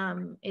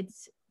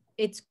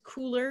 It's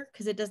cooler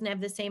because it doesn't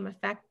have the same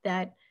effect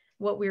that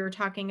what we were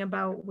talking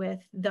about with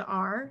the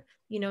R.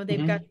 You know,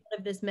 they've got sort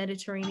of this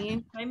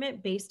Mediterranean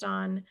climate based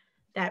on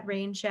that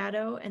rain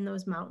shadow and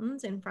those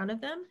mountains in front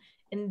of them.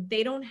 And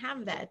they don't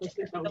have that.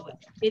 So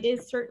it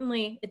is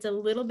certainly, it's a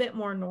little bit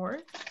more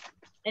north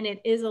and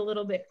it is a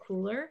little bit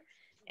cooler.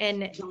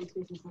 And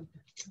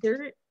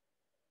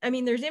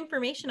there's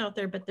information out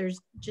there, but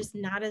there's just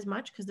not as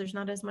much because there's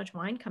not as much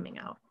wine coming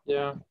out.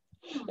 Yeah.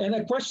 And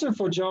a question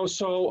for Joe.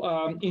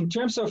 So in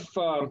terms of,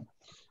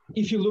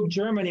 if you look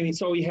Germany,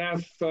 so we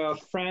have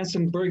France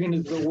and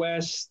Burgundy to the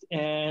west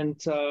and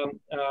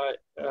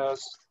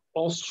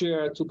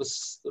Austria to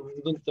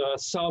the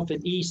south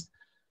and east.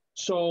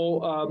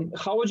 So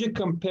how would you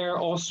compare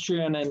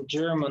Austrian and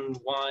German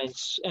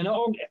wines? And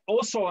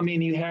also, I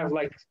mean, you have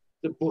like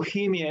the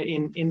Bohemia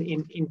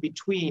in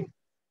between.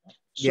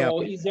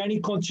 So is there any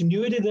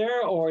continuity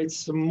there, or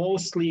it's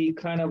mostly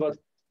kind of a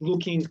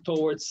looking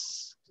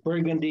towards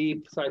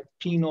Burgundy, like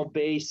Pinot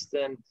based,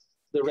 and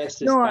the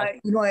rest is? No, I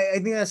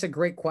think that's a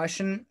great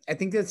question. I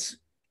think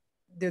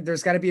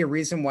there's got to be a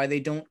reason why they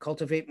don't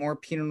cultivate more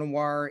Pinot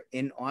Noir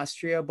in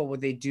Austria, but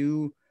what they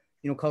do,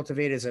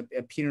 cultivate is a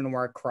Pinot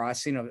Noir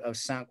crossing of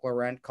Saint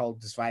Laurent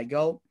called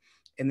Zweigelt,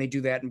 and they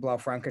do that in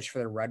Blaufränkisch for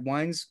their red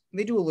wines.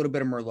 They do a little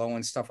bit of Merlot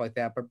and stuff like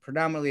that, but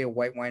predominantly a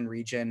white wine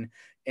region.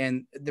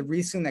 And the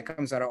Riesling that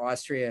comes out of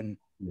Austria, and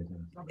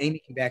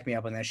Amy can back me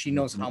up on that. She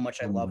knows how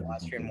much I love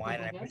Austrian wine,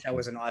 and I wish I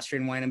was an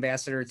Austrian wine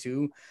ambassador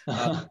too.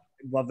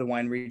 Love the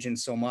wine region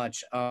so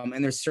much.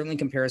 And there's certainly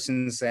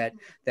comparisons that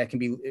can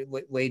be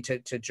laid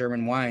to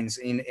German wines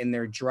in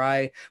their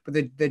dry, but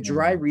the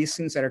dry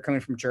Rieslings that are coming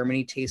from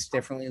Germany taste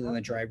differently than the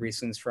dry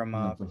Rieslings from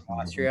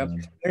Austria.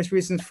 There's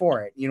reasons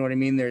for it. You know what I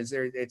mean?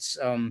 It's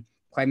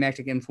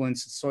climatic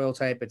influence, it's soil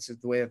type, it's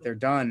the way that they're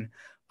done,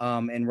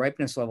 and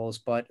ripeness levels,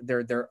 but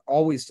they're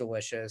always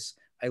delicious.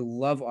 I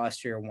love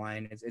Austria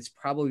wine. It's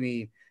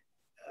probably,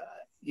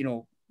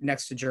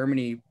 next to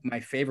Germany,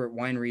 my favorite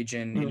wine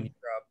region in Europe.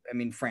 I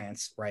mean,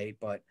 France, right?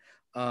 But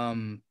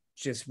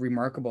just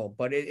remarkable.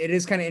 But it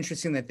is kind of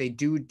interesting that they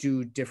do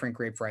different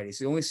grape varieties.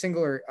 The only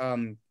singular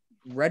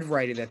red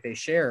variety that they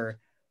share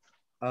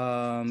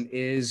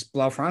is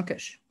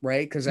Blaufränkisch,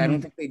 right? Because I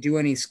don't think they do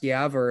any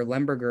Schiave or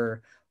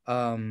Lemberger.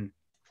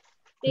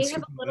 They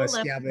have a little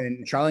Schiave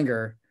and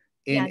Trollinger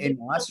in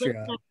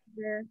Austria.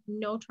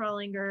 No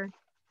Trollinger.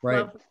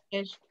 Right.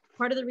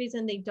 Part of the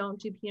reason they don't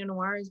do Pinot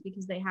Noir is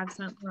because they have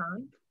Saint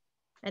Laurent,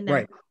 and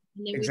then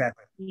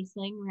exactly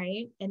Riesling,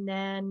 right? And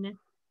then,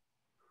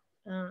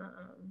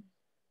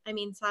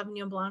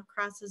 Sauvignon Blanc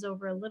crosses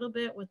over a little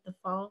bit with the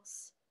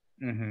false.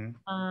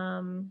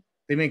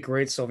 They make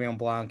great Sauvignon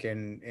Blanc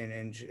in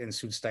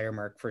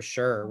Südsteiermark for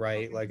sure,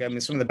 right? Like,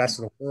 some of the best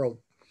in the world.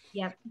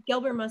 Yeah,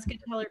 Gilbert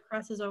Muscateller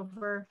crosses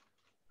over.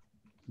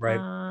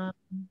 Right.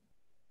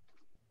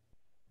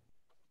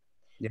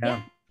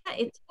 Yeah,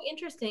 it's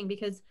interesting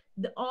because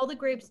all the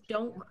grapes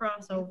don't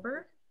cross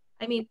over.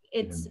 I mean,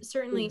 it's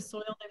certainly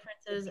soil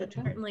differences, it's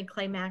certainly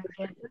climatic.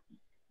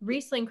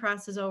 Riesling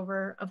crosses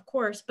over, of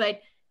course,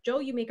 but Joe,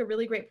 you make a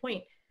really great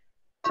point.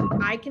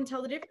 I can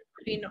tell the difference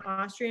between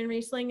Austrian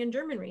Riesling and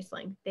German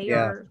Riesling. They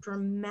are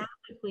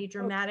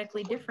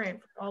dramatically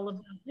different for all of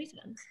those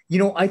reasons.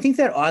 I think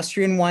that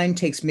Austrian wine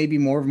takes maybe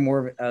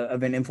more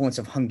of an influence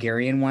of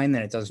Hungarian wine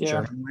than it does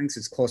German wine, because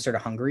it's closer to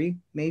Hungary,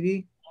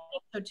 maybe. I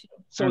think so too.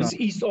 So it's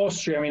East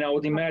Austria. I mean, I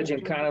would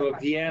imagine kind of a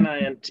Vienna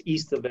and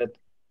east of it.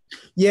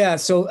 Yeah.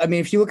 So,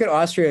 if you look at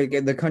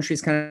Austria, the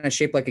country's kind of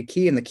shaped like a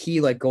key, and the key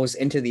goes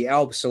into the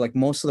Alps. So like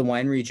most of the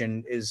wine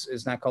region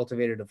is not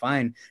cultivated to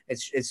vine.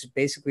 It's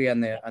basically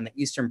on the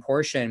eastern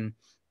portion.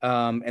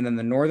 And then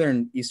the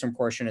northern eastern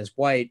portion is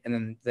white,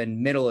 and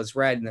then middle is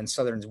red, and then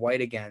southern's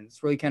white again.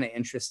 It's really kind of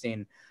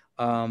interesting.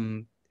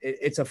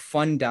 It's a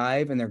fun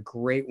dive, and they're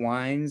great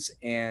wines,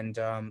 and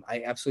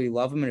I absolutely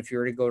love them. And if you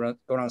were to go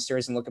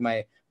downstairs and look at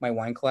my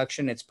wine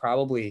collection, it's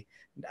probably,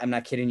 I'm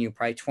not kidding you,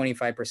 probably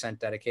 25%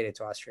 dedicated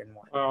to Austrian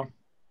wine. Wow.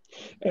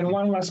 And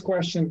one last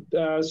question.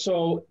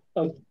 So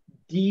of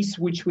these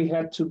which we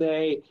had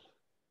today,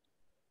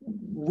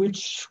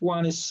 which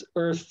one is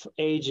earth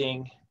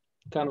aging,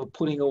 kind of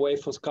putting away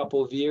for a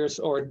couple of years?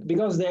 Or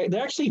because they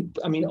actually,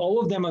 all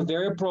of them are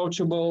very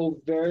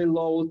approachable, very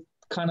low,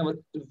 kind of a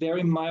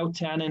very mild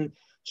tannin.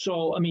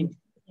 So,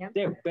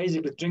 they're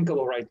basically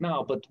drinkable right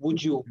now, but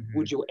would you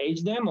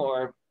age them,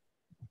 or?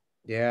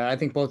 Yeah, I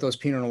think both those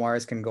Pinot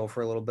Noirs can go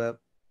for a little bit.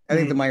 I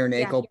think the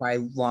Meunier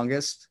probably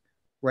longest,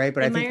 right?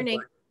 But I think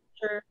Meunier,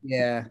 sure.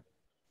 Yeah.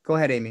 Go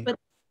ahead, Amy. But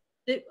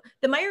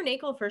the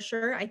Meunier for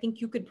sure, I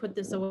think you could put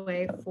this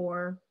away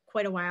for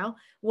quite a while.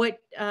 What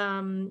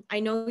I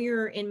know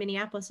you're in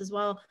Minneapolis as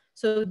well.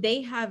 So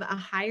they have a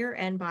higher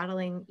end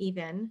bottling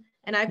even,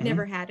 and I've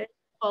never had it,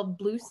 called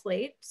Blue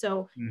Slate.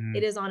 So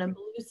it is on a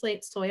blue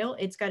slate soil.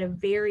 It's got a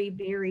very,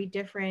 very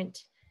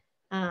different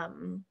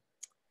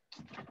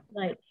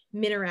like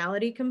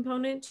minerality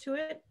component to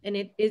it. And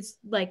it is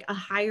like a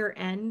higher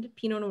end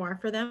Pinot Noir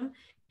for them.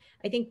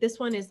 I think this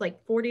one is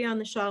like 40 on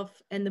the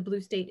shelf, and the Blue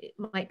State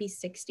might be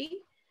 60.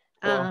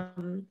 Wow.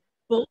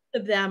 Both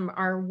of them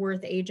are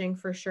worth aging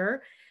for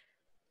sure.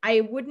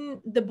 I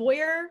wouldn't, the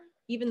Boyer,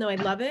 even though I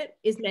love it,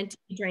 is meant to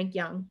be drank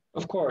young.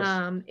 Of course.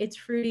 It's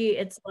fruity.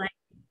 It's like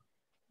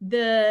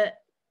the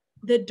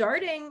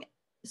Darting,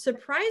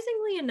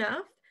 surprisingly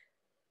enough,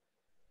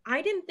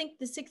 I didn't think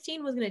the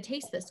 16 was going to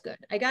taste this good.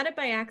 I got it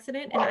by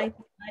accident, and I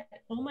thought,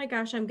 oh my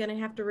gosh, I'm going to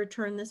have to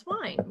return this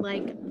wine.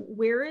 Like,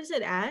 where is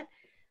it at?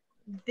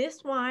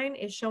 This wine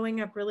is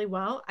showing up really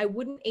well. I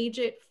wouldn't age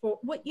it for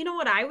what, you know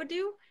what I would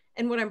do?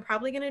 And what I'm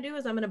probably going to do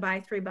is I'm going to buy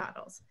 3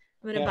 bottles.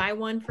 I'm going to buy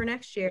one for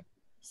next year,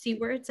 see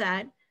where it's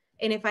at.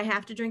 And if I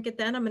have to drink it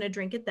then, I'm going to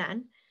drink it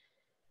then.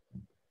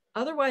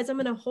 Otherwise, I'm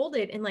going to hold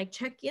it and like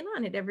check in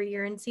on it every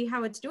year and see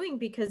how it's doing,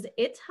 because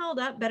it's held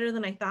up better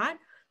than I thought.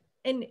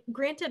 And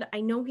granted, I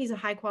know he's a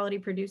high quality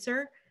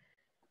producer.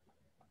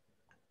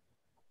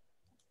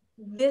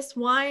 This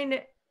wine,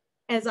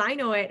 as I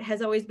know it,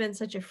 has always been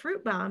such a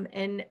fruit bomb.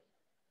 And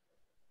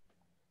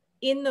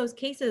in those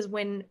cases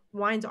when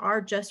wines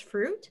are just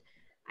fruit,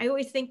 I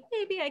always think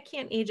maybe I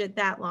can't age it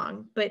that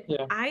long. But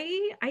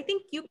I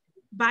think you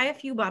buy a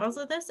few bottles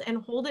of this and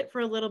hold it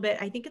for a little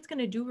bit. I think it's going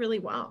to do really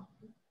well.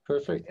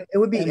 Perfect. It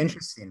would be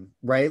interesting,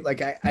 right?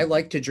 Like I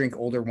like to drink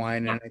older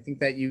wine, and I think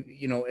that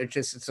you know,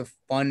 it's a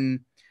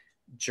fun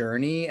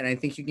journey, and I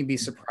think you can be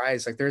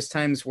surprised. Like there's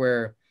times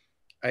where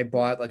I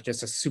bought like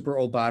just a super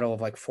old bottle of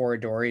like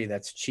Foradori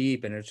that's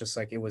cheap, and it's just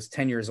like, it was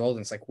 10 years old,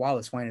 and it's like, wow,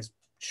 this wine is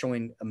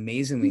showing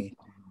amazingly.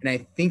 And I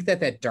think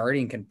that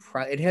Darting can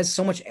it has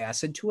so much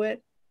acid to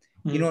it.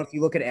 You know, if you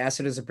look at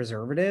acid as a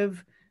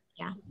preservative,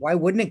 why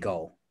wouldn't it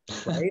go?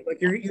 Right? Like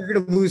you're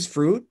gonna lose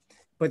fruit,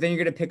 but then you're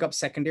gonna pick up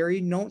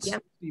secondary notes.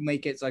 You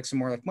might get like some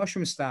more like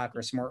mushroom stock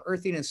or some more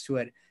earthiness to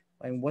it.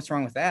 Like, what's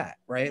wrong with that,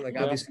 right? Like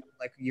obviously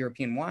like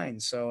European wine.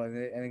 So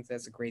I think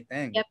that's a great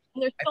thing. I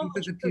think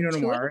that the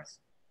Pinot Noirs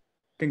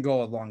can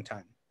go a long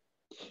time.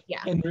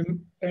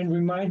 And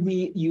remind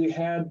me, you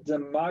had the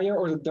Meunier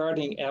or the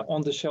Darting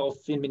on the shelf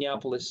in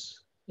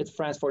Minneapolis at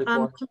France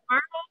 44.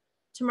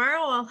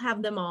 Tomorrow I'll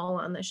have them all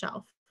on the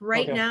shelf.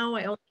 Right now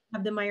I only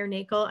have the Meyer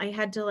Nakel. I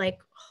had to like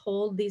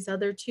hold these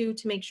other 2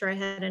 to make sure I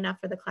had enough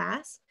for the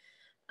class,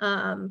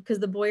 because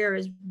the Boyer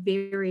is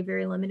very,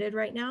 very limited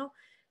right now.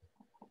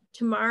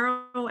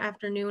 Tomorrow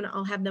afternoon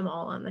I'll have them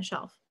all on the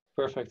shelf.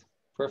 Perfect.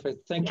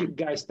 Thank you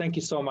guys. Thank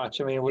you so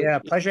much. I mean,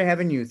 pleasure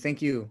having you.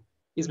 Thank you.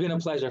 It's been a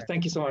pleasure.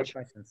 Thank you so much.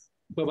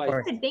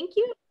 Bye-bye. Thank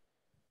you.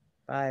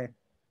 Bye.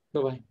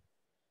 Bye-bye.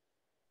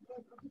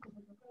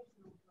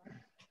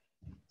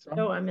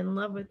 So I'm in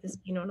love with this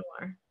Pinot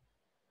Noir.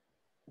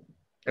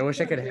 I wish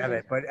I could have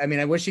it, but I mean,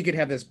 I wish you could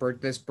have this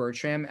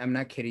Bertram. I'm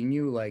not kidding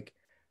you. Like,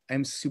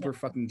 I'm super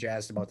fucking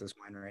jazzed about this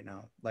wine right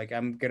now. Like,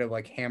 I'm gonna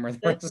like hammer the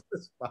rest of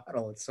this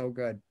bottle. It's so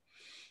good.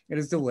 It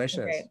is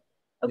delicious.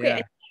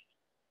 Okay.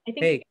 I think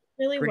it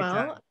went really well.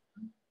 Time.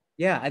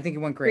 Yeah, I think it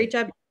went great. Great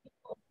job.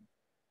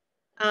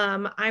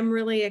 I'm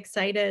really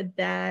excited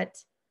that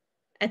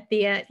at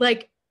the end,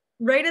 like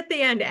right at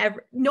the end,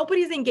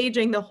 nobody's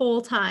engaging the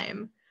whole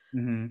time.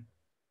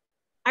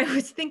 I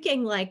was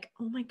thinking like,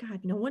 oh my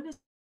God, no one is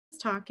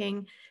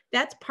talking.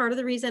 That's part of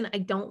the reason I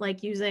don't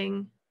like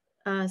using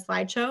a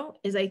slideshow,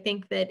 is I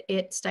think that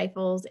it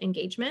stifles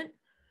engagement.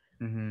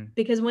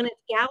 Because when it's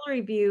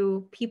gallery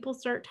view, people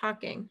start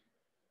talking.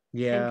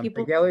 Yeah,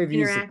 the gallery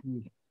view is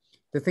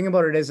the thing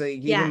about it is like,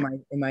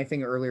 even in my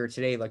thing earlier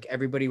today, like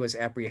everybody was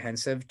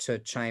apprehensive to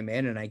chime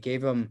in, and I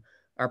gave them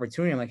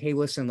opportunity. I'm like, hey,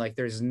 listen, like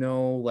there's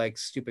no like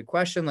stupid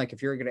question. Like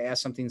if you're going to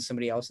ask something,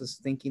 somebody else is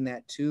thinking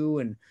that too.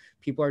 And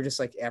people are just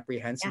like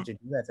apprehensive to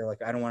do that. They're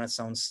like, I don't want to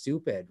sound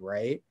stupid.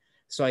 Right.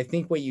 So I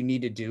think what you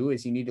need to do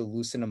is you need to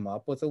loosen them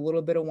up with a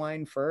little bit of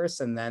wine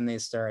first. And then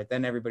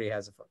then everybody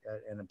has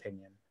an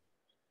opinion.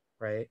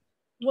 Right.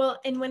 Well,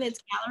 and when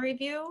it's gallery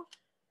view,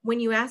 when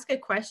you ask a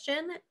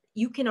question,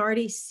 you can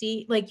already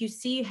see, like you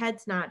see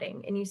heads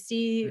nodding and you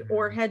see,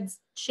 or heads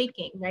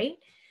shaking. Right.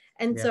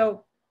 And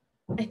so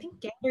I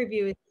think gallery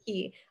view is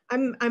key.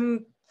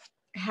 I'm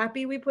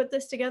happy we put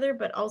this together,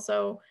 but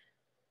also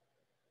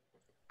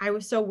I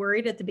was so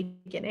worried at the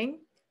beginning.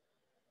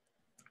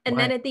 And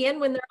then at the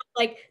end, when they're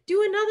like,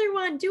 do another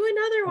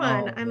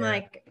one, I'm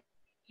like,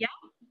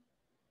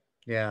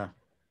 yeah,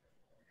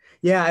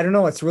 I don't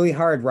know. It's really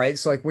hard, right?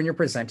 So like when you're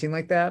presenting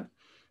like that,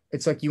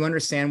 it's like you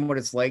understand what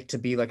it's like to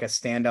be like a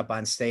stand-up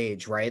on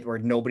stage, right? Where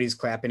nobody's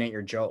clapping at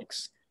your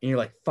jokes. And you're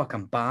like, fuck,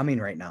 I'm bombing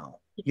right now.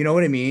 You know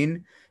what I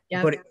mean?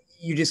 Yeah. But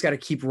you just got to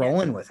keep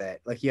rolling with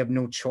it. Like you have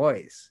no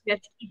choice. You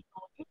have to keep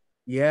going.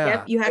 Yeah.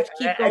 Yep, you have to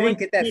keep going. I didn't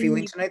get that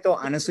feeling tonight though.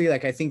 Honestly,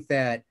 like I think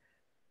that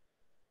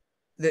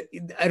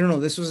I don't know,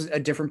 this was a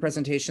different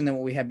presentation than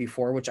what we had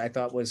before, which I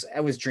thought was, I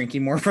was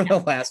drinking more for the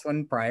last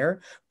one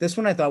prior. This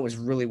one I thought was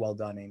really well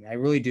done. I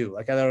really do.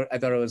 Like, I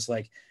thought it was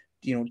like,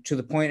 you know, to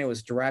the point. It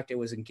was direct, it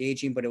was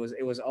engaging, but it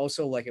was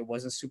also like, it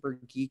wasn't super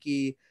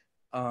geeky.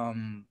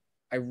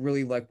 I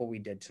really like what we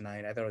did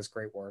tonight. I thought it was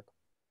great work,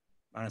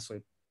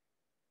 honestly.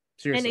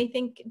 Seriously. And I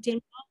think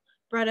Danielle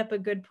brought up a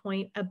good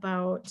point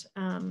about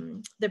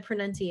the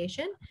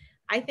pronunciation.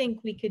 I think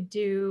we could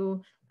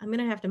do, I'm going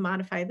to have to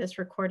modify this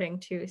recording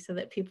too, so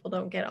that people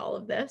don't get all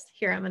of this.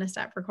 Here, I'm going to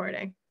stop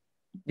recording.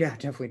 Yeah,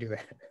 definitely do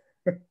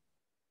that.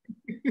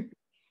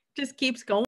 Just keeps going.